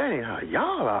 But that ain't how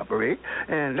y'all operate.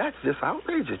 And that's just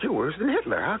outrageous. You're worse than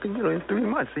Hitler. How can, in 3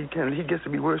 months he gets to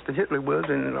be worse than Hitler was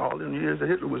in all the years that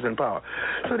Hitler was in power.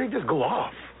 So they just go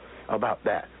off about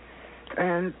that.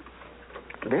 And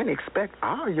then expect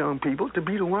our young people to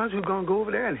be the ones who are going to go over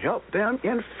there and help them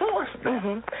enforce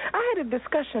that. I had a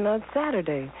discussion on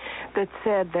Saturday that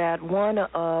said that one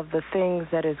of the things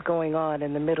that is going on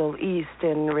in the Middle East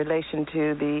in relation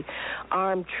to the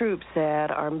armed troops that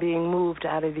are being moved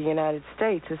out of the United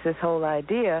States is this whole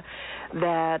idea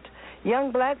that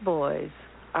young black boys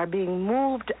are being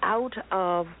moved out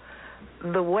of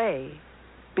the way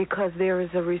because there is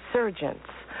a resurgence,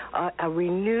 a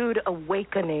renewed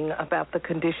awakening about the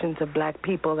conditions of black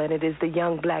people, and it is the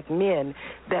young black men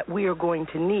that we are going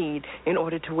to need in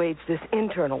order to wage this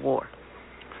internal war.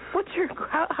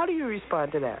 How do you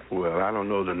respond to that? Well, I don't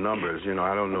know the numbers.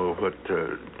 I don't know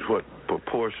what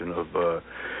proportion of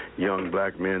young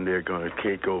black men they're going to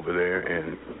take over there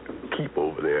and keep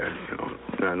over there.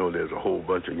 I know there's a whole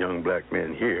bunch of young black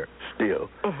men here still,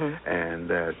 and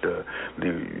that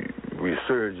the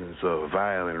resurgence of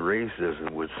violent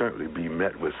racism would certainly be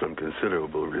met with some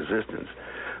considerable resistance.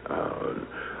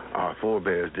 Our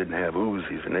forebears didn't have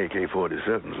Uzis and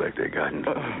AK-47s like they got in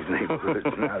some of these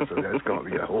neighborhoods now, so that's going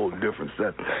to be a whole different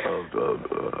set of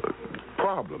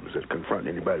problems that confront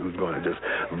anybody who's going to just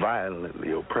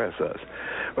violently oppress us.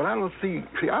 But I don't see,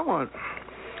 I want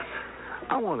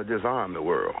to disarm the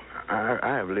world.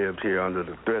 I have lived here under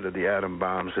the threat of the atom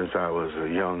bomb since I was a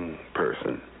young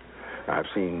person. I've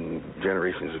seen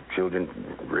generations of children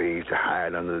raised to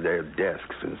hide under their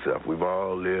desks and stuff. We've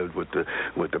all lived with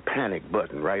the panic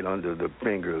button right under the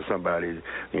finger of somebody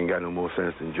who ain't got no more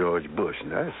sense than George Bush.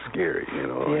 And that's scary,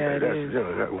 Yeah, it is.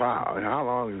 Wow, and how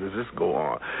long does this go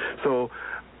on? So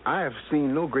I have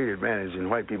seen no great advantage in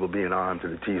white people being armed to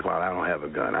the teeth while I don't have a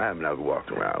gun. I have never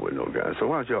walked around with no gun. So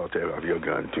why don't y'all take off your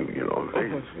gun too?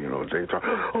 They talk,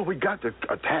 we got to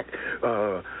attack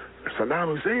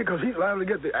Saddam Hussein because he's liable to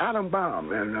get the atom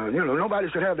bomb, and nobody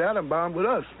should have the atom bomb with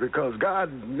us because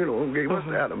God gave us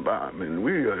the atom bomb, and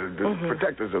we are the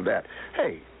protectors of that.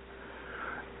 Hey,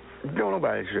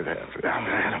 nobody should have the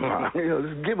atom bomb.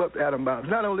 Just give up the atom bombs.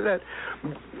 Not only that,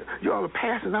 y'all are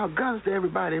passing out guns to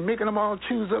everybody, making them all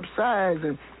choose up sides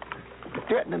and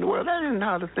threatening the world. That isn't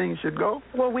how the thing should go.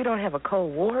 Well, we don't have a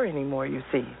Cold War anymore, you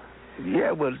see.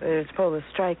 Yeah, well, there's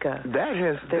perestroika.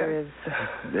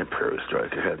 The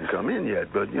perestroika hasn't come in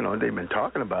yet, but they've been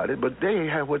talking about it. But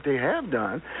what they have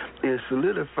done is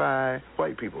solidify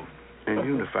white people and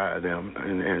unify them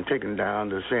and taking down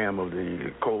the sham of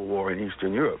the Cold War in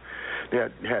Eastern Europe.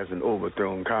 That hasn't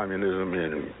overthrown communism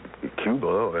in Cuba,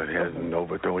 or it hasn't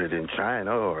overthrown it in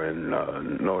China or in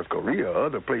North Korea or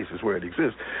other places where it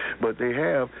exists. But they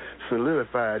have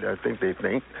solidified, I think,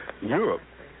 Europe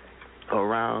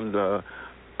around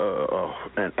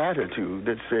an attitude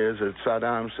that says that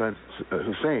Saddam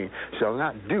Hussein shall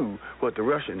not do what the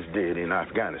Russians did in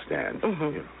Afghanistan.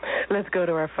 Let's go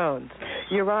to our phones.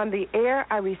 You're on the air.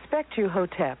 I respect you,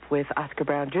 Hotep, with Oscar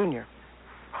Brown Jr.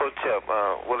 Hotep,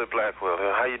 Willie Blackwell.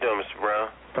 How you doing, Mr. Brown?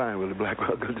 Fine, Willie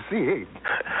Blackwell. Good to see you.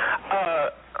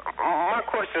 My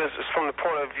question is from the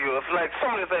point of view of, like,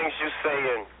 some of the things you say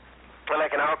in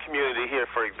our community here,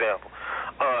 for example.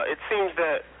 It seems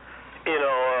that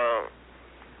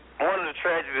one of the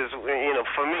tragedies,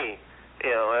 for me,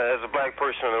 as a black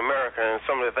person in America, and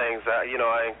some of the things I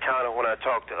encounter when I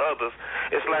talk to others,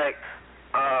 it's like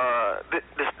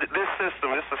this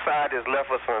system, this society has left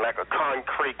us in like a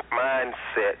concrete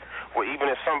mindset where even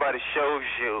if somebody shows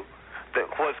you that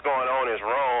what's going on is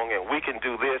wrong and we can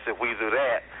do this if we do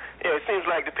that. It seems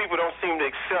like the people don't seem to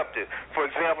accept it. For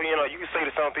example, you can say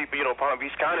to some people, Palm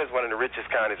Beach County is one of the richest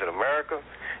counties in America.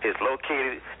 It's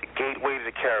located the gateway to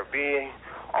the Caribbean.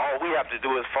 All we have to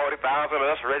do is 40,000 of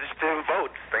us register and vote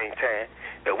at the same time.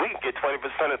 And we can get 20%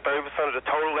 or 30% of the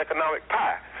total economic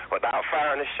pie without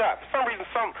firing a shot. For some reason,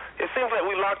 it seems like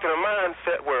we locked in a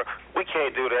mindset where we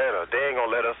can't do that or they ain't going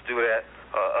to let us do that.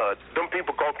 Them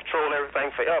people going to control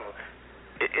everything forever.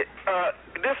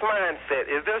 This mindset,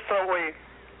 is there some way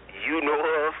you know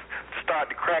of to start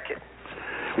to crack it?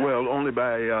 Well, only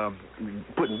by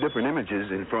putting different images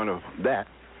in front of that.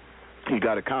 You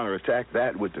got to counterattack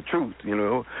that with the truth,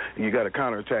 You got to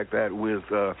counterattack that with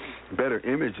better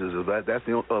images of that.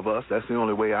 Of us. That's the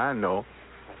only way I know.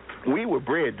 We were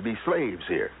bred to be slaves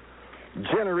here.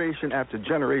 Generation after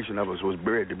generation of us was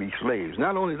bred to be slaves.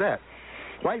 Not only that,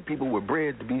 white people were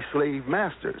bred to be slave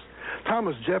masters.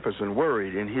 Thomas Jefferson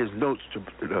worried in his notes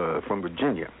from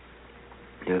Virginia,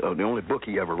 the only book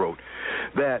he ever wrote,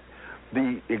 that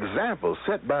the example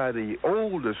set by the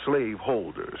older slave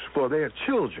holders for their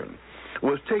children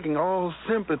was taking all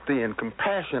sympathy and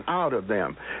compassion out of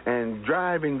them and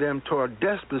driving them toward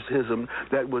despotism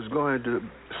that was going to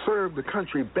serve the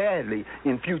country badly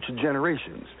in future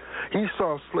generations. He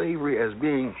saw slavery as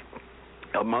being,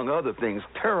 among other things,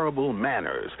 terrible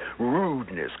manners,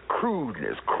 rudeness,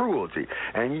 crudeness, cruelty,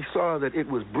 and he saw that it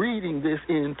was breeding this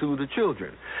into the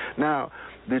children. Now,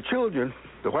 the children,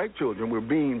 the white children, were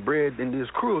being bred in this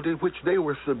cruelty, which they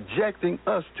were subjecting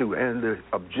us to, and the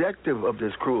objective of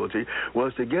this cruelty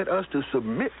was to get us to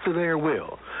submit to their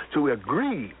will, to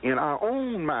agree in our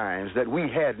own minds that we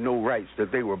had no rights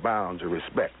that they were bound to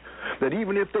respect, that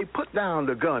even if they put down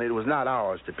the gun, it was not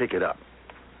ours to pick it up,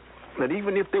 that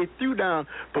even if they threw down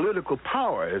political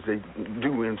power, as they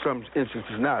do in some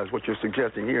instances now, is what you're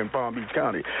suggesting here in Palm Beach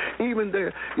County, even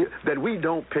there, that we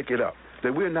don't pick it up,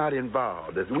 that we're not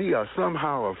involved, that we are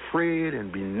somehow afraid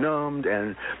and benumbed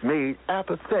and made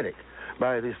apathetic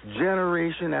by this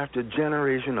generation after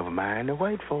generation of minor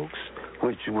white folks,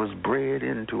 which was bred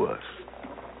into us.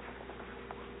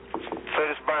 So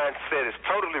this mindset is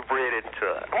totally bred into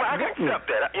us. Well, I can accept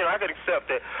that. I can accept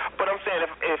that. But I'm saying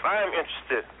if I am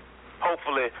interested,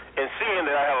 hopefully, in seeing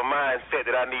that I have a mindset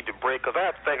that I need to break, because I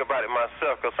have to think about it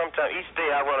myself, because sometimes each day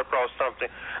I run across something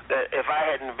that if I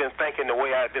hadn't been thinking the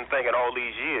way I've been thinking all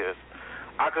these years,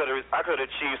 I could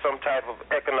achieve some type of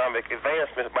economic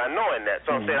advancement by knowing that.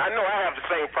 So I'm saying I know I have the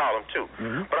same problem too.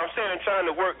 But I'm saying I'm trying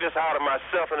to work this out of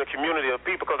myself and the community of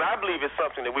people, because I believe it's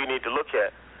something that we need to look at.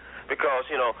 Because,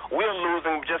 we're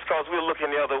losing just because we're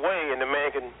looking the other way, and the man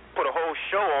can put a whole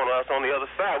show on us on the other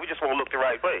side. We just won't look the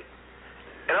right way.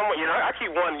 And I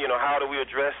keep wondering, how do we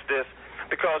address this?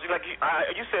 Because, like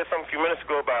you said something a few minutes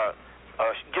ago about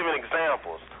giving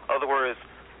examples. In other words,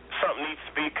 something needs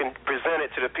to be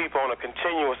presented to the people on a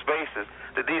continuous basis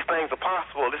that these things are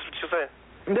possible. This is what you're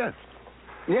saying?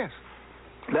 Yes.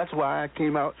 That's why I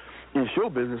came out in show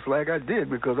business like I did,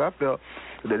 because I felt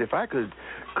that if I could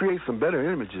create some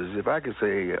better images, if I could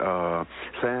say,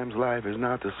 Sam's life is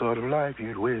not the sort of life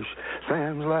you'd wish,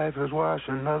 Sam's life is wash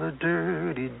another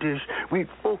dirty dish, we'd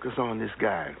focus on this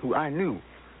guy who I knew.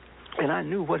 And I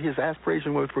knew what his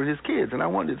aspiration was for his kids, and I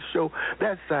wanted to show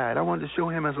that side. I wanted to show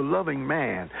him as a loving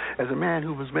man, as a man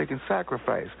who was making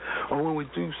sacrifice. Or when we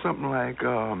do something like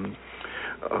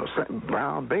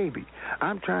Brown Baby,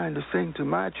 I'm trying to sing to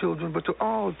my children, but to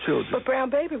all children. But Brown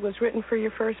Baby was written for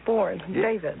your firstborn,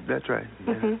 David. That's right.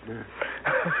 Yeah.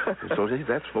 So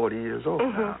that's 40 years old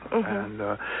now. And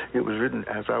it was written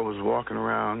as I was walking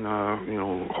around,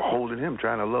 holding him,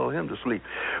 trying to lull him to sleep.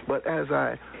 But as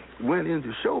I went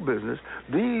into show business,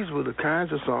 these were the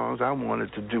kinds of songs I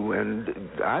wanted to do, and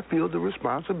I feel the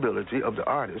responsibility of the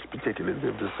artists, particularly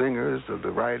of the singers, of the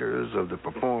writers, of the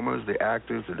performers, the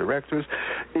actors, the directors,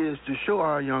 is to show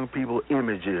our young people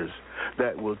images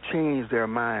that will change their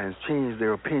minds, change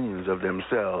their opinions of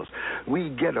themselves. We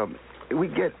get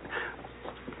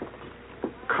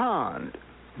conned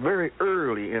very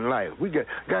early in life.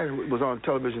 Guy was on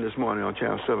television this morning on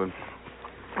Channel 7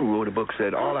 who wrote a book,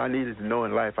 said, all I needed to know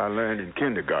in life I learned in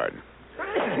kindergarten.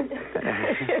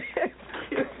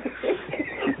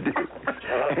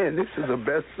 And this is a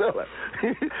bestseller.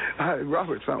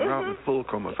 Robert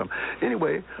Fulcrum or something.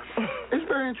 Anyway, it's a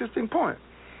very interesting point.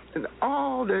 And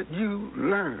all that you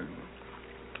learn,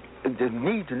 the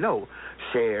need to know,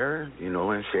 share,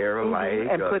 and share alike.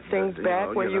 And put things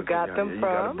back where you got them from. You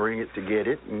got to bring it to get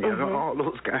it, and all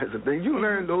those kinds of things. You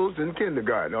learn those in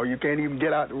kindergarten, or you can't even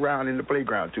get out around in the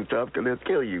playground too tough because they'll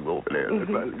kill you over there.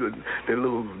 The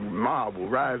little mob will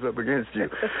rise up against you.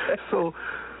 So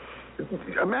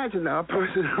imagine now a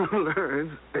person who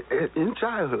learns in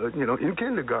childhood, in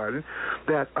kindergarten,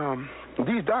 that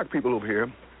these dark people over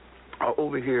here are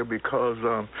over here because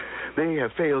they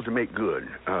have failed to make good.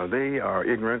 They are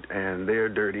ignorant and they're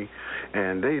dirty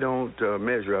and they don't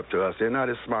measure up to us. They're not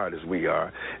as smart as we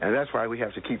are, and that's why we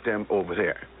have to keep them over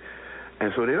there.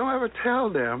 And so they don't ever tell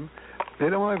them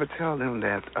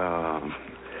that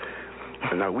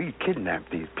now we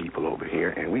kidnapped these people over here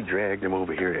and we dragged them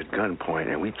over here at gunpoint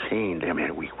and we chained them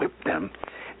and we whipped them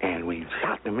and we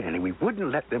shot them and we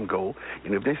wouldn't let them go.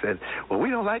 If they said, well, we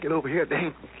don't like it over here,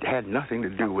 they had nothing to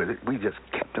do with it. We just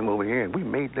kept them over here and we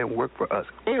made them work for us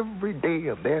every day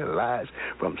of their lives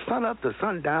from sun up to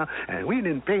sundown, and we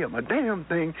didn't pay them a damn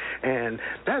thing, and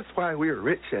that's why we're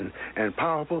rich and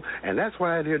powerful, and that's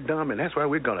why they're dumb, and that's why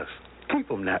we're going to keep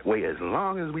them that way as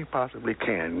long as we possibly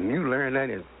can. You learn that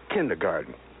in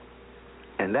kindergarten.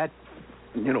 And that,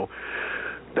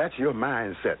 that's your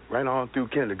mindset right on through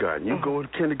kindergarten. You go to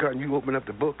kindergarten, you open up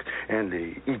the book, and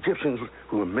the Egyptians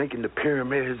who were making the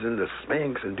pyramids and the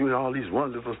Sphinx and doing all these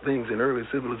wonderful things in early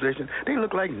civilization, they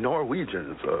look like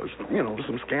Norwegians or,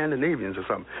 some Scandinavians or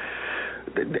something.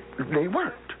 They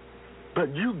weren't.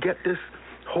 But you get this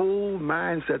whole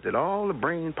mindset that all the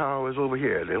brain power is over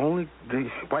here. Only the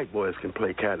white boys can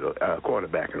play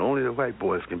quarterback, and only the white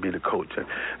boys can be the coach,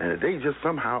 and they just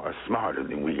somehow are smarter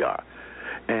than we are.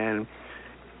 And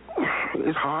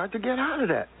it's hard to get out of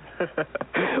that.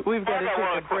 We've got to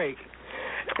take a break.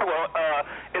 Well,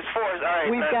 as far as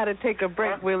we've got to take a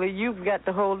break, Willie. You've got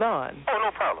to hold on. Oh,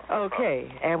 no problem. Okay,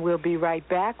 and we'll be right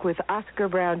back with Oscar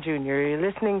Brown Jr. You're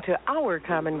listening to Our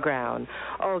Common Ground,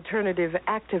 alternative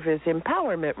activist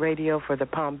empowerment radio for the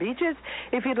Palm Beaches.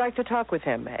 If you'd like to talk with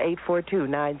him,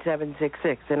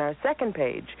 842-9766. In our second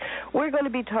page, we're going to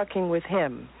be talking with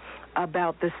him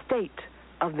about the state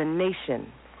of the nation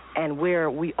and where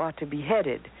we ought to be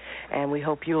headed, and we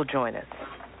hope you'll join us.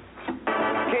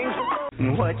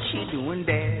 What she doing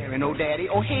there? And oh, Daddy,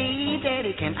 oh, hey,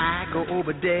 Daddy, can I go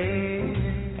over there?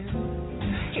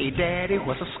 Hey, Daddy,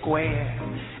 what's a square?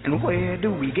 And where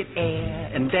do we get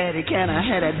air? And Daddy, can I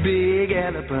have that big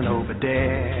elephant over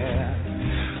there?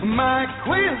 My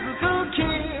quizzical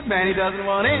kid, man, he doesn't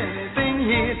want anything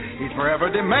hid. He's forever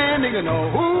demanding to know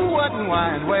who, what, and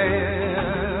why, and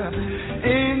where.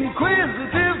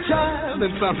 Inquisitive child,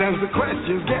 and sometimes the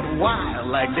questions get wild.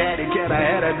 Like, Daddy, can I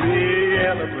have that big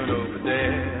elephant over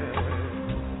there?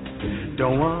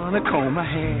 Don't wanna comb my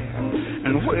hair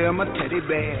and wear my teddy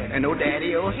bear. And oh,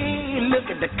 Daddy, oh, hey, look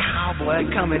at the cowboy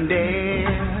coming there.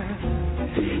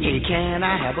 Hey, can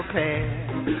I have a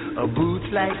pair of boots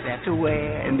like that to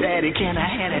wear? And Daddy, can I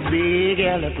have that big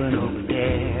elephant over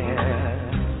there?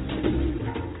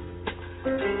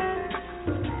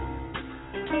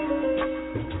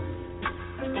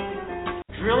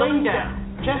 Drilling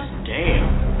down, just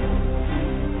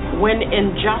damn. When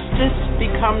injustice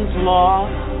becomes law,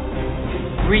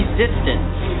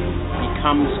 resistance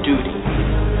becomes duty.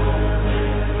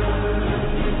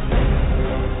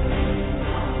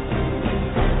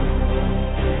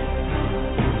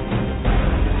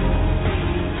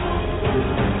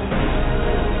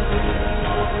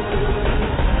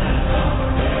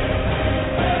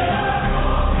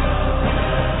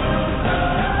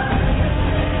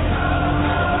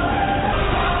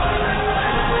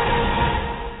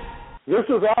 This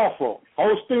is Alpha,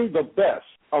 hosting the best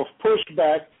of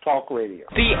Pushback Talk Radio.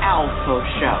 The Alpha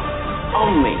Show,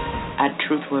 only at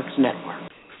TruthWorks Network.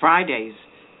 Fridays,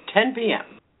 10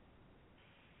 p.m.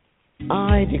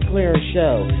 I Declare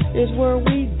Show is where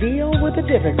we deal with the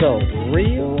difficult,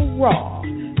 real raw,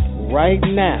 right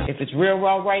now. If it's real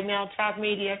raw right now, Talk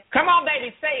Media, come on,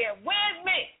 baby, say it with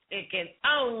me. It can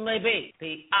only be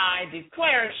the I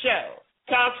Declare Show.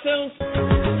 Talk soon.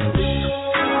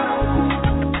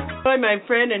 Join my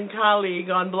friend and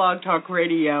colleague on Blog Talk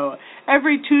Radio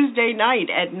every Tuesday night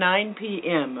at 9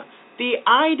 p.m. The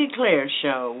I Declare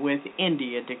Show with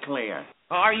India Declare.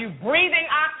 Are you breathing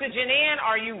oxygen in?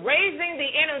 Are you raising the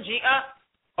energy up?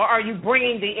 Or are you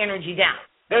bringing the energy down?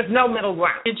 There's no middle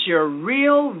ground. It's your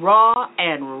real, raw,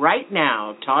 and right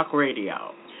now talk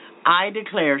radio. I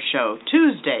Declare Show,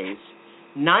 Tuesdays,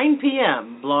 9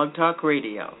 p.m., Blog Talk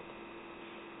Radio.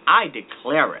 I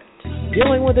declare it.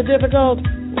 Dealing with the difficult,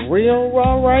 real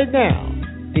raw right now.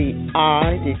 The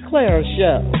I Declare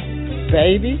Show,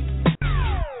 baby.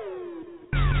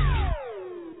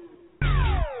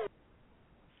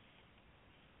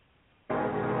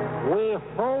 We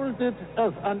hold it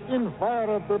as an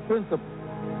inviolable principle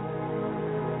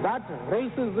that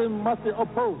racism must be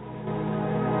opposed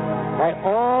by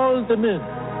all the means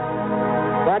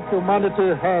that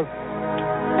humanity has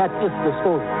at its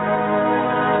disposal.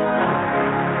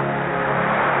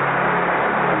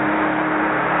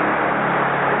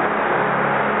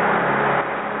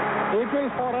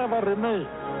 forever remain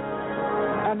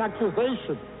an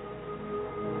accusation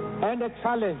and a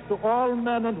challenge to all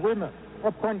men and women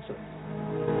apprentices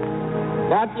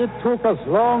that it took as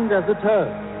long as it has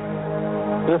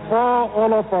before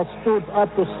all of us stood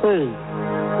up to say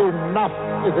enough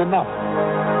is enough.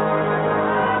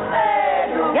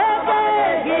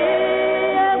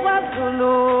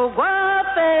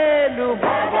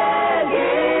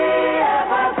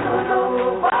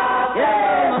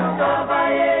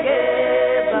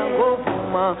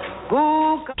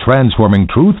 Transforming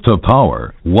truth to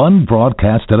power, one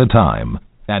broadcast at a time.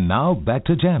 And now back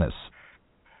to Janice.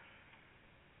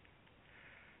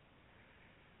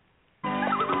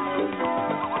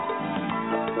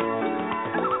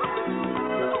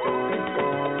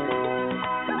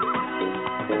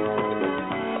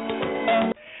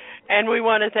 And we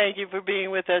want to thank you for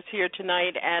being with us here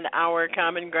tonight at Our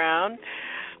Common Ground.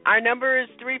 Our number is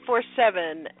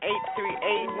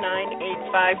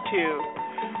 347-838-9852.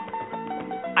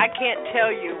 I can't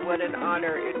tell you what an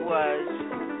honor it was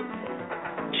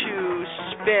to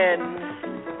spend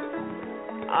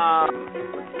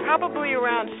probably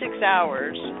around 6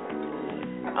 hours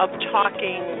of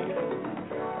talking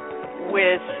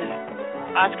with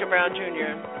Oscar Brown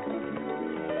Jr.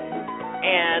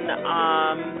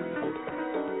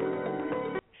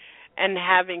 and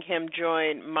having him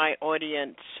join my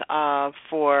audience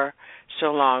for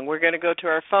so long. We're going to go to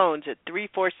our phones at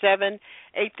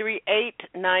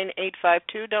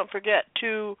 347-838-9852. Don't forget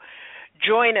to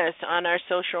join us on our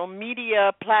social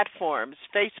media platforms: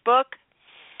 Facebook,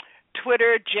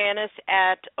 Twitter, Janice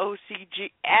at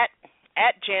OCG at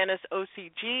Janice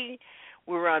OCG.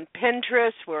 We're on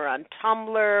Pinterest. We're on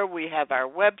Tumblr. We have our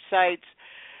websites.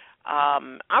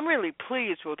 I'm really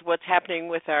pleased with what's happening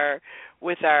with our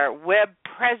web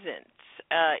presence.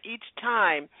 Each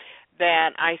time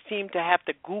that I seem to have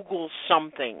to Google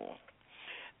something,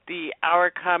 the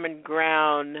Our Common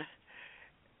Ground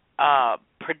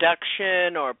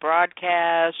production or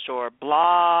broadcast or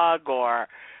blog or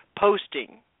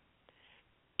posting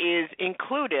is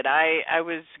included. I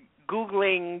was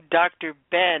Googling Dr.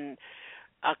 Ben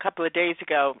a couple of days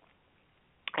ago,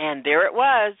 and there it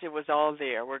was. It was all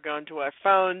there. We're going to our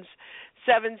phones.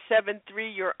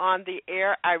 773, you're on the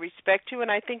air. I respect you,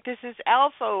 and I think this is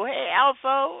Alpho. Hey,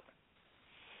 Alpho.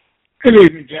 Good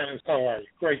evening, Janice. How are you?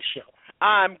 Great show.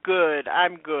 I'm good.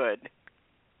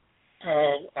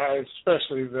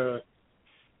 Especially the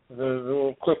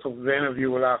little clip of the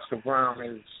interview with Oscar Brown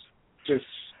is just,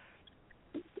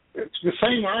 it's the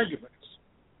same arguments.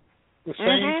 The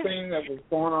same thing that was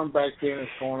going on back then is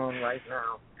going on right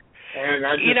now. And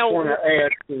I just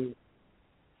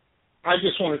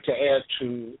wanted to add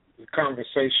to the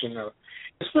conversation of,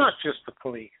 it's not just the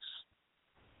police.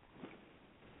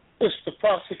 It's the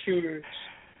prosecutors.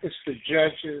 It's the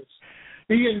judges.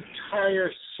 The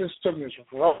entire system is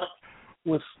wrought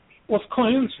with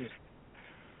Klansmen.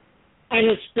 And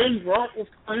it's been wrought with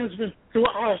Klansmen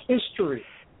throughout history.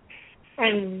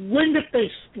 And when did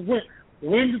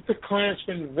the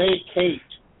Klansmen vacate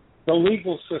the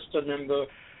legal system and the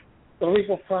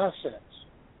legal process?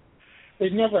 They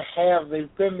never have.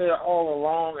 They've been there all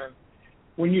along. And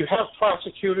when you have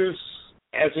prosecutors,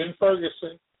 as in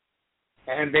Ferguson,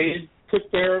 and they put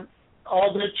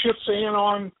all their chips in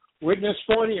on Witness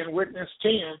 40 and Witness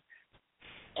 10,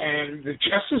 and the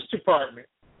Justice Department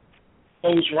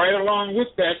goes right along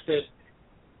with that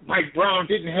Mike Brown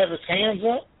didn't have his hands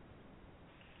up,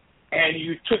 and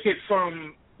you took it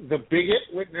from the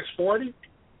bigot, Witness 40.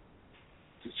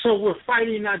 So we're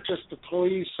fighting not just the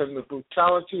police and the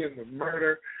brutality and the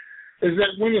murder, is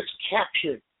that when it's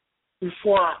captured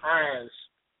before our eyes,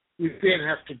 we then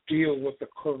have to deal with a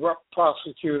corrupt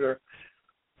prosecutor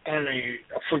and a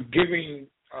forgiving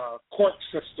court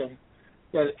system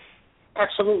that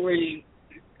absolutely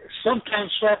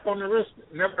sometimes slap on the wrist.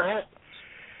 It never happens.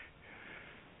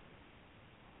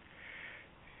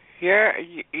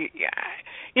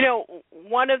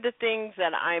 One of the things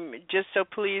that I'm just so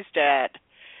pleased at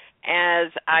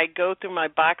as I go through my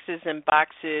boxes and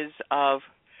boxes of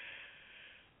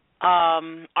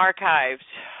archives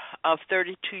of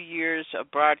 32 years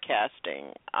of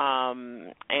broadcasting,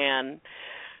 and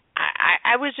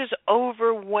I was just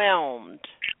overwhelmed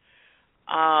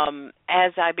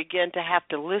as I began to have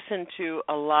to listen to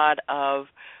a lot of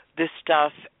this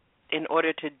stuff in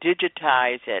order to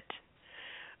digitalize it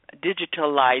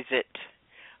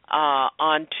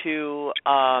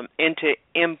into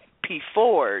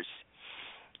MP4s,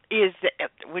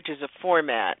 which is a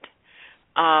format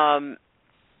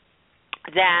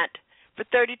that for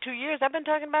 32 years I've been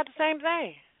talking about the same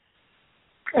thing.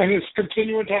 And it's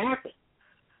continuing to happen.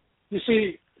 You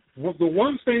see, the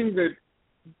one thing that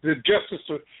the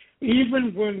justice,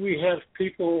 even when we have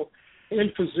people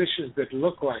in positions that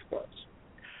look like us,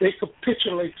 they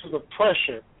capitulate to the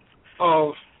pressure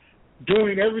of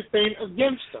doing everything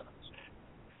against us.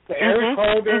 The Eric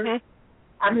Holder.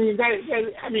 I mean,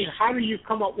 how do you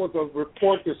come up with a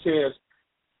report that says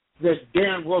that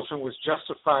Darren Wilson was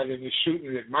justified in his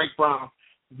shooting, that Mike Brown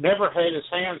never had his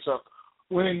hands up,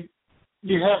 when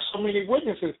you have so many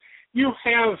witnesses? You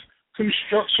have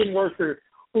construction workers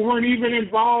who weren't even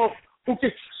involved, who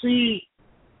could see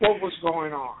what was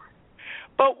going on.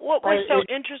 But what was so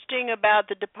interesting about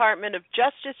the Department of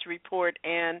Justice report,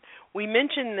 and we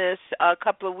mentioned this a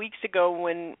couple of weeks ago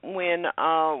when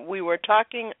we were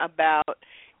talking about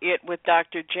it with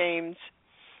Dr. James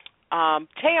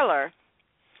Taylor,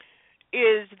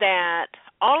 is that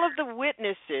all of the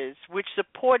witnesses which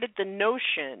supported the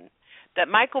notion that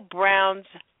Michael Brown's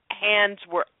hands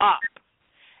were up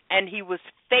and he was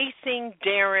facing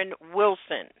Darren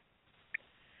Wilson,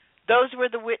 those were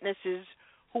the witnesses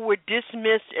who were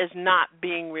dismissed as not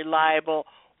being reliable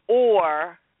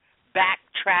or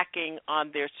backtracking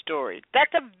on their story.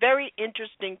 That's a very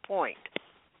interesting point.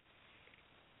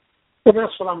 Well,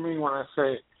 that's what I mean when I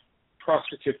say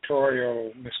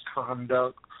prosecutorial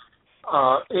misconduct.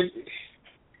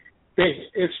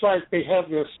 It's like they have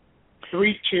this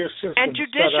three-tier system. And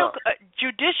judicial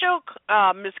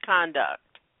misconduct.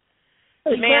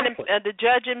 Exactly. The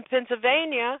judge in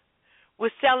Pennsylvania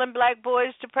was selling black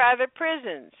boys to private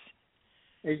prisons,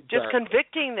 just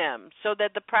convicting them so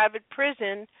that the private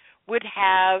prison would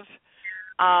have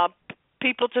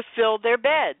people to fill their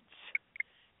beds.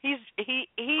 He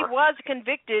was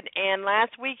convicted, and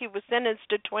last week he was sentenced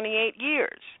to 28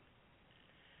 years.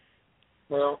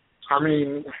 Well, I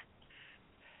mean,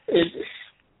 and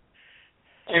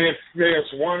if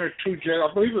there's one or two judges,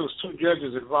 I believe it was two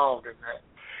judges involved in that.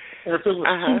 And if it was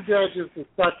two judges, it's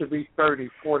got to be 30,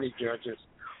 40 judges.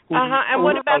 And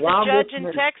what about the judge in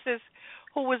Texas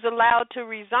who was allowed to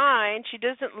resign? She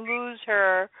doesn't lose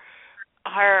her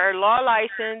law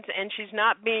license, and she's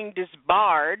not being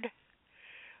disbarred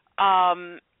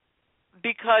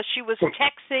because she was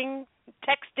texting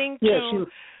to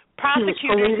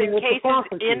prosecutors in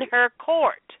cases in her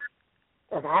court,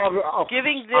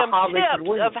 giving them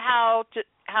tips of how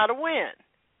to win.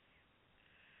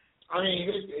 I mean,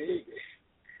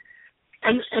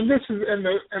 and this is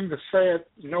and the sad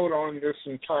note on this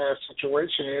entire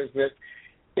situation is that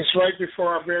it's right before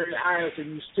our very eyes,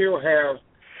 and you still have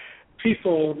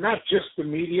people, not just the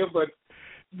media, but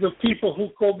the people who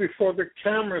go before the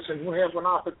cameras and who have an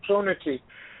opportunity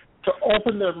to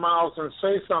open their mouths and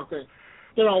say something.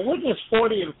 You know, Witness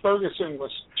 40 in Ferguson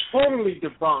was totally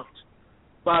debunked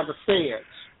by the feds,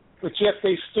 but yet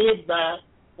they stood back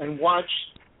and watched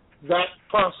that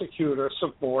prosecutor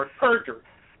support perjury.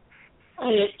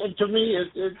 And to me,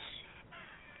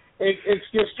 it's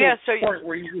just a point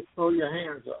where you just throw your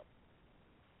hands up.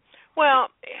 Well,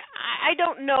 I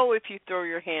don't know if you throw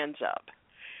your hands up.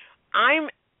 I'm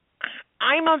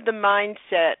of the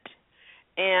mindset,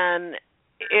 and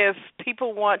if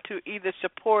people want to either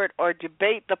support or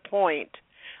debate the point,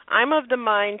 I'm of the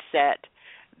mindset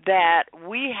that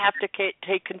we have to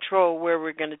take control where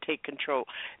we're going to take control.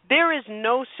 There is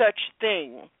no such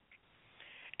thing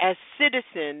as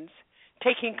citizens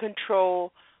taking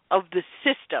control of the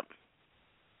system.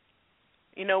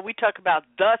 You know, we talk about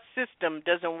the system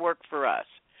doesn't work for us.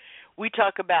 We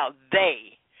talk about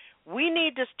they. We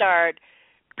need to start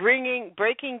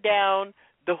breaking down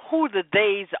who the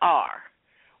theys are.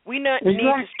 We need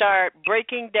to start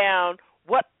breaking down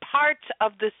what parts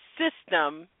of the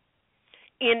system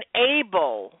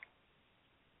enable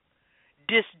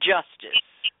disjustice.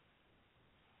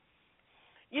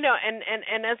 You know,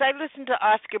 and as I listen to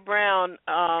Oscar Brown,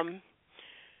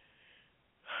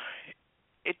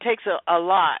 it takes a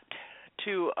lot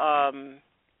to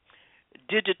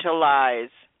digitalize.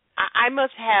 I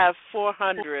must have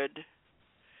 400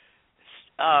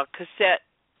 cassettes,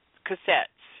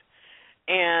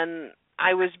 and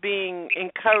I was being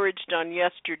encouraged on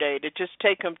yesterday to just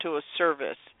take them to a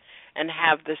service and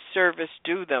have the service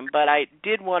do them. But I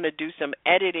did want to do some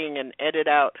editing and edit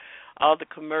out all the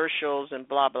commercials and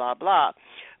blah, blah, blah.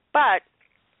 But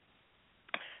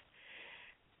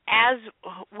as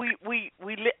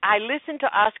I listened to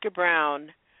Oscar Brown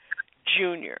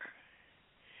Jr.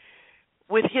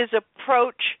 with his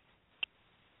approach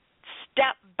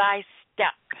step by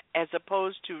step as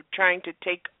opposed to trying to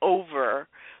take over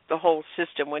the whole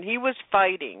system. When he was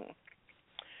fighting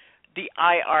the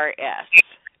IRS,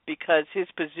 because his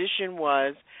position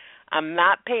was, I'm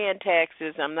not paying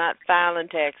taxes, I'm not filing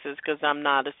taxes because I'm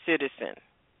not a citizen.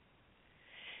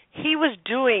 he was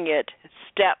doing it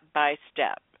step by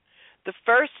step. The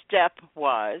first step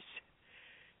was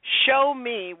show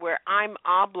me where I'm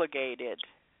obligated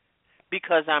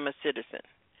because I'm a citizen.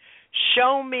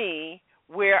 Show me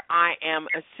where I am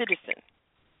a citizen.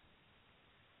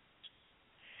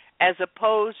 As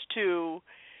opposed to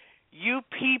you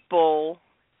people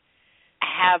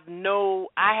I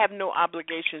have no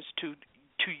obligations to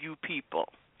you people.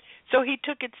 So he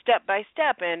took it step by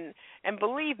step, and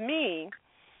believe me,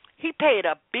 he paid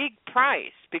a big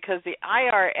price because the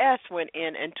IRS went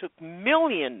in and took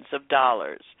millions of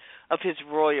dollars of his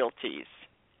royalties.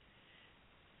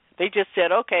 They just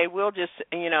said, okay, we'll just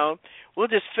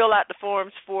fill out the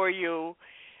forms for you,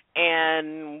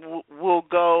 and we'll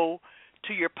go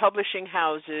to your publishing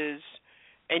houses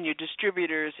and your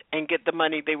distributors and get the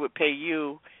money they would pay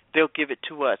you. They'll give it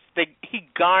to us. They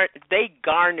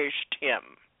garnished him.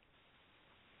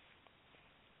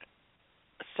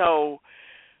 So,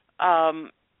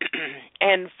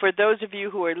 and for those of you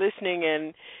who are listening,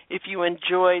 and if you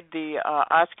enjoyed the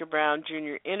Oscar Brown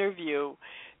Jr. interview,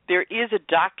 there is a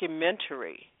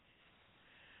documentary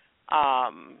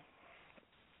on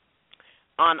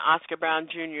Oscar Brown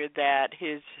Jr. that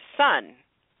his son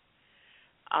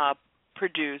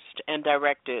produced and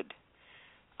directed,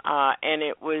 and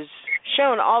it was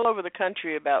shown all over the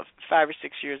country about 5 or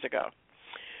 6 years ago.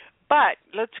 But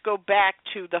let's go back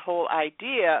to the whole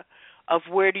idea of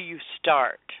where do you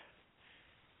start?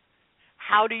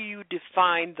 How do you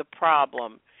define the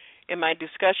problem? In my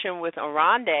discussion with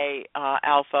Arande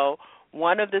Alpha,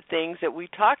 one of the things that we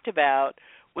talked about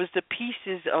was the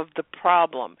pieces of the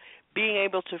problem, being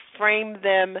able to frame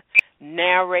them,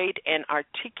 narrate, and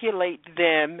articulate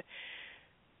them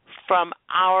from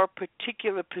our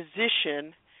particular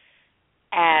position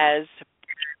as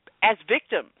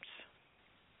victims.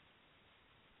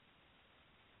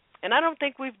 And I don't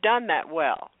think we've done that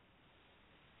well.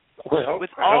 Well,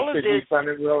 with I all don't of think this, we've done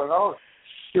it well at all.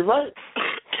 You're right.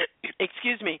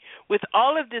 Excuse me. With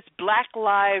all of this Black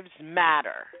Lives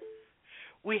Matter,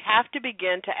 we have to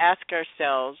begin to ask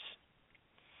ourselves,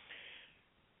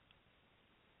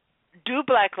 do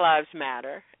Black Lives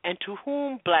matter, and to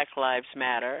whom Black Lives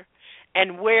matter,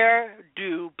 and where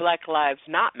do Black Lives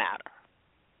not matter?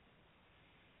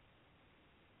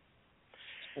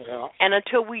 Yeah. And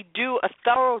until we do a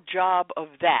thorough job of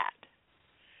that,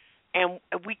 and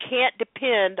we can't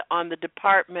depend on the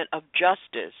Department of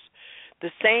Justice,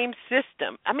 the same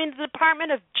system. I mean, the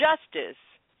Department of Justice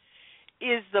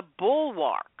is the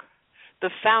bulwark, the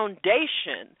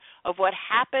foundation of what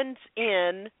happens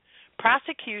in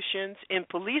prosecutions, in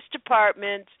police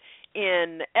departments,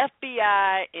 in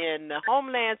FBI, in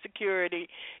Homeland Security,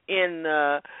 in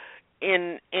the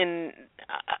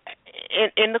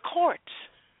courts.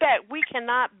 That we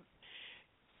cannot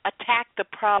attack the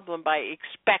problem by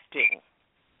expecting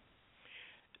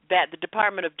that the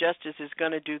Department of Justice is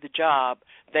going to do the job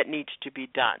that needs to be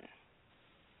done.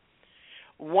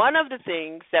 One of the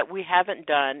things that we haven't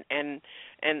done, and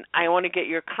I want to get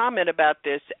your comment about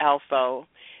this, Alpho,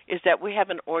 is that we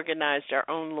haven't organized our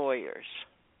own lawyers.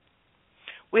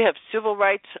 We have civil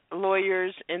rights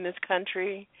lawyers in this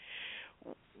country.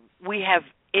 We have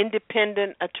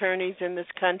independent attorneys in this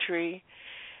country,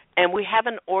 and we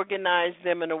haven't organized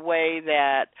them in a way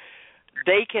that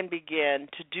they can begin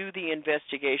to do the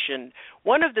investigation.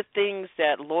 One of the things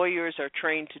that lawyers are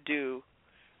trained to do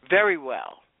very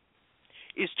well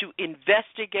is to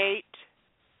investigate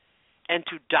and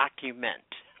to document.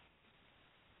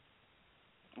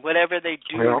 Whatever they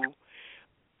do,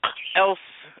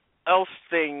 else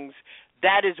things,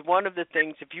 that is one of the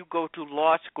things, if you go to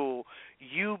law school,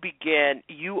 you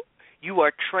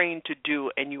are trained to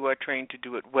do, and you are trained to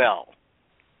do it well.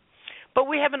 But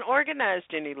we haven't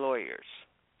organized any lawyers.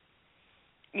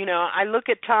 You know, I look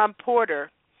at Tom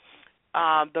Porter,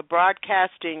 the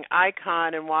broadcasting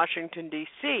icon in Washington,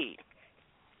 D.C.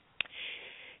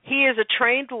 He is a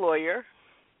trained lawyer,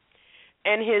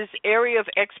 and his area of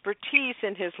expertise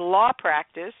in his law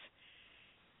practice.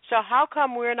 So how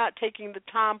come we're not taking the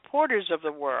Tom Porters of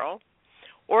the world,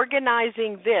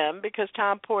 organizing them, because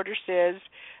Tom Porter says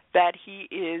that he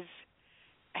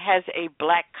has a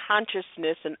black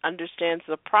consciousness and understands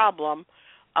the problem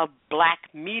of black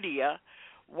media.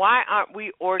 Why aren't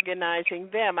we organizing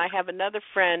them? I have another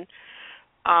friend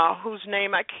whose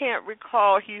name I can't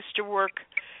recall. He used to work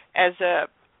as a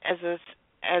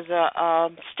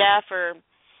staffer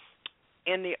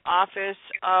in the office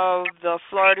of the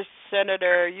Florida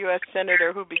senator, U.S.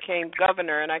 senator who became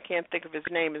governor, and I can't think of his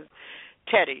name. Is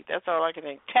Teddy. That's all I can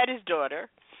think. Teddy's daughter.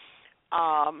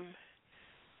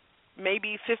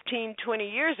 Maybe 15, 20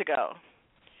 years ago.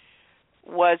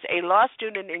 was a law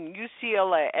student in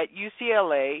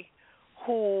UCLA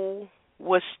who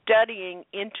was studying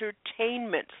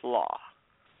entertainment law.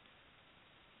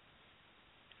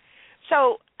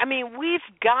 So, I mean, we've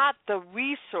got the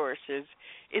resources.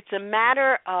 It's a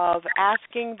matter of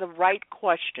asking the right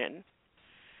question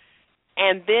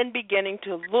and then beginning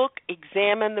to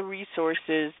examine the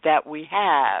resources that we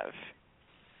have.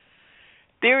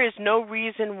 There is no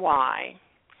reason why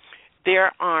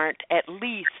there aren't at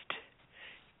least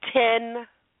 10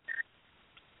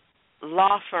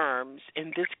 law firms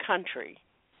in this country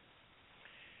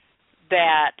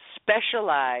that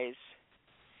specialize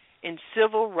in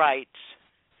civil rights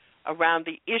around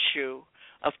the issue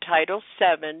of Title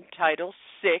VII, Title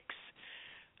VI,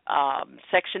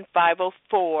 Section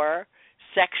 504,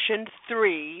 Section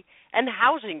 3, and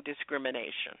housing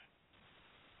discrimination.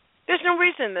 There's no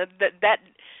reason that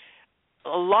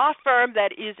a law firm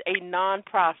that is a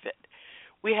nonprofit.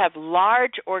 We have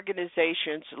large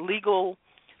organizations, legal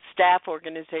staff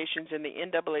organizations in the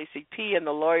NAACP and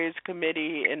the Lawyers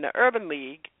Committee in the Urban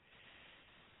League.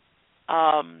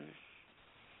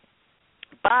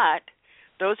 But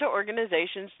those are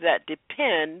organizations that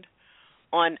depend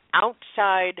on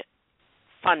outside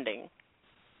funding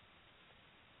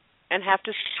and have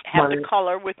to have the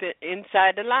color with it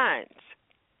inside the lines.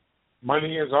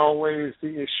 Money is always the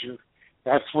issue.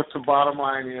 That's what the bottom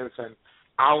line is, and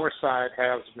our side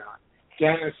has none.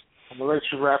 Janice, I'm going to let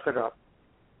you wrap it up.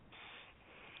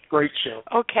 Great show.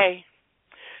 Okay.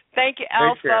 Thank you,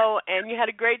 Alpha, and you had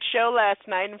a great show last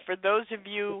night. And for those of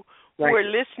you who are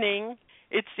listening,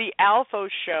 it's the Alpha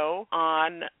Show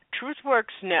on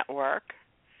TruthWorks Network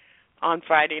on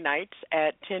Friday nights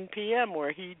at 10 p.m.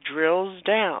 where he drills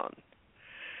down.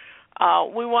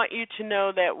 We want you to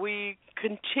know that we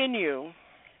continue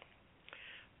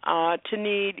to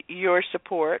need your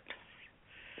support.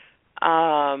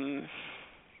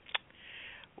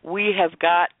 We have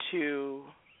got to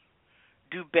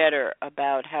do better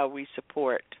about how we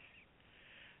support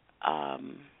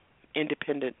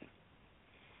independent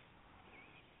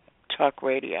talk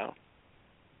radio,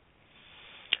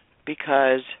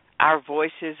 because our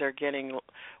voices are getting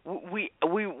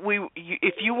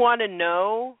if you want to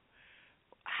know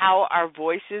how our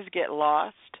voices get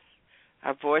lost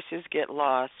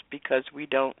because we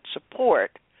don't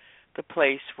support the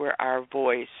place where our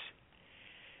voice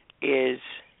is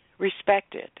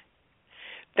respected.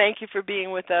 Thank you for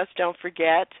being with us. Don't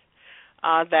forget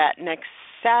that next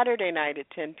Saturday night at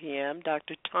 10 p.m.,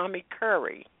 Dr. Tommy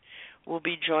Curry will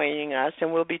be joining us,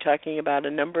 and we'll be talking about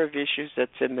a number of issues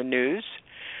that's in the news.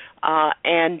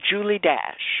 And Julie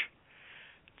Dash,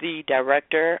 the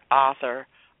director, author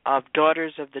of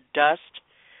Daughters of the Dust,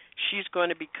 she's going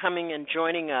to be coming and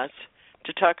joining us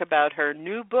to talk about her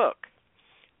new book,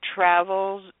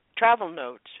 Travel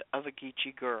Notes of a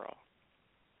Geechee Girl.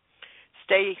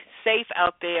 Stay safe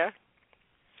out there.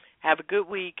 Have a good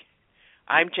week.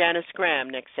 I'm Janice Graham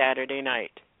next Saturday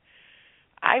night.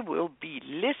 I will be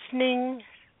listening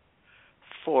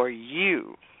for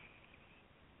you.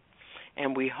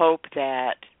 And we hope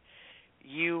that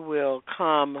you will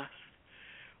come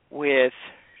with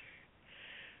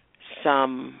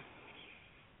some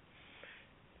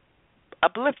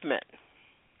upliftment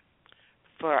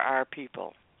for our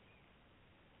people.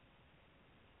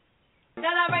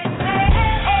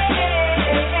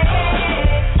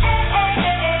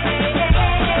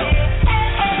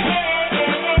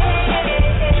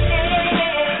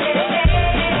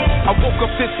 I woke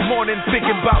up this morning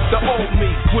thinking about the old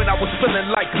me when I was feeling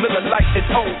like Miller Lite and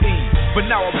OE. But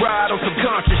now I ride on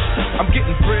subconscious. I'm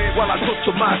getting bread while I look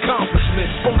to my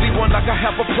accomplishments. Only one like I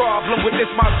have a problem with is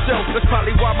myself. That's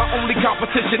probably why my only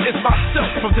competition is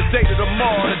myself. From today to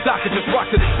tomorrow, the doctor just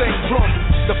rock to the same drum.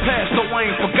 The past, so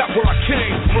I ain't forgot where I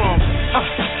came from.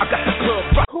 I got the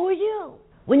club rock. Who are you?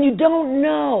 When you don't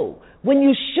know. When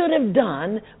you should have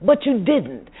done, but you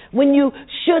didn't. When you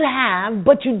should have,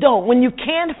 but you don't. When you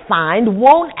can't find,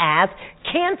 won't ask,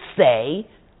 can't say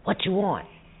what you want.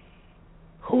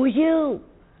 Who are you?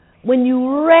 When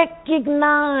you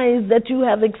recognize that you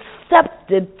have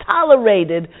accepted,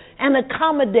 tolerated, and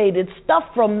accommodated stuff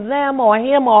from them or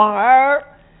him or her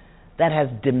that has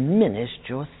diminished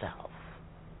yourself.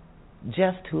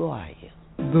 Just who are you?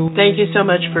 Thank you so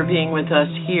much for being with us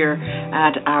here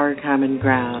at Our Common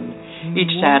Ground.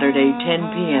 Each Saturday,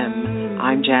 10 p.m.,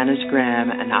 I'm Janice Graham,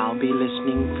 and I'll be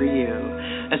listening for you.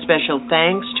 A special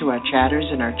thanks to our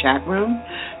chatters in our chat room.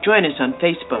 Join us on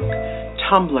Facebook,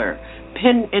 Tumblr,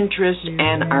 Pinterest,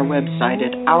 and our website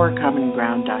at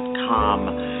ourcommonground.com.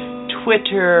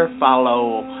 Twitter,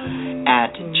 follow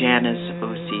at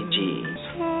JaniceOCG.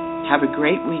 Have a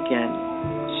great weekend.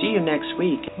 See you next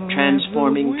week,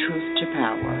 transforming truth to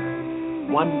power,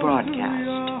 one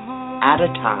broadcast at a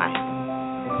time.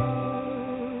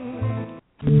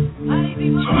 So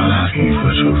I'm not asking you for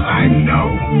the truth. I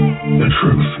know the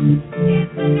truth.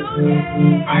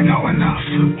 I know enough.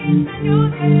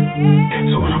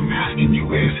 So what I'm asking you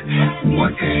is,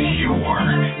 what is your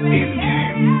in